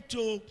other way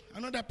to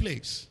another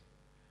place.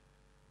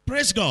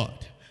 Praise God.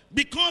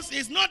 Because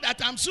it's not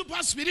that I'm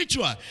super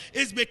spiritual.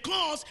 It's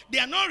because they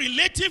are not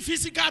relating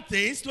physical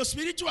things to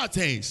spiritual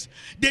things.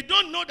 They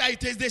don't know that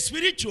it is the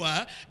spiritual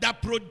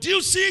that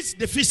produces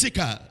the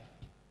physical.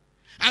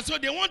 And so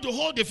they want to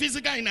hold the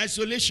physical in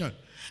isolation.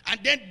 And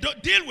then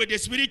deal with the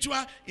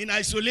spiritual in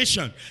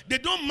isolation. They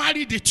don't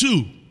marry the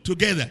two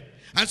together.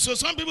 And so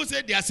some people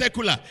say they are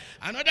secular.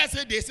 And others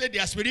say they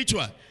are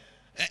spiritual.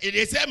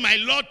 They say my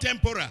Lord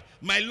temporal.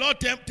 My Lord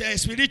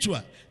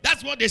spiritual.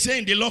 That's what they say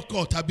in the law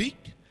court, Abi.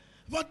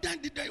 But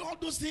then all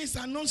those things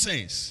are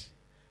nonsense.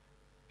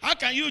 How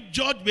can you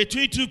judge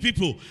between two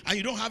people and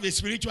you don't have a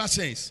spiritual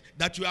sense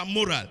that you are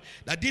moral,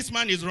 that this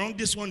man is wrong,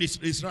 this one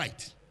is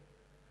right?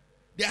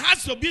 There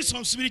has to be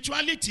some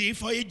spirituality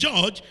for a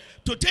judge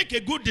to take a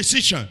good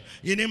decision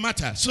in a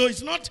matter. So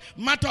it's not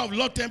matter of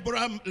law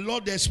temporal, law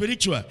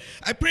spiritual.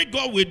 I pray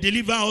God will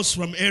deliver us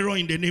from error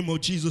in the name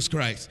of Jesus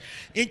Christ.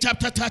 In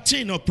chapter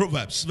 13 of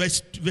Proverbs,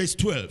 verse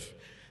 12.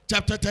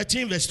 Chapter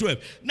 13, verse 12.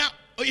 Now,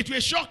 it will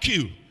shock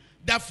you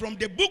that from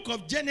the book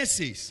of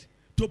Genesis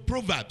to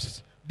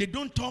Proverbs, they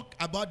don't talk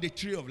about the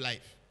tree of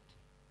life.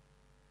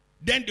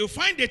 Then they'll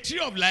find the tree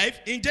of life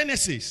in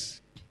Genesis.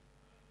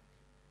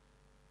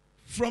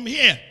 From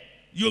here,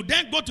 you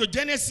then go to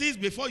Genesis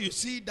before you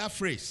see that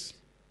phrase.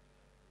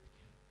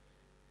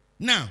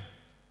 Now,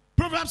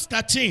 Proverbs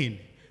 13,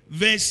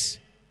 verse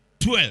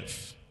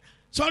 12.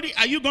 Sorry,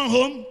 are you going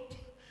home?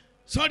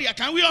 Sorry,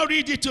 can we all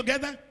read it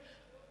together?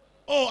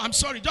 Oh, I'm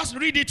sorry, just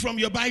read it from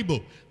your Bible.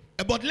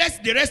 But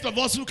let the rest of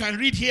us who can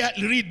read here,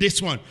 read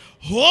this one.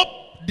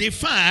 Hope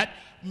deferred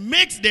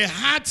makes the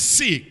heart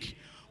sick.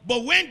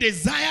 But when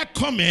desire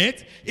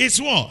cometh, it's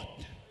what?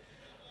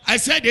 I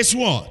said it's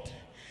what?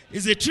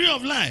 It's a tree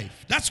of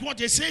life. That's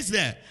what it says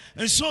there.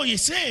 And so he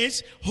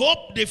says,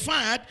 hope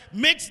deferred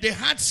makes the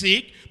heart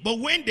sick. But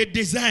when the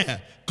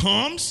desire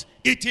comes,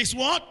 it is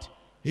what?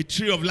 A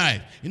tree of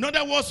life. In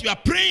other words, you are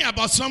praying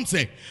about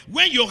something.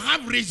 When you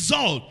have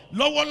result,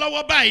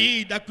 lower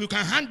by that you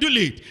can handle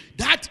it,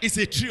 that is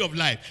a tree of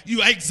life.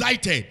 You are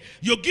excited.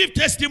 You give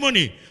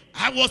testimony.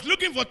 I was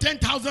looking for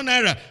 10,000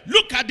 naira.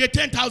 Look at the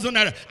 10,000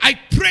 naira. I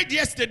prayed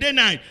yesterday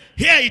night.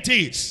 Here it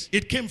is.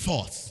 It came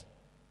forth.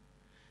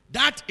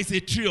 That is a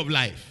tree of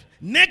life.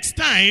 Next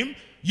time,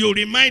 you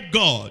remind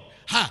God,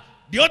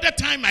 the other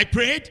time I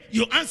prayed,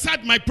 you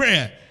answered my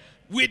prayer.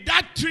 With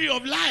that tree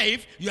of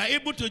life, you are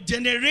able to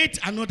generate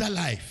another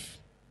life.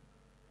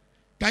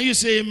 Can you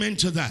say amen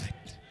to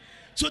that?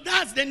 So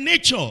that's the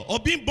nature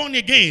of being born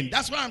again.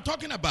 That's what I'm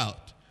talking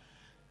about.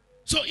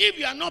 So if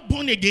you are not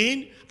born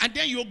again, and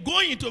then you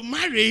go into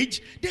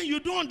marriage, then you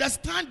don't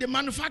understand the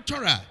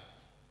manufacturer.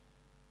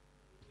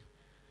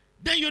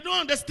 Then you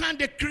don't understand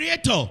the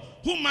creator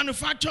who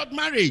manufactured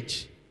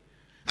marriage.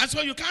 And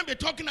so you can't be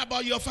talking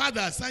about your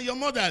fathers and your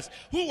mothers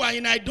who were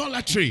in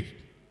idolatry.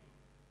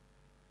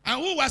 And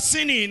who were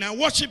sinning and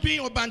worshiping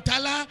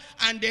Obantala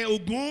and the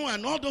Ogun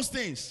and all those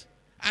things.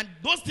 And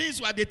those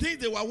things were the things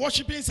they were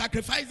worshiping,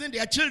 sacrificing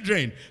their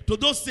children to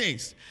those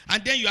those.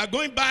 And then you are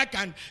going back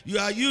and you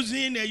are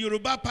using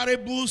Yoruba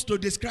parables to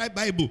describe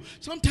Bible.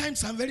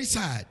 Sometimes I'm very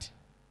sad.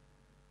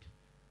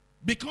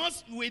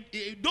 Because with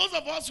those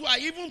of us who are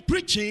even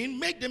preaching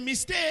make the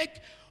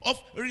mistake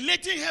of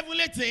relating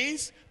heavenly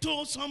things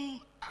to some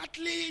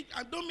earthly.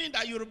 I don't mean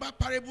that Yoruba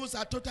parables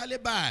are totally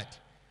bad.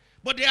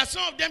 But there are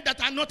some of them that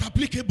are not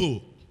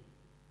applicable.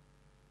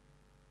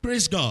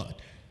 Praise God.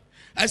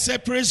 I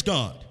said praise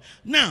God.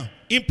 Now,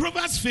 in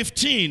Proverbs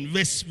 15,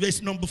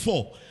 verse number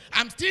 4,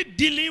 I'm still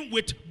dealing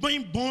with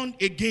being born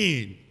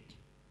again.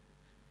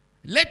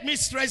 Let me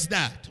stress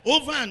that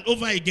over and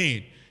over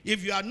again.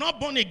 If you are not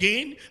born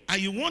again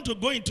and you want to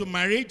go into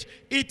marriage,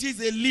 it is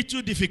a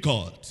little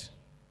difficult.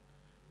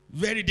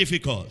 Very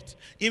difficult.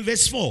 In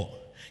verse 4,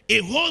 a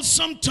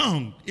wholesome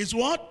tongue is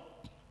what?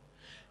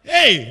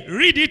 Hey,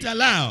 read it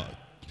aloud.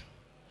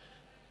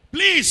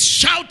 Please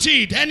shout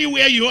it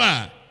anywhere you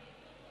are.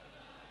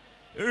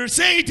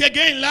 Say it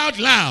again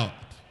loud.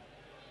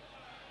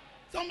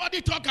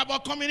 Somebody talked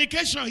about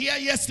communication here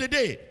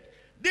yesterday.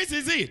 This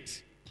is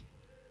it.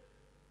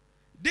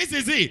 This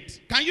is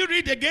it. Can you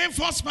read again,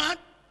 first part?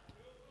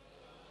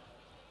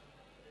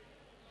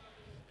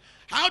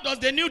 How does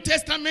the New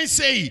Testament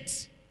say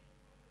it?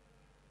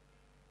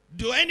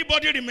 Do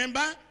anybody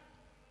remember?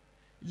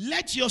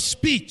 Let your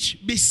speech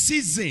be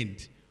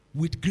seasoned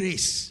with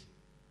grace.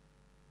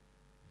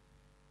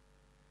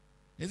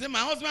 He said, my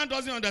husband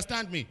doesn't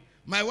understand me.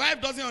 My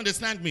wife doesn't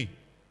understand me.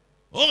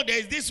 Oh, there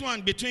is this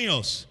one between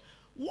us.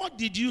 What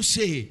did you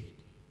say?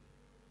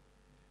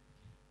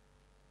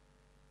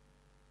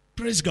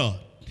 Praise God.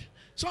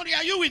 Sorry,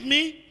 are you with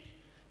me?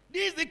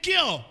 This is the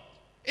cure.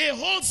 A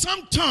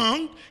wholesome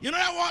tongue, you know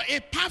what?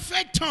 A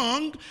perfect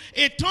tongue,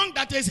 a tongue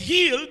that is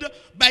healed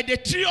by the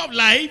tree of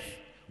life,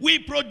 will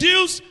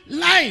produce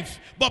life.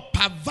 But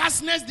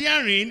perverseness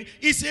therein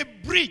is a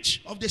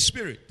breach of the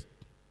spirit.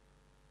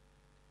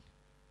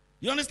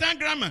 You understand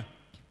grammar?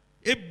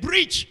 A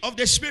breach of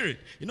the spirit.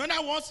 In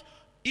other words,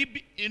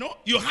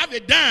 you have a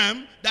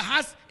dam that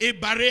has a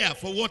barrier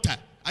for water.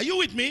 Are you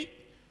with me?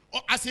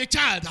 Or as a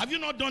child, have you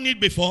not done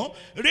it before?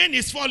 Rain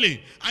is falling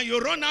and you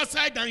run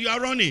outside and you are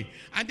running.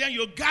 And then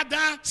you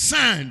gather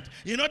sand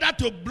in order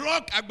to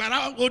block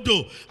Agbara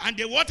Odo. And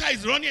the water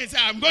is running and say,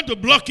 I'm going to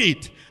block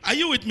it. Are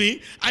you with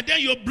me? And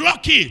then you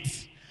block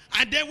it.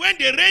 And then when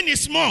the rain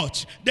is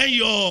much, then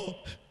your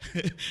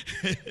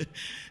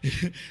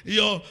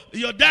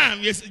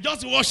dam is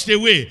just washed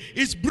away.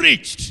 It's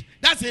breached.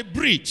 That's a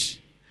breach.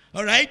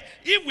 All right?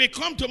 If we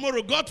come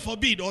tomorrow, God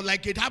forbid, or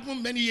like it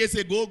happened many years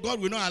ago, God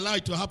will not allow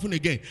it to happen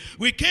again.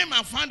 We came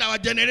and found our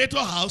generator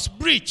house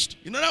breached.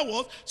 In other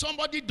words,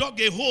 somebody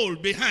dug a hole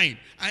behind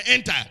and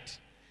entered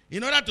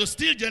in order to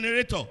steal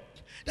generator.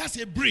 That's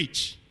a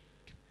breach.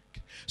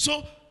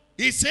 So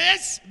it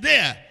says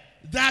there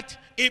that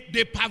if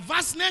the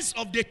perverseness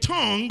of the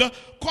tongue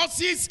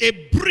causes a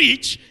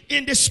breach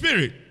in the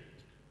spirit.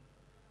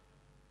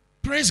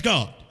 Praise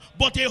God.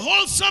 But a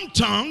wholesome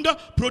tongue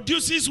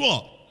produces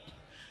what?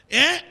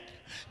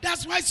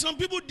 That's why some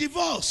people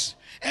divorce.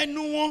 And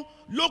no one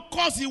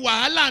cause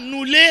wahala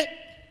nule.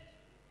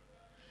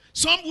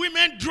 Some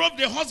women drove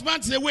their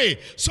husbands away.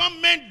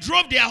 Some men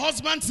drove their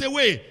husbands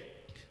away.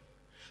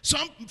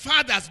 Some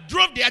fathers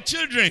drove their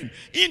children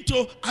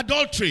into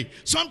adultery.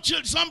 Some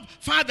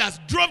fathers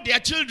drove their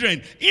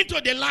children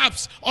into the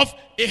laps of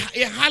a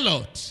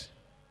harlot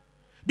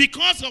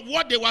because of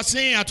what they were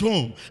saying at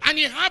home. And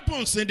it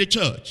happens in the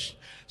church.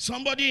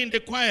 Somebody in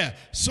the choir,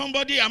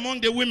 somebody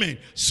among the women,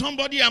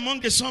 somebody among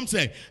the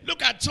something.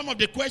 Look at some of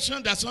the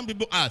questions that some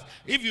people ask.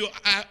 If you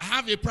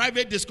have a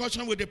private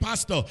discussion with the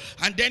pastor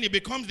and then it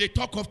becomes the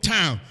talk of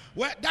town,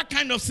 well, that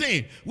kind of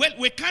thing. Well,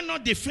 we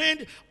cannot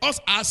defend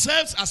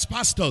ourselves as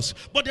pastors.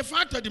 But the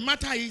fact of the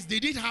matter is,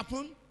 did it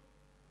happen?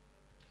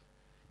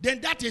 Then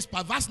that is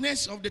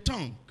perverseness of the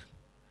tongue.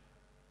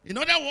 In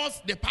other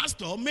words, the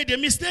pastor made a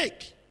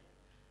mistake.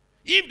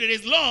 If there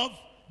is love,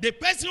 the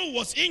person who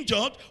was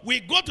injured will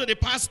go to the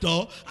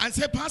pastor and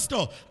say,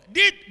 Pastor,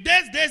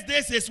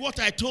 this is what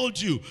I told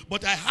you,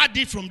 but I heard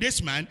it from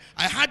this man,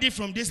 I heard it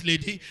from this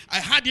lady, I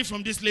heard it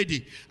from this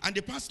lady. And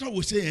the pastor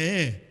will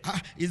say,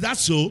 is that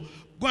so?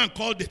 Go and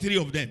call the three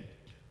of them.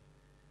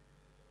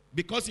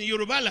 Because in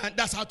Yoruba land,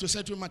 that's how to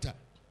settle matter.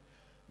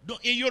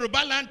 In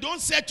Yoruba land,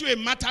 don't settle a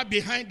matter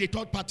behind the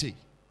third party,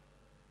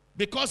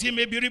 because he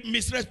may be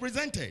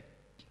misrepresented.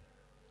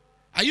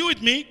 Are you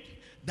with me?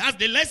 That's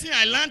the lesson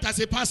I learned as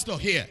a pastor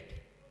here.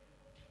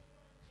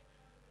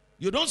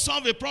 You don't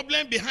solve a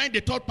problem behind the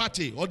third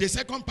party or the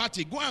second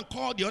party. Go and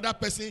call the other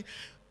person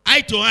eye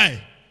to eye.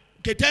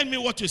 Okay, tell me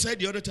what you said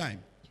the other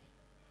time.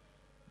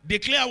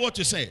 Declare what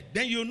you said.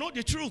 Then you know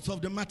the truth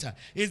of the matter.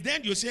 Is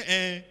then you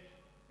say,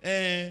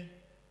 yes,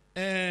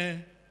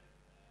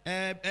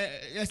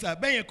 sir.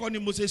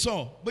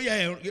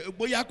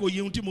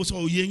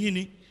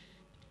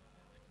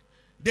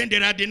 Then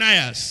there are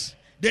deniers.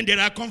 Then there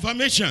are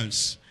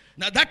confirmations.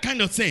 Now that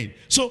kind of thing.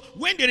 So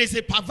when there is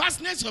a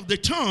perverseness of the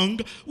tongue,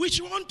 which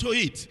you want to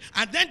eat,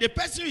 and then the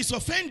person who is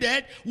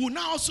offended will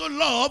now also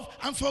love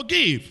and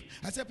forgive.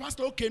 I said,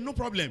 Pastor, okay, no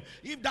problem.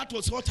 If that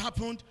was what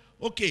happened,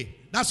 okay,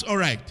 that's all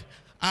right.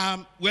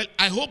 Well,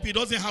 I hope it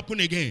doesn't happen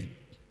again.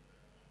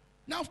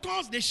 Now, of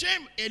course, the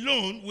shame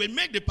alone will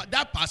make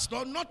that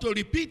pastor not to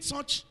repeat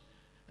such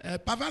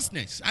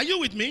perverseness. Are you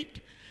with me?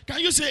 Can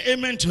you say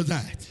amen to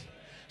that?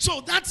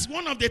 So that's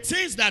one of the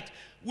things that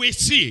we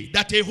see,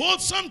 that a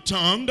wholesome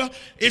tongue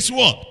is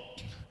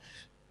what?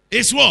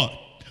 Is what?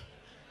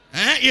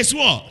 Is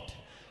what?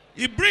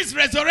 It brings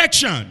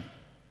resurrection.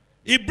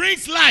 It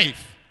brings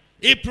life.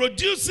 It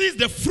produces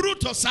the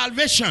fruit of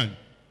salvation.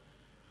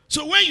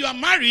 So when you are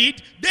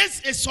married,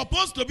 this is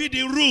supposed to be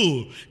the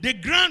rule, the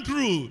grand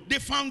rule, the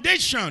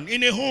foundation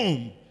in a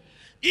home.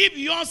 If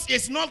yours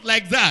is not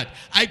like that,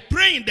 I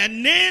pray in the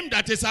name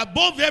that is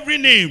above every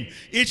name,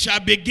 it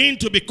shall begin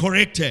to be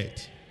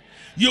corrected.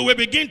 You will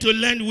begin to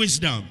learn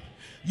wisdom.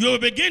 You will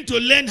begin to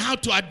learn how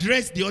to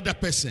address the other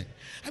person.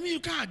 I mean, you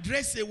can't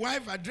address your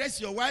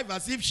wife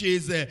as if she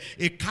is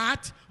a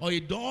cat or a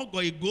dog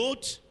or a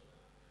goat.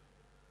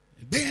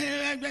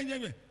 Bang, bang,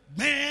 bang, bang,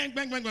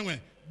 bang, bang, bang,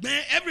 bang.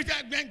 Bang, every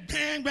time, bang,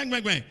 bang, bang,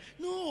 bang, bang.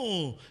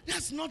 No,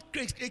 that's not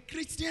a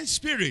Christian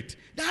spirit.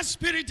 That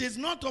spirit is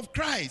not of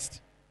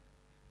Christ.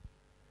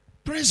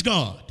 Praise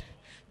God.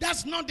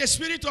 That's not the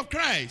spirit of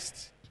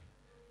Christ.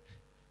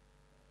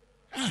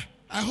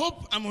 I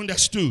hope I'm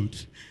understood.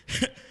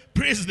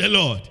 Praise the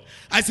Lord.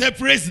 I said,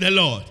 praise the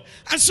Lord.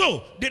 And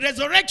so, the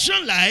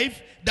resurrection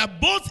life that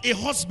both a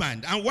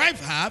husband and wife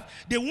have,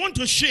 they want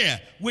to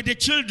share with the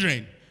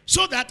children,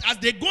 so that as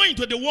they go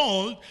into the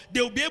world,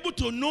 they will be able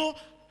to know.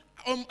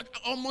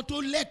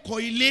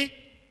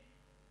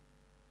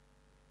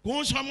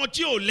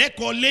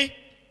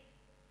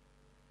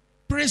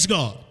 Praise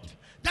God.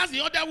 That's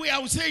the other way I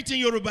would say it in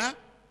Yoruba.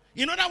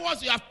 In other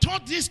words, you have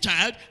taught this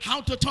child how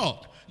to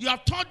talk. You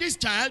have taught this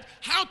child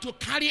how to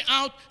carry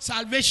out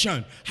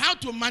salvation, how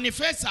to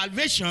manifest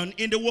salvation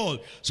in the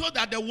world, so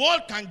that the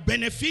world can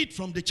benefit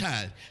from the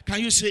child.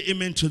 Can you say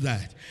amen to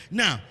that?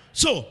 Now,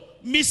 so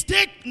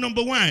mistake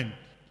number one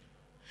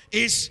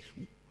is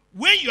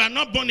when you are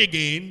not born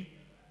again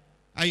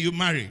and you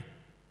marry.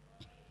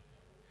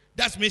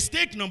 That's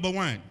mistake number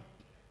one.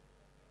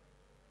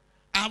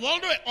 I've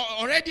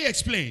already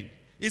explained.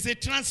 It's a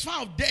transfer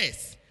of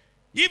death.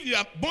 If you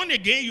are born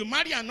again, you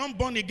marry a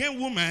non-born again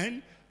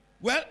woman,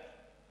 well,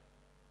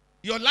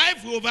 your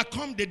life will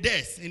overcome the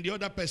death in the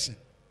other person.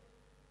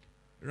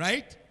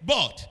 Right?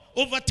 But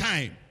over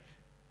time,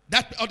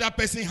 that other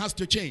person has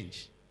to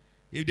change.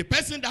 If the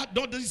person that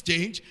doesn't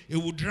change, it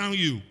will drown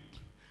you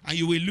and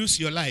you will lose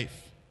your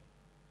life.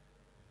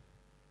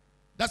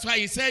 That's why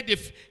he said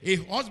if a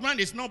husband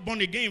is not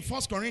born again in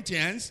 1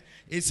 Corinthians,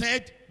 he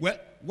said, well,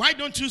 why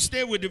don't you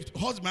stay with the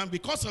husband?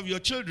 Because of your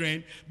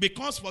children,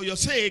 because for your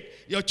sake,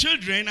 your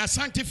children are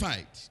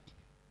sanctified.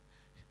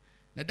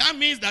 Now that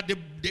means that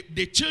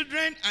the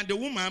children and the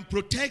woman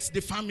protects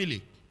the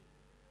family.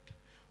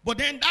 But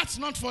then that's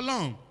not for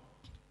long.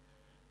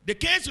 The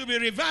case will be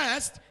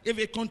reversed if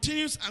it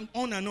continues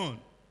on and on.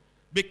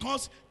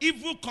 Because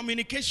evil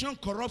communication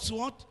corrupts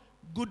what?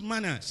 Good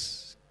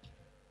manners.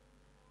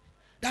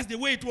 That's the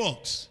way it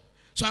works.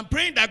 So I'm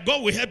praying that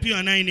God will help you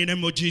and I in the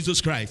name of Jesus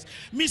Christ.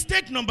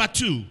 Mistake number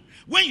two,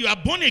 when you are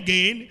born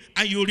again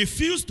and you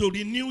refuse to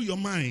renew your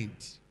mind.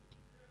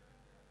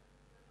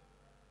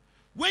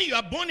 When you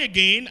are born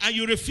again and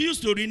you refuse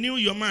to renew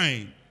your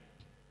mind.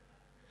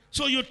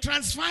 So you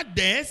transfer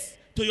death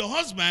to your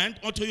husband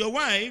or to your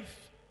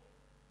wife,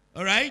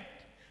 all right?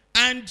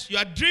 And you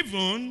are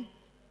driven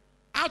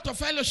out of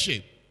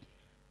fellowship.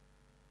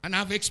 And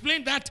I've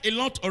explained that a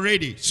lot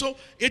already. So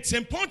it's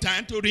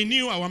important to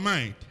renew our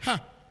mind.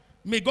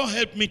 May God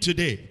help me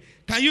today.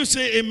 Can you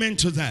say amen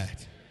to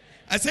that?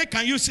 I say,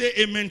 can you say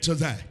amen to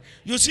that?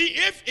 You see,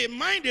 if a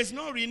mind is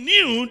not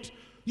renewed,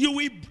 you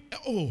will,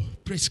 oh,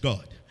 praise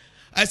God.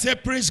 I say,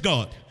 praise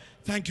God.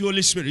 Thank you,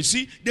 Holy Spirit.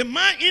 See, the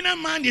inner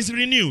man is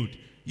renewed.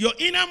 Your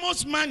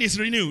innermost man is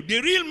renewed.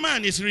 The real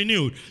man is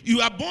renewed. You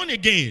are born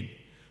again.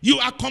 You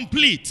are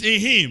complete in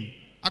him.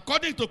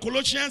 According to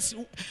Colossians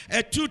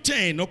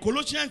 2:10 or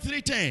Colossians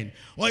 3:10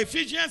 or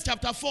Ephesians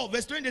chapter 4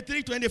 verse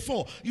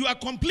 23-24, you are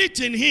complete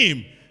in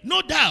him,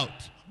 no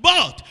doubt.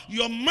 But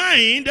your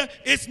mind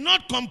is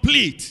not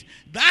complete.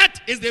 That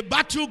is the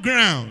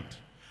battleground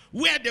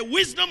where the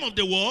wisdom of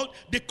the world,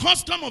 the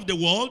custom of the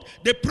world,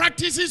 the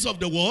practices of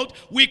the world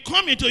will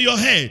come into your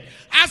head.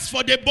 As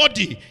for the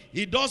body,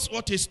 he does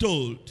what is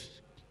told.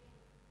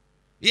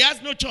 He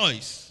has no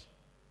choice.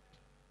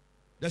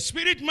 The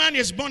spirit man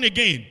is born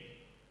again,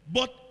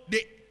 but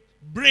the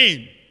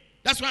brain,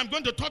 that's why I'm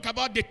going to talk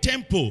about the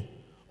temple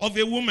of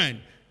a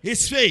woman,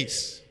 his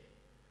face.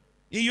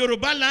 In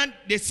Yoruba land,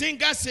 the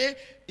singer say,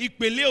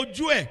 "Ipele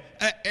oju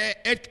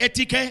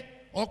etike,"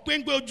 or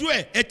 "Kwengbe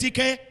oju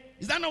etike."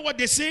 Is that not what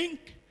they sing?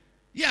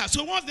 Yeah,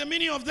 so what's the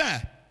meaning of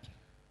that?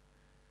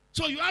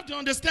 So you have to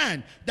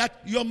understand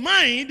that your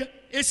mind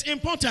is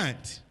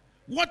important.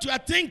 What you are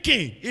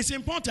thinking is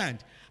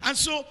important. And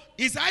so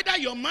it's either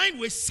your mind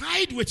will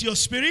side with your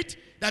spirit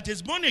that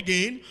is born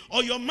again,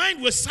 or your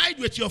mind will side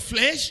with your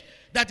flesh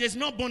that is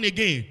not born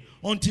again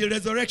until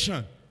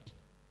resurrection.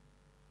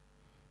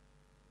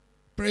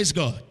 Praise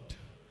God.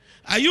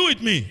 Are you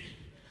with me?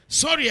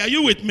 Sorry, are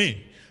you with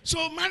me?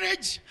 So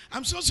marriage,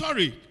 I'm so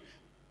sorry.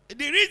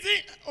 The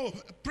reason,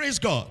 praise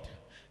God.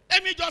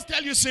 Let me just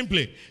tell you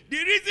simply. The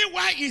reason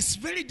why it's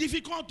very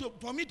difficult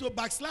for me to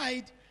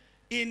backslide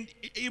in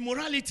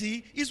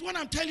immorality is what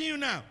I'm telling you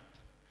now.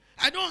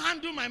 I don't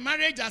handle my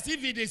marriage as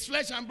if it is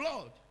flesh and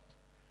blood.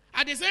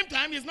 At the same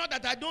time, it's not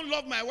that I don't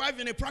love my wife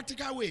in a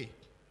practical way.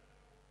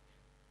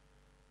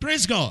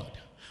 Praise God.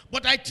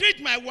 But I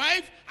treat my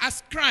wife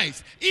as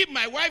Christ. If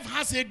my wife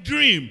has a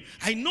dream,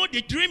 I know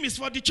the dream is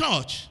for the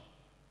church,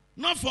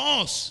 not for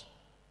us.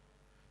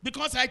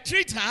 Because I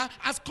treat her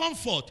as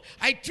comfort.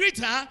 I treat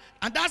her,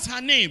 and that's her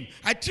name.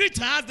 I treat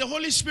her as the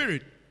Holy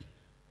Spirit.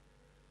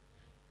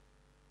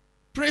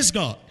 Praise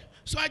God.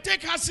 So I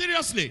take her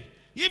seriously.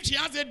 If she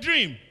has a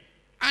dream,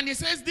 and he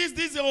says this,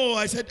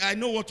 I said, I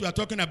know what you are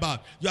talking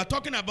about. You are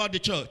talking about the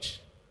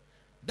church.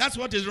 That's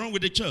what is wrong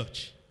with the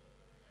church.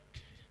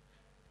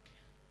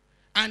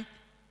 And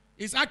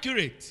it's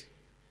accurate.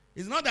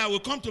 It's not that I will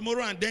come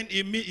tomorrow and then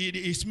it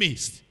is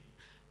missed.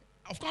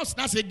 Of course,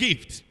 that's a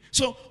gift.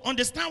 So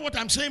understand what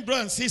I'm saying,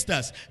 brothers and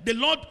sisters. The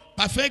Lord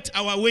perfect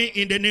our way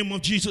in the name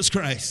of Jesus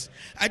Christ.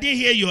 I didn't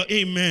hear your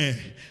amen.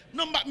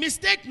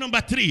 Mistake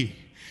number 3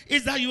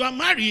 is that you are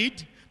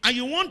married and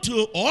you want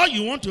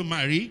to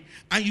marry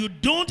and you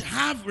don't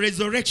have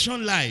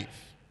resurrection life.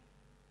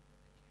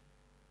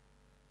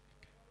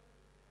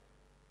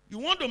 You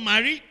want to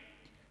marry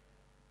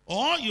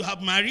or you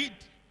have married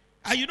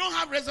and you don't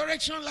have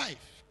resurrection life.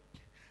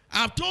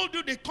 I've told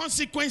you the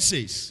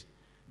consequences.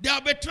 There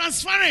will be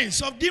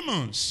transference of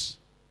demons.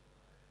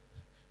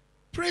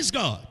 Praise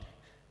God.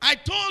 I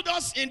told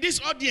us in this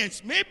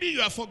audience, maybe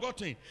you have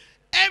forgotten,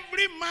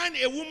 every man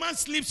a woman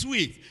sleeps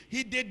with,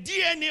 the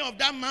DNA of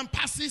that man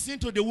passes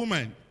into the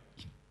woman.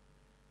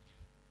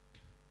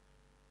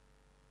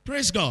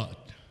 Praise God.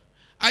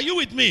 Are you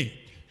with me?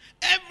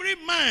 Every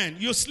man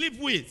you sleep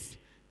with,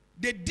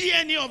 the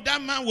DNA of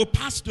that man will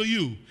pass to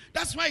you.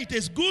 That's why it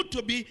is good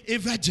to be a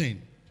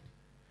virgin.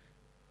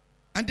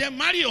 And then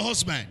marry your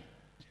husband.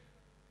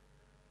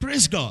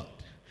 Praise God.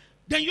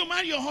 Then you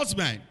marry your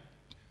husband.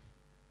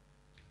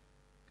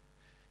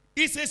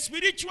 It's a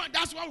spiritual,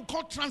 that's what we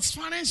call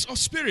transference of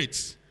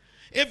spirits.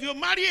 If you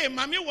marry a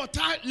Mami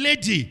Water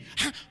lady,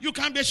 you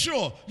can be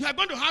sure you are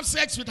going to have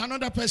sex with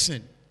another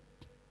person.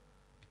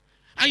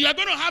 And you are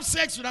going to have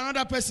sex with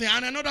another person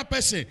and another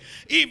person.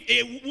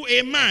 If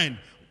a man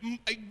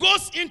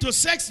goes into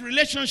sex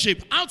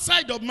relationship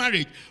outside of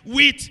marriage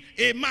with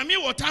a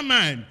Mami Water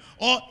man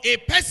or a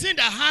person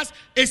that has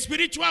a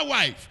spiritual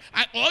wife,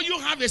 or you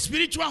have a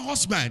spiritual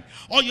husband,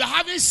 or you're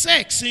having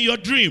sex in your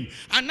dream,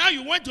 and now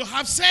you want to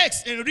have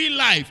sex in real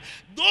life,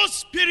 those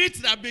spirits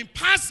that have been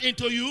passed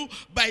into you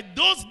by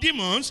those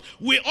demons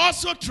will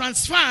also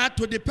transfer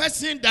to the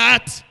person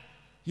that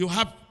you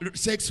have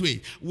sex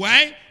with.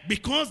 Why?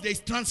 Because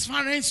there's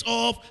transference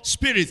of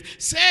spirits.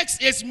 Sex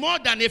is more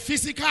than a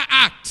physical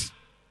act.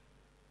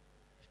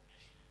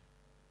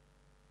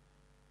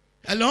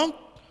 Hello?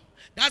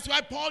 That's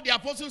why Paul the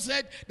apostle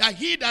said that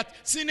he that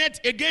sinneth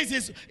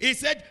against he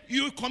said,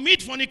 you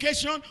commit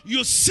fornication,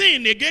 you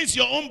sin against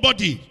your own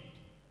body.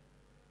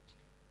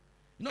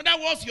 In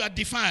other words, you are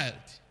defiled.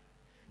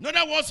 In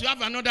other words, you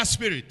have another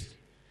spirit.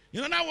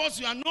 In other words,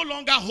 you are no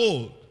longer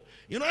whole.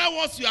 In other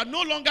words, you are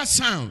no longer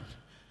sound.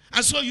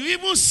 And so you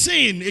even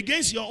sin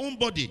against your own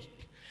body.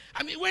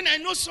 I mean, when I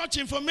know such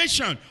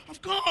information,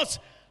 of course,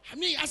 I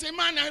mean, as a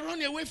man, I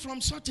run away from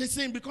such a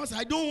thing because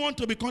I don't want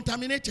to be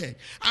contaminated.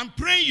 I'm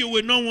praying you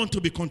will not want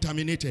to be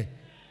contaminated.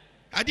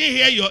 I didn't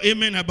hear your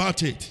amen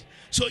about it.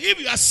 So if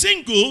you are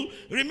single,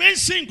 remain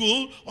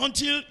single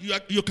until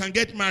you can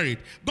get married.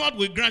 God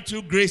will grant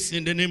you grace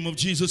in the name of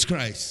Jesus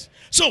Christ.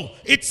 So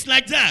it's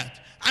like that.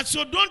 And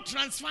so don't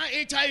transfer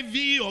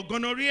HIV or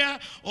gonorrhea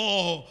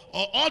or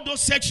all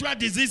those sexual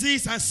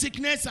diseases and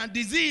sickness and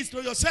disease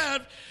to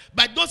yourself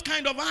by those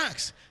kind of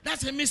acts.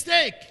 That's a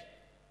mistake.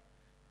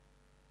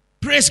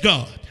 Praise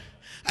God.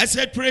 I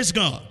said, praise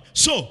God.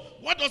 So,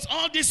 what does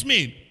all this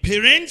mean?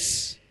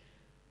 Parents,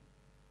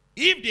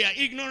 if they are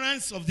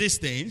ignorant of these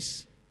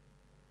things,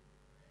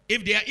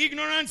 if they are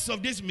ignorant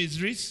of these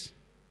miseries,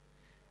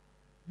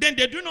 then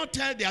they do not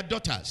tell their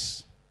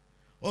daughters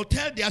or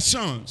tell their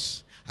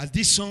sons as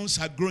these sons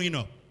are growing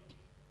up.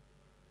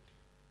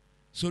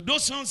 So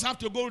those sons have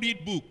to go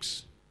read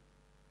books.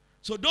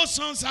 So those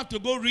sons have to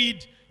go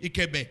read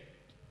Ikebe.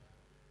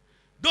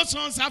 Those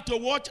sons have to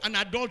watch an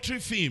adultery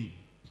film.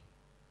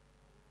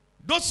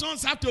 Those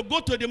sons have to go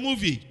to the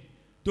movie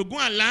to go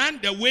and learn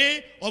the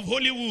way of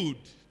Hollywood.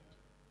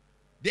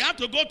 They have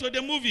to go to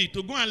the movie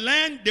to go and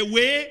learn the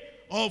way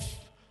of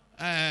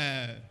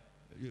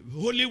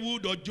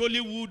Hollywood or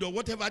Jollywood or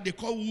whatever they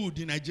call wood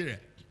in Nigeria.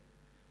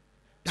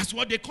 That's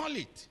what they call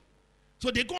it. So they go